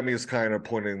Sami is kind of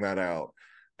pointing that out.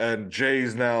 And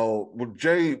Jey's now, well,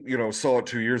 Jey, saw it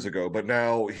 2 years ago, but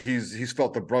now he's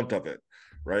felt the brunt of it,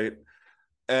 right?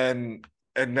 And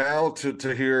now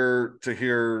to hear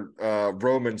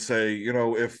Roman say,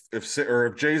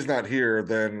 if Jey's not here,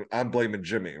 then I'm blaming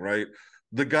Jimmy, right?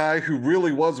 The guy who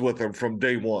really was with him from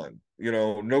day one,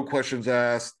 no questions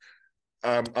asked.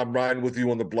 I'm riding with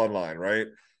you on the bloodline, right?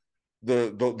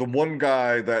 The one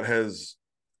guy that has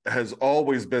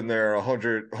always been there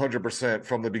 100%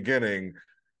 from the beginning.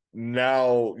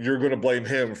 Now you're going to blame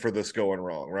him for this going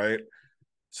wrong, right?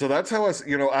 So that's how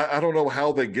I don't know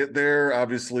how they get there.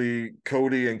 Obviously,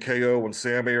 Cody and KO and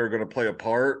Sami are going to play a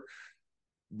part,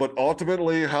 but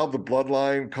ultimately, how the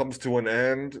bloodline comes to an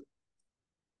end,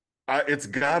 it's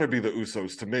got to be the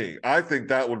Usos to me. I think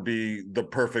that would be the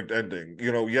perfect ending.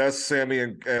 Yes, Sami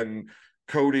and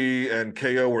Cody and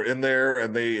KO were in there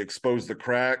and they exposed the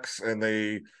cracks and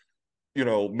they,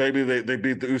 maybe they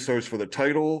beat the Usos for the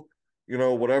title,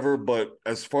 whatever. But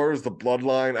as far as the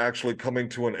bloodline actually coming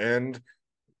to an end,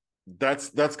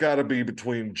 that's got to be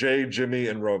between Jey, Jimmy,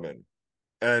 and Roman.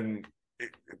 And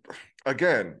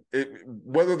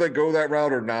whether they go that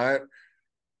route or not,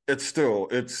 it's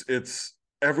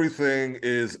everything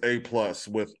is A+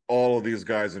 with all of these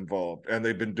guys involved, and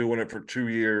they've been doing it for 2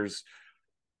 years.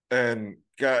 And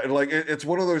God, it's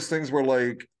one of those things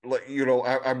where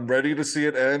I'm ready to see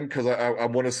it end because I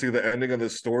want to see the ending of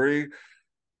this story.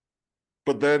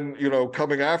 But then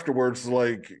coming afterwards,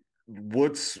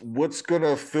 what's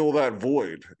gonna fill that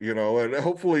void, and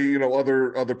hopefully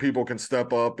other people can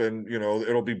step up and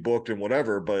it'll be booked and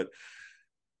whatever. But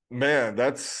man,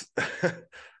 that's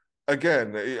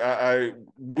again,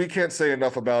 we can't say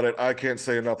enough about it. I can't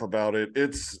say enough about it.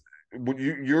 It's when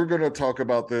you're gonna talk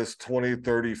about this 20,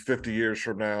 30, 50 years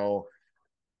from now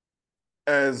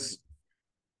as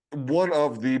one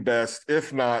of the best,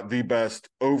 if not the best,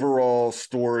 overall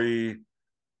story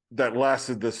that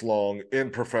lasted this long in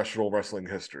professional wrestling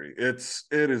history. It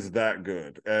is that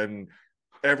good, and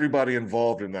everybody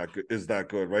involved in that is that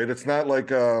good, right? It's not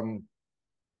like you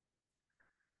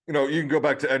can go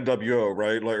back to NWO,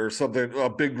 right? Or something, a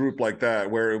big group like that,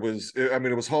 where it was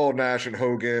Hall, Nash, and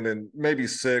Hogan, and maybe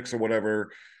Six or whatever,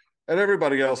 and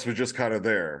everybody else was just kind of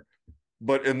there.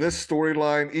 But in this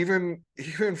storyline, even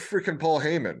freaking Paul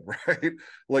Heyman, right?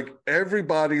 Like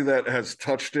everybody that has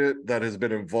touched it, that has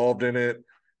been involved in it,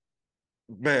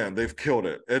 man, they've killed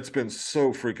it. It's been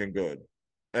so freaking good.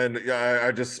 And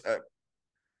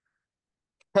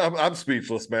I'm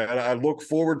speechless, man. I look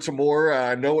forward to more.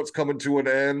 I know it's coming to an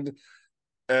end,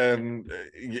 and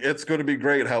it's going to be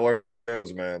great however it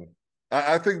goes, man.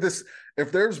 I think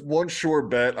if there's one sure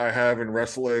bet I have in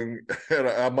wrestling, and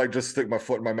I might just stick my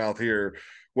foot in my mouth here,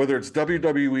 whether it's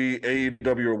WWE,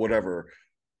 AEW, or whatever,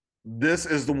 this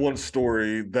is the one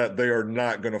story that they are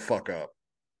not going to fuck up.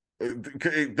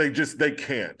 They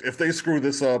can't. If they screw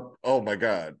this up, oh my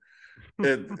God.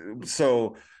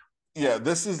 So yeah,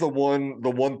 this is the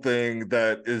one thing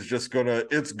that is just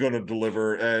it's gonna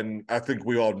deliver, and I think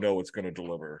we all know it's gonna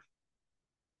deliver.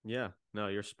 Yeah, no,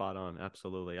 you're spot on.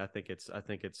 Absolutely. I think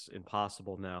it's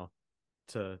impossible now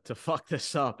to fuck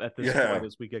this up at this point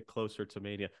as we get closer to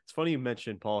Mania. It's funny you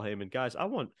mentioned Paul Heyman. Guys, I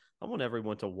want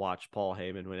everyone to watch Paul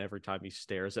Heyman every time he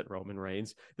stares at Roman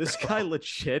Reigns. This guy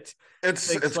legit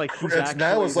it's like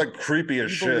it's like creepy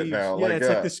as shit now. Yeah, it's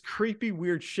like this creepy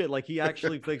weird shit. Like he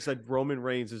actually thinks that Roman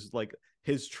Reigns is like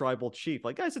his tribal chief.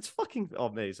 Like, guys, it's fucking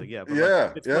amazing. Yeah,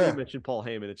 but it's funny you mentioned Paul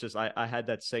Heyman. It's just I had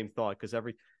that same thought because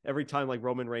every time like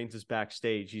Roman Reigns is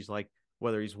backstage, he's like,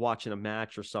 whether he's watching a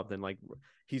match or something, like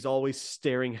he's always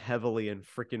staring heavily in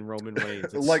freaking Roman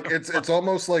Reigns. It's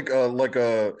almost like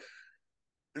a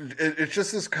it's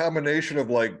just this combination of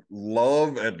like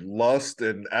love and lust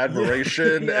and Yeah,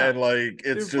 admiration, yeah. and like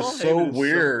it's Dude, Paul just so Heyman is so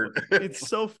weird. it's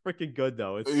so freaking good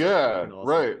though. It's so Yeah, freaking awesome.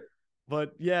 right.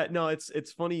 But yeah, no,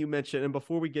 it's funny you mentioned, and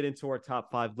before we get into our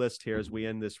top five list here as we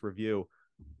end this review,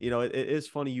 it is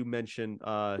funny you mentioned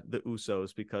the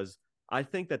Usos, because I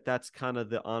think that that's kind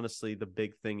of honestly the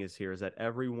big thing is here is that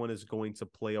everyone is going to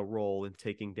play a role in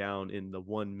taking down in the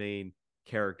one main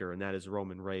character, and that is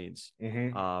Roman Reigns.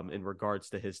 Mm-hmm. In regards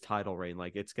to his title reign,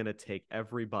 like it's going to take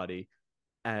everybody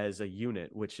as a unit,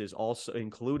 which is also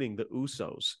including the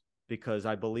Usos, because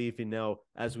I believe,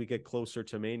 as we get closer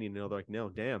to Mania, they're like, no,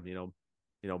 damn,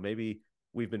 maybe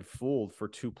we've been fooled for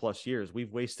 2+ years.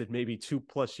 We've wasted maybe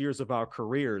 2+ years of our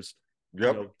careers,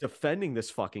 Yep. defending this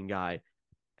fucking guy.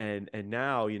 And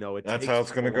now, it That's takes how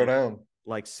it's gonna people go down.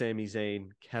 like Sami Zayn,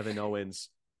 Kevin Owens,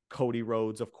 Cody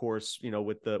Rhodes, of course,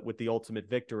 with the ultimate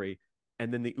victory,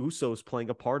 and then the Usos playing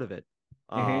a part of it.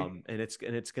 Mm-hmm. And it's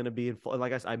going to be in full,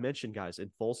 like I mentioned, guys, in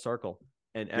full circle,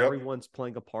 and Yep. everyone's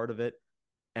playing a part of it.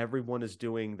 Everyone is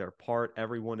doing their part.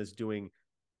 Everyone is doing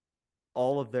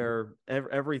all of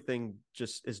everything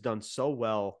just is done so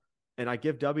well. And I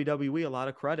give WWE a lot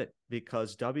of credit,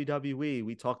 because WWE,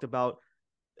 we talked about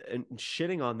and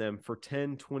shitting on them for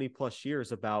 10, 20+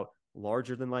 years about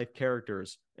larger than life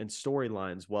characters and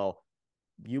storylines. Well,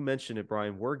 you mentioned it,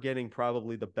 Brian. We're getting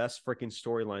probably the best freaking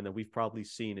storyline that we've probably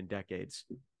seen in decades.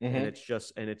 And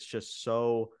Mm-hmm. it's just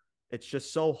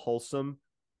so wholesome,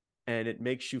 and it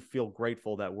makes you feel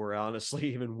grateful that we're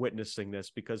honestly even witnessing this,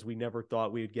 because we never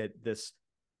thought we'd get this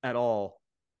at all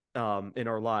in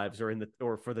our lives,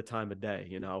 or for the time of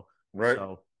day. Right.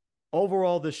 So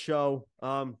overall, this show,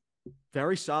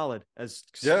 very solid as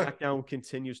Yeah. SmackDown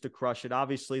continues to crush it.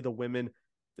 Obviously, the women,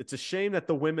 it's a shame that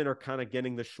the women are kind of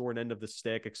getting the short end of the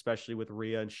stick, especially with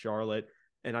Rhea and Charlotte.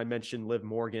 And I mentioned Liv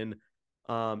Morgan,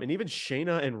 and even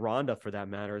Shayna and Ronda, for that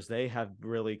matter, as they have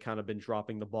really kind of been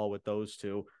dropping the ball with those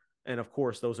two. And of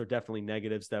course, those are definitely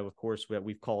negatives that, of course, that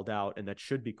we've called out and that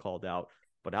should be called out.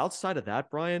 But outside of that,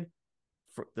 Brian,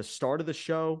 for the start of the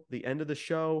show, the end of the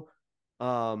show,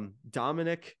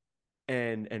 Dominik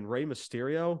and Rey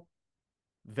Mysterio,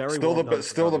 very well done for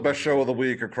Still the best show WWE. of the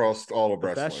week across all of The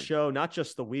best wrestling. show, not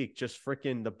just the week, just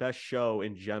freaking the best show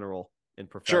in general in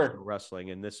professional Sure.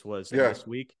 wrestling. And Yeah. this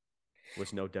week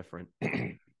was no different. All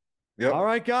Yep.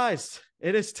 right, guys,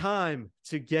 it is time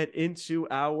to get into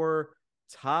our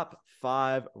top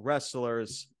five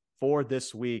wrestlers for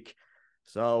this week.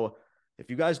 So, if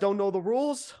you guys don't know the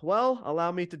rules, well,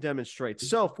 allow me to demonstrate.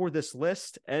 So, for this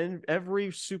list, and every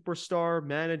superstar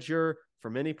manager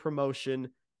from any promotion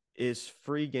is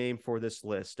free game for this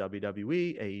list.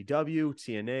 WWE, AEW,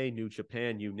 TNA, New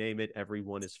Japan, you name it,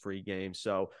 everyone is free game.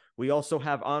 So, we also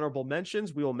have honorable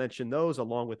mentions. We will mention those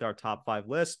along with our top five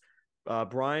list.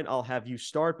 Brian, I'll have you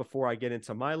start before I get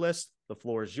into my list. The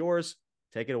floor is yours.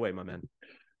 Take it away, my man.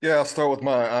 Yeah, I'll start with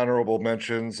my honorable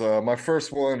mentions. My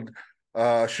first one,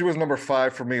 she was number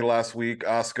 5 for me last week,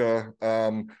 Asuka.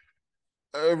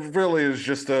 Really is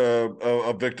just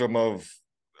a victim of.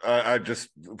 I just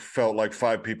felt like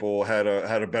 5 people had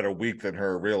a better week than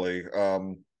her. Really,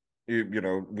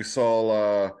 we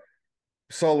saw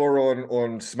Laura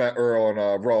on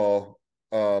Raw,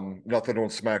 nothing on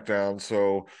SmackDown.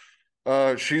 So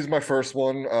she's my first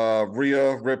one.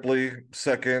 Rhea Ripley,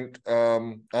 second.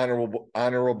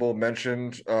 Honorable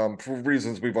mentioned for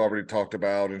reasons we've already talked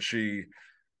about, and she's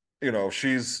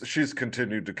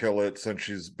continued to kill it since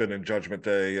she's been in Judgment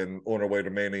Day and on her way to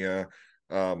Mania.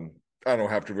 I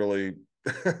don't have to really,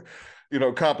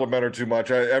 compliment her too much.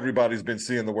 Everybody's been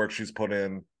seeing the work she's put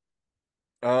in.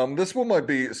 This one might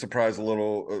be surprise a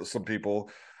little some people.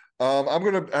 I'm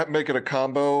gonna make it a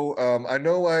combo.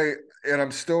 And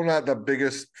I'm still not the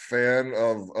biggest fan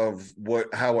of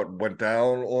how it went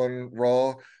down on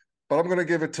Raw, but I'm gonna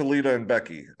give it to Lita and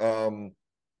Becky.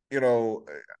 You know,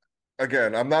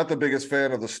 again, I'm not the biggest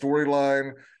fan of the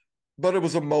storyline, but it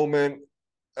was a moment,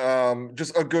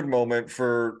 just a good moment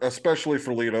especially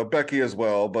for Lita, Becky as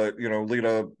well. But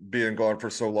Lita being gone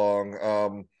for so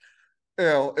long.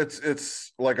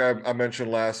 It's like I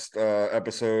mentioned last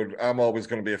episode. I'm always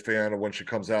going to be a fan of when she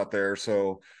comes out there,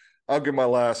 so I'll give my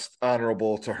last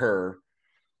honorable to her.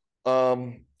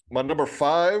 My number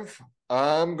 5,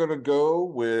 I'm going to go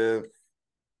with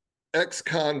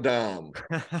ex-con Dom.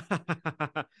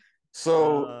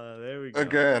 So There we go.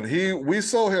 again, we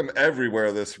saw him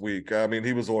everywhere this week. I mean,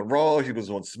 he was on Raw, he was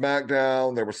on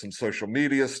SmackDown. There was some social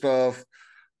media stuff.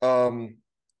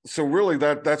 So really,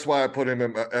 that's why I put him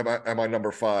at my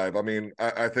number 5. I mean,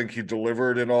 I think he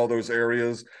delivered in all those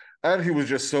areas, and he was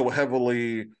just so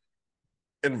heavily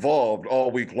involved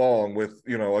all week long with,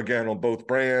 again, on both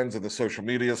brands and the social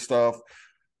media stuff.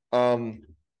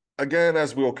 Again,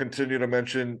 as we'll continue to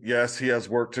mention, yes, he has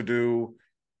work to do,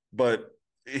 but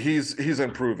he's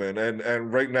improving.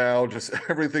 And right now, just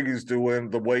everything he's doing,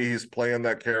 the way he's playing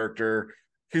that character,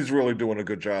 he's really doing a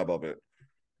good job of it.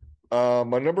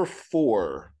 My number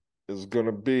 4 is going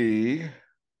to be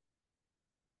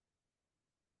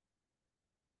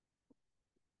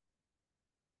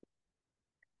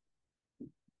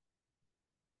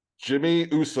Jimmy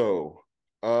Uso.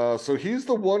 So he's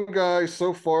the one guy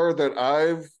so far that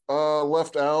I've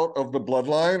left out of the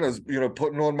bloodline as,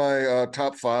 putting on my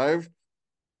top 5.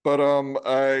 But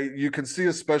you can see,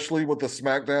 especially with the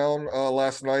SmackDown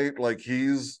last night, like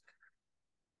he's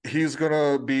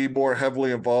gonna be more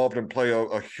heavily involved and play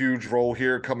a huge role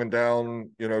here coming down,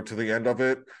 to the end of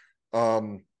it.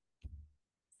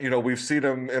 We've seen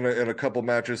him in a couple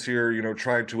matches here,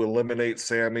 trying to eliminate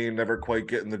Sami, never quite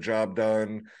getting the job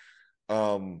done.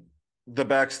 The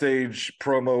backstage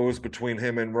promos between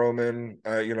him and Roman,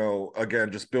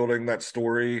 again, just building that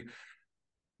story.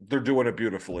 They're doing it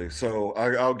beautifully. So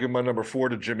I'll give my number 4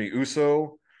 to Jimmy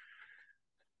Uso.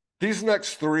 These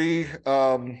next 3,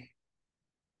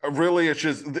 really,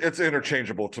 it's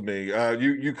interchangeable to me.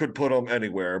 You could put them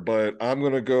anywhere, but I'm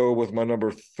gonna go with my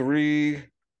number 3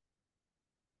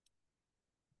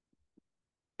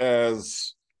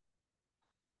 as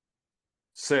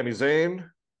Sami Zayn.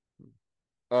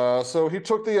 So he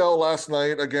took the L last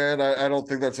night. Again, I don't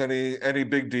think that's any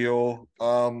big deal.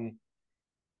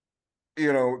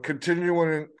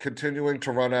 Continuing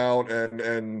to run out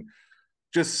and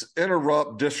just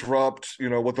disrupt,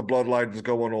 what the bloodline is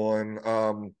going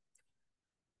on.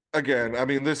 Again, I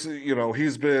mean, this,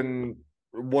 he's been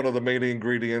one of the main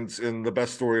ingredients in the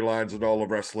best storylines in all of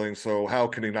wrestling. So how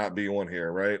can he not be on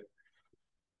here, right?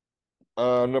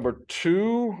 Number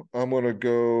 2, I'm going to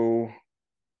go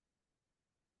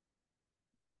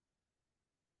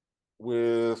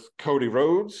with Cody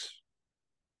Rhodes.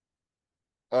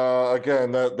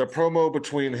 Again, the promo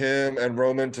between him and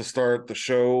Roman to start the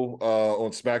show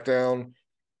on SmackDown,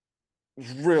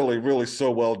 really, really so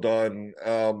well done.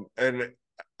 And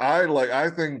I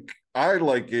think I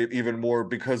like it even more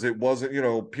because it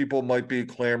wasn't, people might be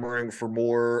clamoring for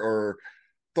more or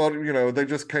thought, they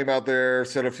just came out there,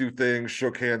 said a few things,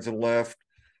 shook hands and left.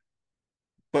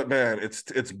 But man,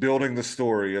 it's building the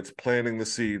story, it's planting the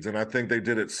seeds, and I think they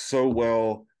did it so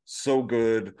well, so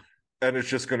good, and it's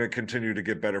just going to continue to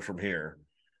get better from here.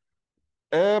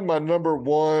 And my number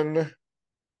 1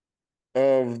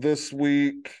 of this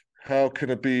week, how can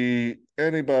it be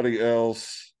anybody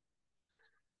else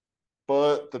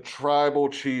but the tribal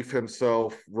chief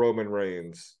himself, Roman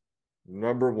Reigns?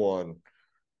 Number 1.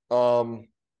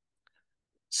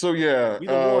 So yeah, Be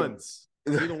the ones.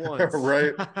 Be the ones.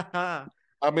 right?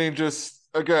 I mean, just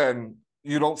again,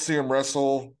 you don't see him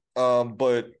wrestle,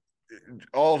 but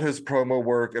all his promo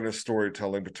work and his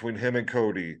storytelling between him and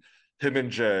Cody, him and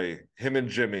Jey, him and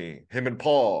Jimmy, him and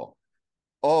Paul,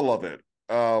 all of it.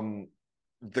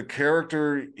 The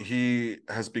character he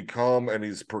has become and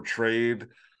he's portrayed,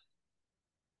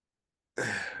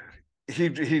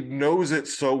 he knows it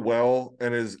so well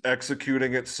and is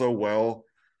executing it so well.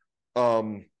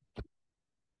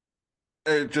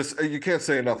 You can't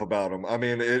say enough about him. I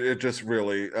mean, it just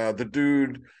really, the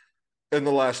dude in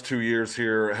the last 2 years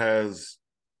here has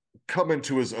come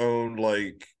into his own,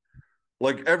 like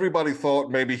everybody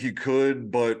thought maybe he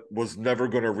could, but was never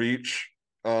going to reach,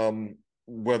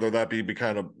 whether that be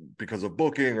because of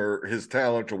booking or his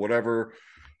talent or whatever.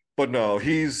 But no,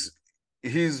 he's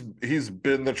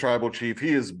been the tribal chief.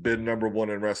 He has been number 1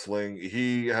 in wrestling.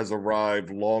 He has arrived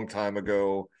long time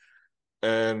ago.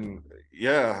 And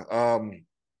yeah,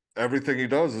 everything he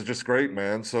does is just great,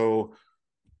 man. So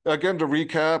again, to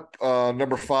recap,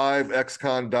 number 5,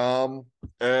 ex-con Dom,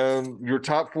 and your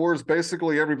top 4 is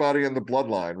basically everybody in the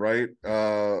bloodline, right?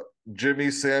 Jimmy,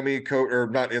 Sami, Cody, or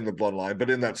not in the bloodline, but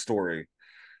in that story.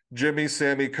 Jimmy,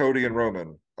 Sami, Cody, and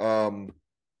Roman.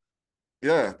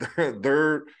 Yeah,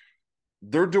 they're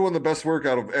doing the best work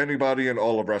out of anybody in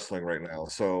all of wrestling right now.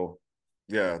 So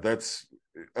yeah, that's,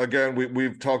 again,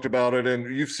 we've talked about it,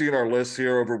 and you've seen our list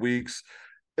here over weeks.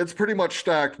 It's pretty much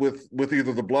stacked with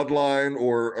either the bloodline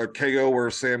or a KO or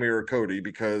a Sami or a Cody,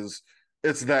 because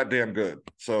it's that damn good.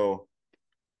 So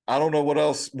I don't know what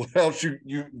else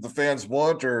you the fans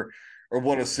want or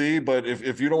want to see, but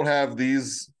if you don't have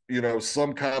these,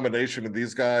 some combination of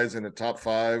these guys in the top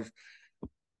 5,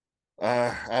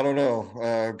 I don't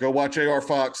know. Go watch AR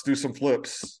Fox do some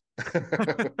flips.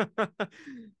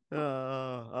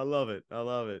 I love it. I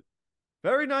love it.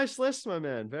 Very nice list, my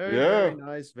man. Very, yeah. very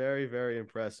nice. Very, very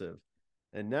impressive.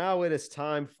 And now it is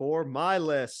time for my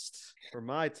list, for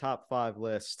my top 5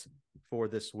 list for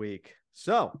this week.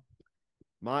 So,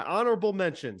 my honorable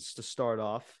mentions to start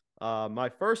off. My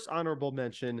first honorable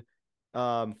mention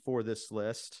for this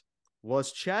list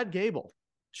was Chad Gable.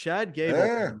 Chad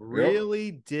Gable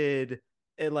really did.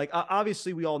 And like,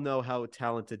 obviously, we all know how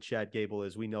talented Chad Gable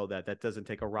is. We know that. That doesn't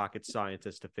take a rocket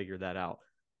scientist to figure that out.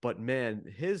 But man,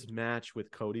 his match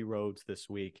with Cody Rhodes this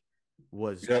week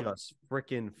was just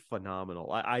freaking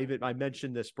phenomenal. I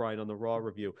mentioned this, Brian, on the Raw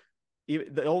review.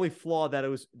 Even, the only flaw that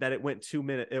it went 2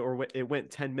 minutes or it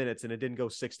went 10 minutes and it didn't go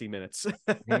 60 minutes.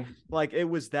 Like, it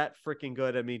was that freaking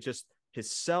good. I mean, just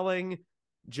his selling,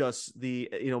 just the,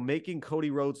 making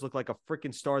Cody Rhodes look like a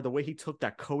freaking star, the way he took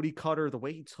that Cody cutter, the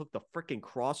way he took the freaking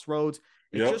crossroads.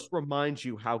 It just reminds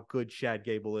you how good Chad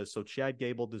Gable is. So Chad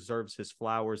Gable deserves his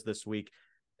flowers this week.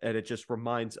 And it just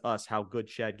reminds us how good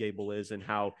Chad Gable is and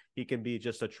how he can be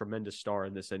just a tremendous star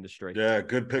in this industry. Yeah,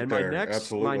 good pick. And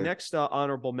Absolutely. My next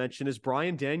honorable mention is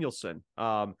Bryan Danielson.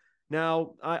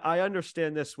 Now, I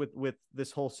understand this with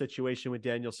this whole situation with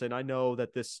Danielson. I know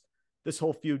that this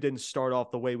whole feud didn't start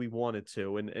off the way we wanted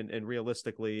to, and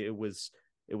realistically, it was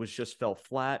just fell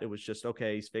flat. It was just,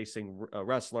 okay, he's facing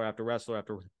wrestler after wrestler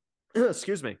after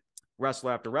excuse me,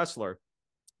 wrestler after wrestler,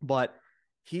 but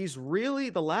he's really,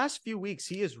 the last few weeks,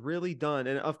 he has really done,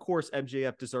 and of course,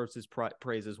 MJF deserves his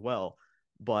praise as well,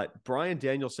 but Bryan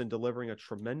Danielson delivering a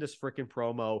tremendous freaking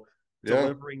promo,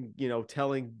 delivering,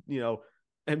 telling,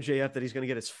 MJF that he's going to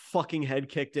get his fucking head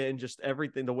kicked in, just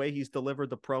everything, the way he's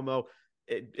delivered the promo,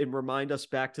 it remind us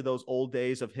back to those old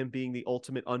days of him being the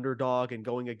ultimate underdog and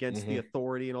going against the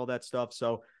authority and all that stuff.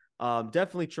 So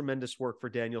definitely tremendous work for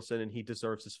Danielson, and he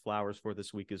deserves his flowers for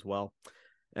this week as well.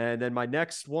 And then my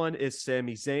next one is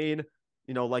Sami Zayn.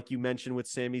 Like you mentioned with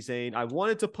Sami Zayn, I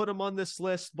wanted to put him on this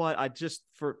list, but I just,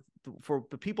 for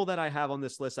the people that I have on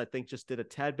this list, I think just did a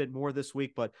tad bit more this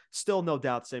week, but still, no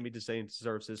doubt, Sami Zayn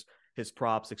deserves his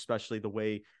props, especially the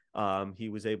way he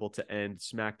was able to end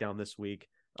SmackDown this week,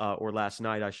 or last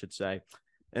night, I should say.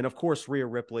 And of course, Rhea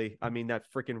Ripley. I mean, that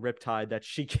freaking riptide that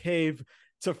she gave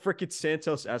to freaking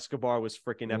Santos Escobar was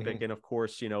freaking epic. And of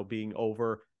course, being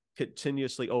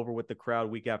continuously over with the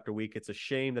crowd week after week. It's a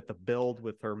shame that the build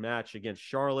with her match against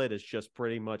Charlotte is just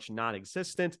pretty much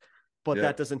non-existent, but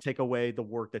that doesn't take away the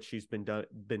work that she's been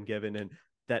given, and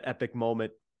that epic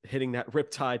moment hitting that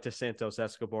riptide to Santos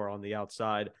Escobar on the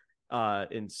outside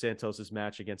in Santos's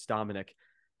match against Dominik.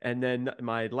 And then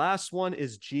my last one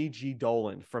is Gigi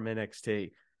Dolan from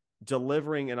NXT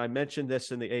delivering, and I mentioned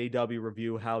this in the AEW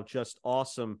review, how just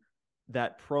awesome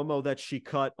that promo that she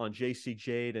cut on JC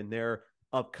Jade and their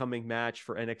upcoming match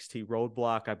for NXT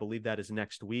Roadblock. I believe that is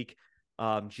next week.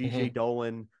 Gigi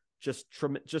Dolan, just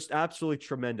absolutely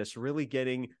tremendous, really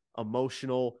getting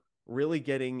emotional, really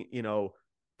getting,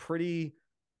 pretty,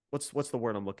 what's the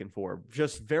word I'm looking for?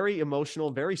 Just very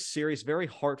emotional, very serious, very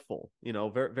heartful,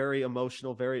 very, very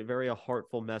emotional, very, very a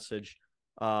heartful message.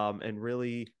 And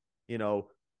really,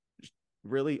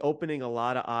 really opening a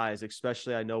lot of eyes,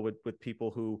 especially I know with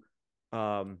people who,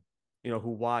 who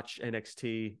watch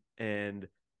NXT and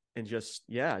just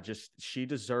she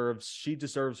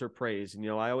deserves her praise. And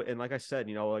and like I said,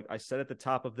 like I said at the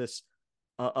top of this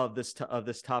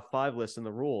top 5 list in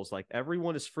the rules, like,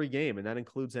 everyone is free game, and that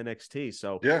includes NXT.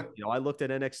 So I looked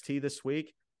at NXT this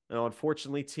week.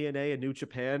 Unfortunately, TNA and New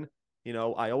Japan,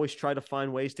 I always try to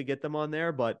find ways to get them on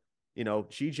there, but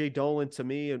GJ Dolan, to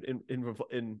me,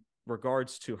 in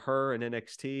regards to her and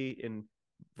NXT in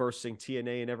versus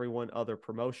TNA and everyone other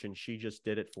promotion, she just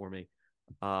did it for me.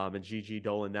 And Gigi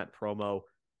Dolan, that promo,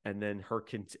 and then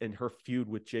her feud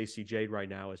with JC Jade right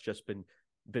now has just been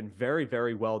very,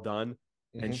 very well done.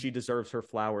 And she deserves her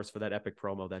flowers for that epic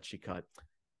promo that she cut.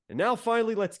 And now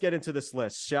finally, let's get into this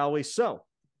list, shall we? So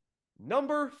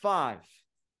number 5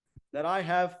 that I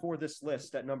have for this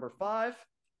list, at number 5,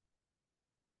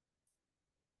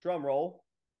 drum roll.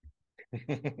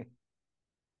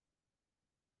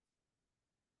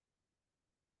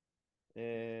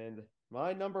 And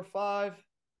my number 5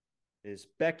 is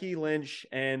Becky Lynch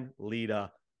and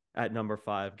Lita at number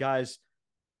 5. Guys,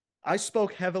 I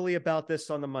spoke heavily about this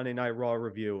on the Monday Night Raw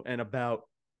review and about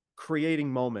creating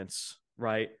moments,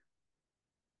 right?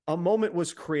 A moment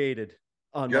was created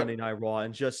on Monday Night Raw,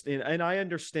 and I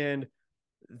understand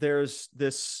there's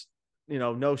this,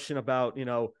 notion about,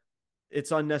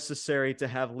 it's unnecessary to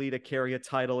have Lita carry a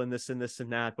title and this and this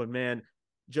and that. But man,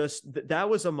 just that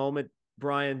was a moment,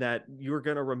 Brian, that you're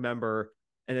going to remember,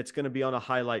 and it's going to be on a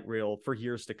highlight reel for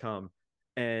years to come.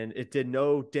 And it did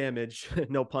no damage,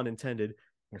 no pun intended,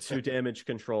 to damage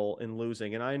control in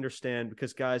losing. And I understand,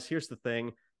 because guys, here's the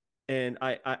thing. And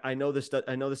I know this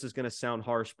is going to sound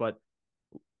harsh, but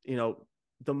the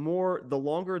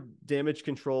longer Damage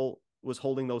Control was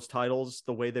holding those titles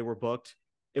the way they were booked,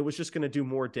 it was just going to do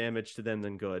more damage to them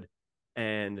than good.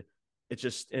 And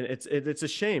it's a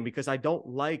shame because I don't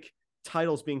like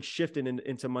titles being shifted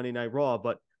into Monday Night Raw,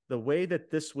 but the way that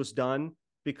this was done,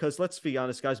 because let's be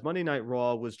honest, guys, Monday Night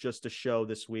Raw was just a show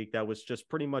this week that was just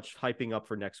pretty much hyping up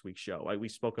for next week's show. We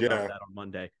spoke about that on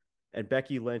Monday. And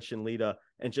Becky Lynch and Lita,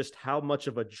 and just how much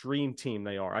of a dream team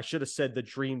they are. I should have said the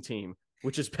dream team,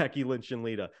 which is Becky Lynch and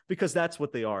Lita, because that's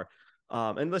what they are.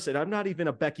 And listen, I'm not even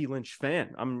a Becky Lynch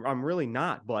fan. I'm really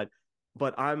not, but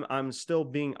I'm still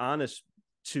being honest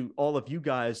to all of you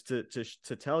guys to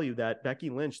tell you that Becky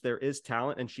Lynch, there is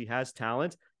talent and she has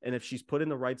talent. And if she's put in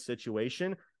the right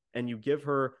situation and you give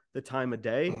her the time of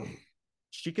day,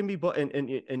 she can be,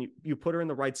 and you put her in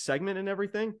the right segment and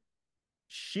everything,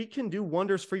 she can do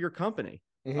wonders for your company.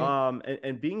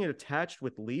 And being attached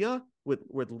with Lita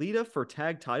for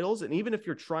tag titles. And even if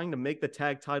you're trying to make the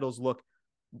tag titles look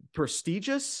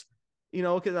prestigious,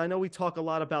 because I know we talk a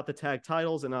lot about the tag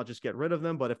titles and I'll just get rid of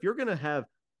them. But if you're going to have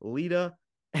Lita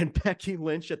and Becky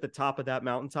Lynch at the top of that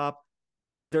mountaintop,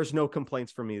 there's no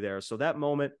complaints for me there. So that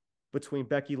moment between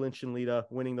Becky Lynch and Lita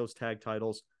winning those tag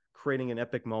titles, creating an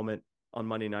epic moment on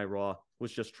Monday Night Raw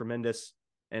was just tremendous.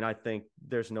 And I think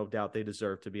there's no doubt they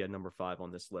deserve to be at number 5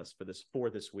 on this list for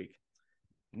this week.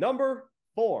 Number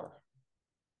 4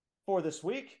 for this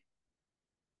week.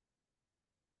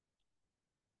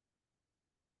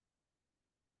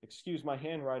 Excuse my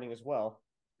handwriting as well,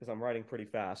 because I'm writing pretty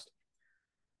fast.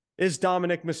 Is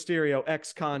Dominik Mysterio,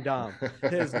 ex-Condom,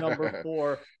 his number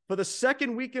 4 for the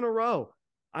second week in a row.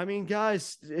 I mean,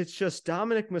 guys, it's just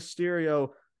Dominik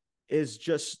Mysterio is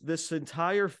just, this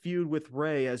entire feud with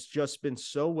Rey has just been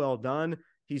so well done.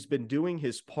 He's been doing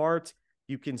his part.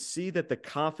 You can see that the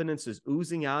confidence is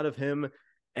oozing out of him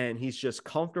and he's just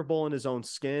comfortable in his own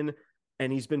skin.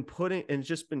 And he's been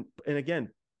and again,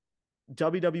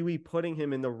 WWE putting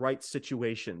him in the right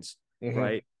situations,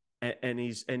 right? And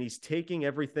he's taking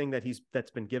everything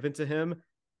that's been given to him.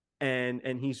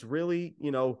 And he's really,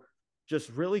 just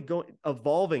really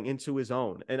evolving into his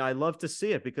own. And I love to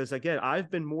see it because, again, I've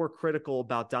been more critical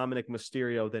about Dominik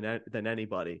Mysterio than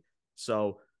anybody.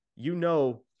 So,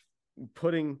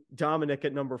 putting Dominik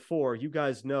at number 4, you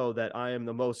guys know that I am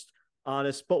the most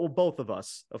honest, but both of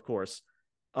us, of course,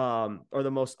 are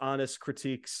the most honest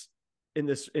critiques in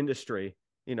this industry,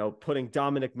 putting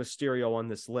Dominik Mysterio on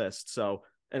this list. So,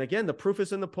 and again, the proof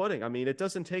is in the pudding. I mean, it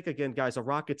doesn't take, again, guys, a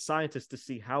rocket scientist to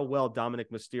see how well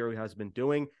Dominik Mysterio has been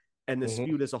doing and this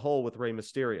feud as a whole with Rey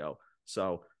Mysterio.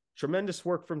 So tremendous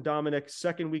work from Dominik.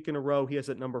 Second week in a row, he is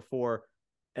at number 4,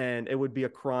 and it would be a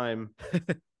crime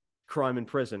in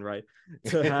prison, right?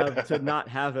 To not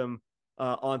have him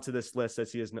onto this list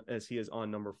as he is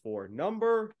on number 4.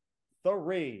 Number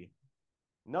 3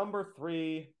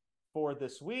 for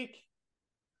this week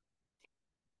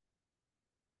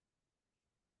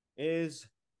is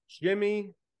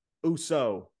Jimmy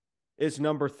Uso is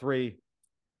number 3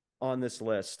 on this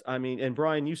list. I mean, and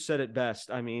Brian, you said it best.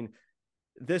 I mean,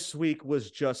 this week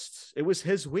was it was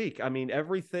his week. I mean,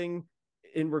 everything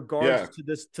in regards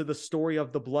to the story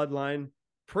of the bloodline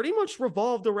pretty much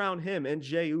revolved around him and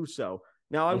Jey Uso.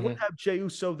 Now, I would have Jey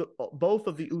Uso, both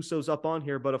of the Usos up on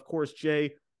here, but of course,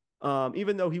 Jey,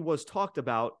 even though he was talked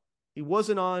about, he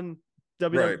wasn't on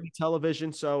WWE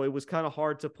television, so it was kind of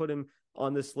hard to put him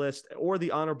on this list or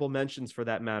the honorable mentions for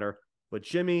that matter. But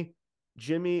Jimmy,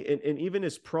 and even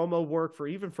his promo work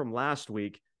even from last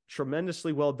week,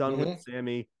 tremendously well done with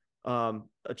Sami. A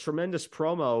tremendous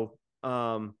promo.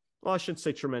 Well, I shouldn't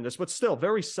say tremendous, but still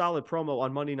very solid promo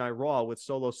on Monday Night Raw with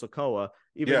Solo Sikoa,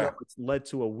 even though it's led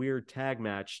to a weird tag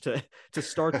match to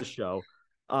start the show.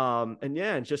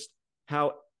 And just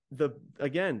how the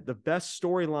best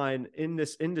storyline in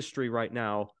this industry right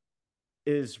now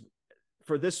is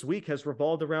for this week has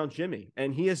revolved around Jimmy,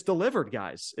 and he has delivered,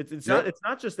 guys. It's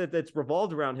not just that it's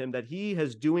revolved around him, that he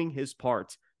has doing his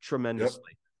part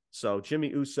tremendously. So Jimmy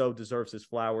Uso deserves his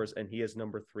flowers, and he is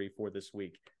number 3 for this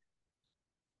week.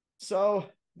 So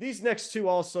these next 2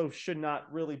 also should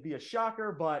not really be a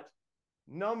shocker, but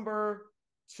number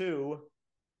 2,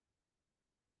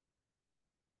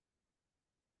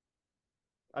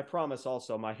 I promise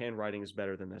also my handwriting is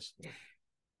better than this.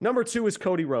 Number 2 is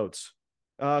Cody Rhodes.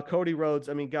 Cody Rhodes,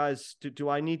 I mean, guys, do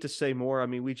I need to say more? I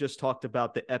mean, we just talked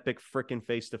about the epic freaking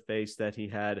face-to-face that he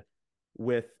had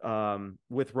with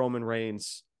Roman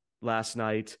Reigns last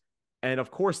night. And of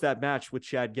course, that match with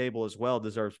Chad Gable as well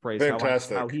deserves praise.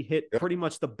 Fantastic. How he hit pretty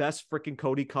much the best freaking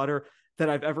Cody cutter that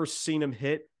I've ever seen him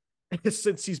hit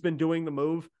since he's been doing the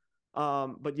move.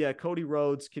 But yeah, Cody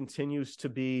Rhodes continues to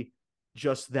be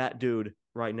just that dude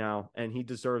right now, and he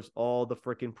deserves all the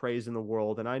freaking praise in the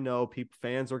world. And I know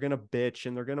fans are gonna bitch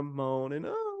and they're gonna moan and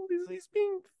he's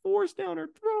being forced down our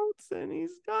throats and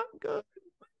he's not good.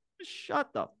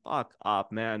 Shut the fuck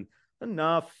up, man.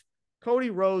 Enough. Cody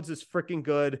Rhodes is freaking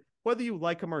good. Whether you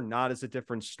like him or not is a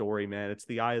different story, man. It's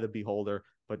the eye of the beholder.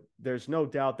 But there's no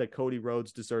doubt that Cody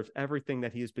Rhodes deserves everything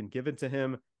that he has been given to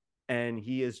him. And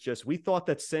he is just, we thought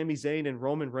that Sami Zayn and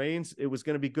Roman Reigns, it was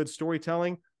going to be good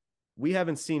storytelling. We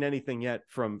haven't seen anything yet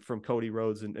from Cody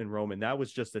Rhodes and Roman. That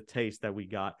was just a taste that we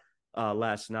got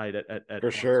last night at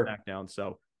For sure. SmackDown.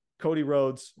 So Cody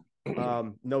Rhodes,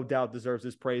 no doubt deserves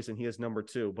his praise, and he is number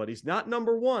 2. But he's not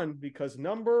number 1, because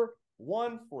number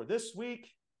 1 for this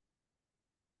week,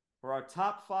 for our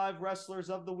top 5 wrestlers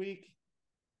of the week,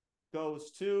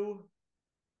 goes to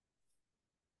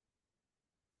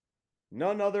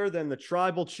none other than the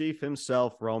tribal chief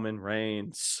himself, Roman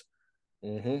Reigns.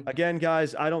 Again,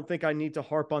 guys, I don't think I need to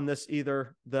harp on this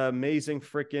either. The amazing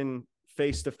freaking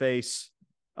face-to-face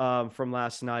from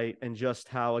last night, and just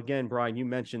how, again, Brian, you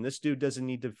mentioned this dude doesn't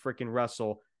need to freaking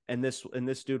wrestle, and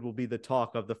this dude will be the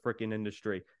talk of the freaking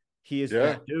industry. He is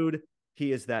that dude.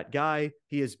 He is that guy.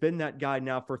 He has been that guy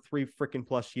now for 3 freaking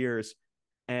plus years,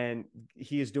 and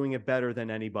he is doing it better than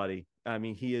anybody. I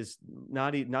mean, he is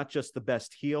not just the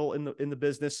best heel in the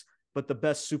business, but the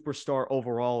best superstar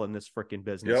overall in this freaking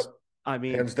business. Yep. I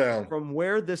mean, hands down. From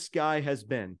where this guy has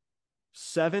been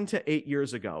 7 to 8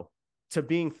 years ago to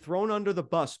being thrown under the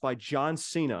bus by John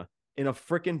Cena in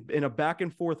a back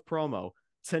and forth promo,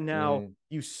 to now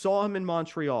you saw him in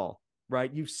Montreal,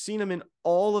 right? You've seen him in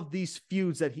all of these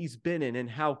feuds that he's been in,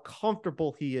 and how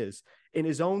comfortable he is in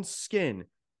his own skin,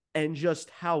 and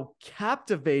just how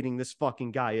captivating this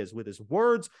fucking guy is with his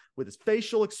words, with his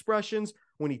facial expressions,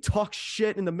 when he talks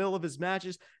shit in the middle of his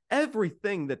matches.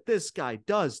 Everything that this guy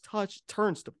does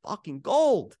turns to fucking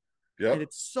gold. Yep. And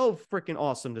it's so freaking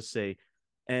awesome to see.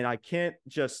 And I can't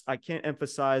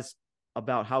emphasize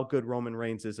about how good Roman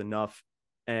Reigns is enough.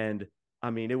 And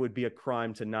I mean, it would be a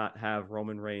crime to not have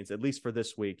Roman Reigns, at least for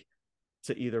this week,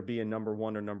 to either be in number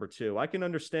 1 or number 2. I can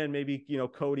understand maybe,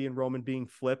 Cody and Roman being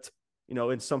flipped,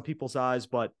 in some people's eyes.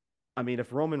 But I mean,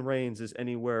 if Roman Reigns is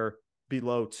anywhere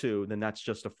below 2, then that's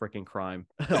just a freaking crime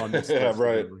on this list in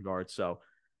that regard. So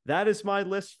that is my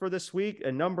list for this week.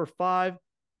 And number 5,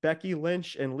 Becky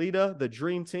Lynch and Lita, the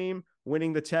Dream Team,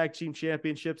 winning the Tag Team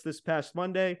Championships this past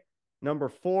Monday. Number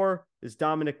 4 is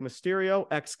Dominik Mysterio,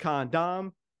 ex-Con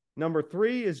Dom. Number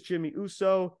 3 is Jimmy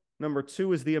Uso. Number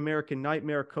 2 is the American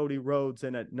Nightmare, Cody Rhodes.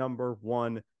 And at number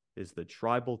 1 is the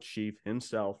Tribal Chief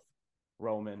himself,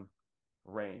 Roman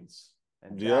Reigns.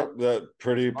 And that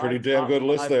pretty damn good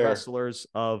list there. Wrestlers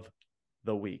of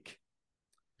the week.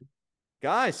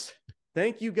 Guys,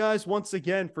 thank you guys once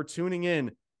again for tuning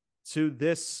in to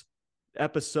this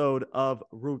episode of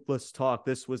Ruthless Talk.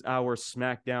 This was our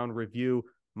SmackDown review,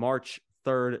 March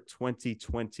 3rd,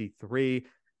 2023.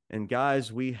 And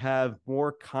guys, we have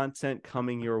more content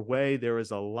coming your way. There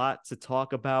is a lot to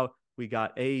talk about. We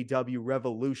got AEW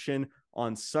Revolution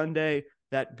on Sunday.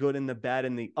 That Good and the Bad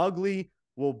and the Ugly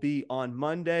will be on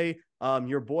Monday.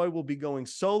 Your boy will be going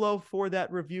solo for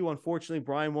that review. Unfortunately,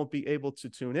 Brian won't be able to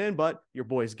tune in, but your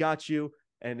boy's got you,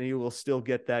 and you will still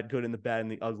get that Good and the Bad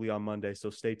and the Ugly on Monday. So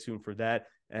stay tuned for that.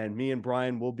 And me and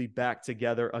Brian will be back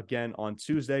together again on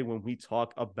Tuesday when we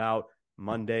talk about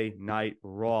Monday Night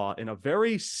Raw in a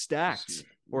very stacked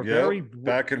or very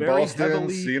back in very Boston.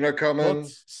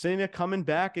 Cena coming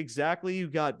back. Exactly. You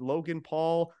got Logan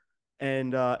Paul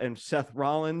and Seth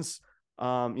Rollins.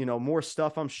 More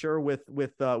stuff, I'm sure, with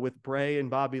Bray and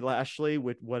Bobby Lashley,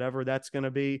 with whatever that's going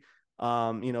to be.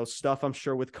 Stuff, I'm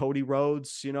sure, with Cody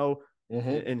Rhodes,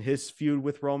 in his feud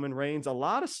with Roman Reigns. A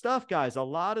lot of stuff, guys. A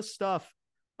lot of stuff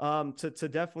to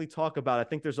definitely talk about. I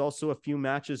think there's also a few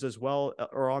matches as well,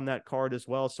 or on that card as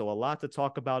well. So a lot to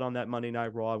talk about on that Monday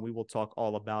Night Raw, and we will talk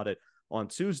all about it on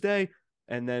Tuesday.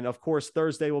 And then, of course,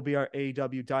 Thursday will be our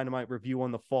AEW Dynamite review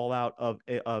on the fallout of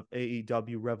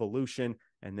AEW Revolution.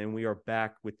 And then we are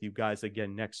back with you guys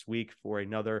again next week for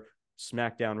another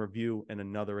SmackDown review and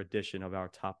another edition of our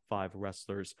top 5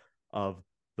 wrestlers of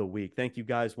the week. Thank you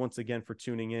guys once again for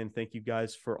tuning in. Thank you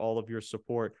guys for all of your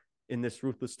support in this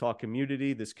Ruthless Talk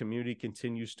community. This community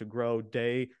continues to grow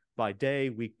day by day,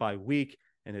 week by week,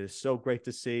 and it is so great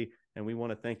to see. And we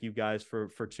want to thank you guys for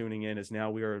tuning in, as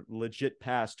now we are legit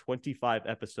past 25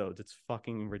 episodes. It's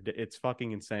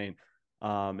fucking insane.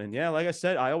 And yeah, like I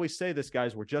said, I always say this,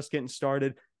 guys, we're just getting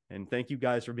started, and thank you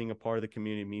guys for being a part of the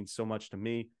community. It means so much to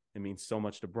me. It means so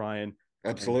much to Brian.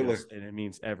 Absolutely. And it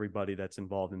means everybody that's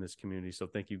involved in this community. So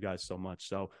thank you guys so much.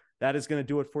 So that is going to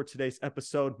do it for today's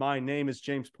episode. My name is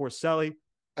James Porcelli.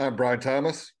 I'm Brian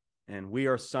Thomas. And we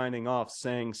are signing off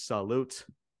saying salute.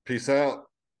 Peace out.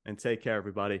 And take care,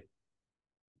 everybody.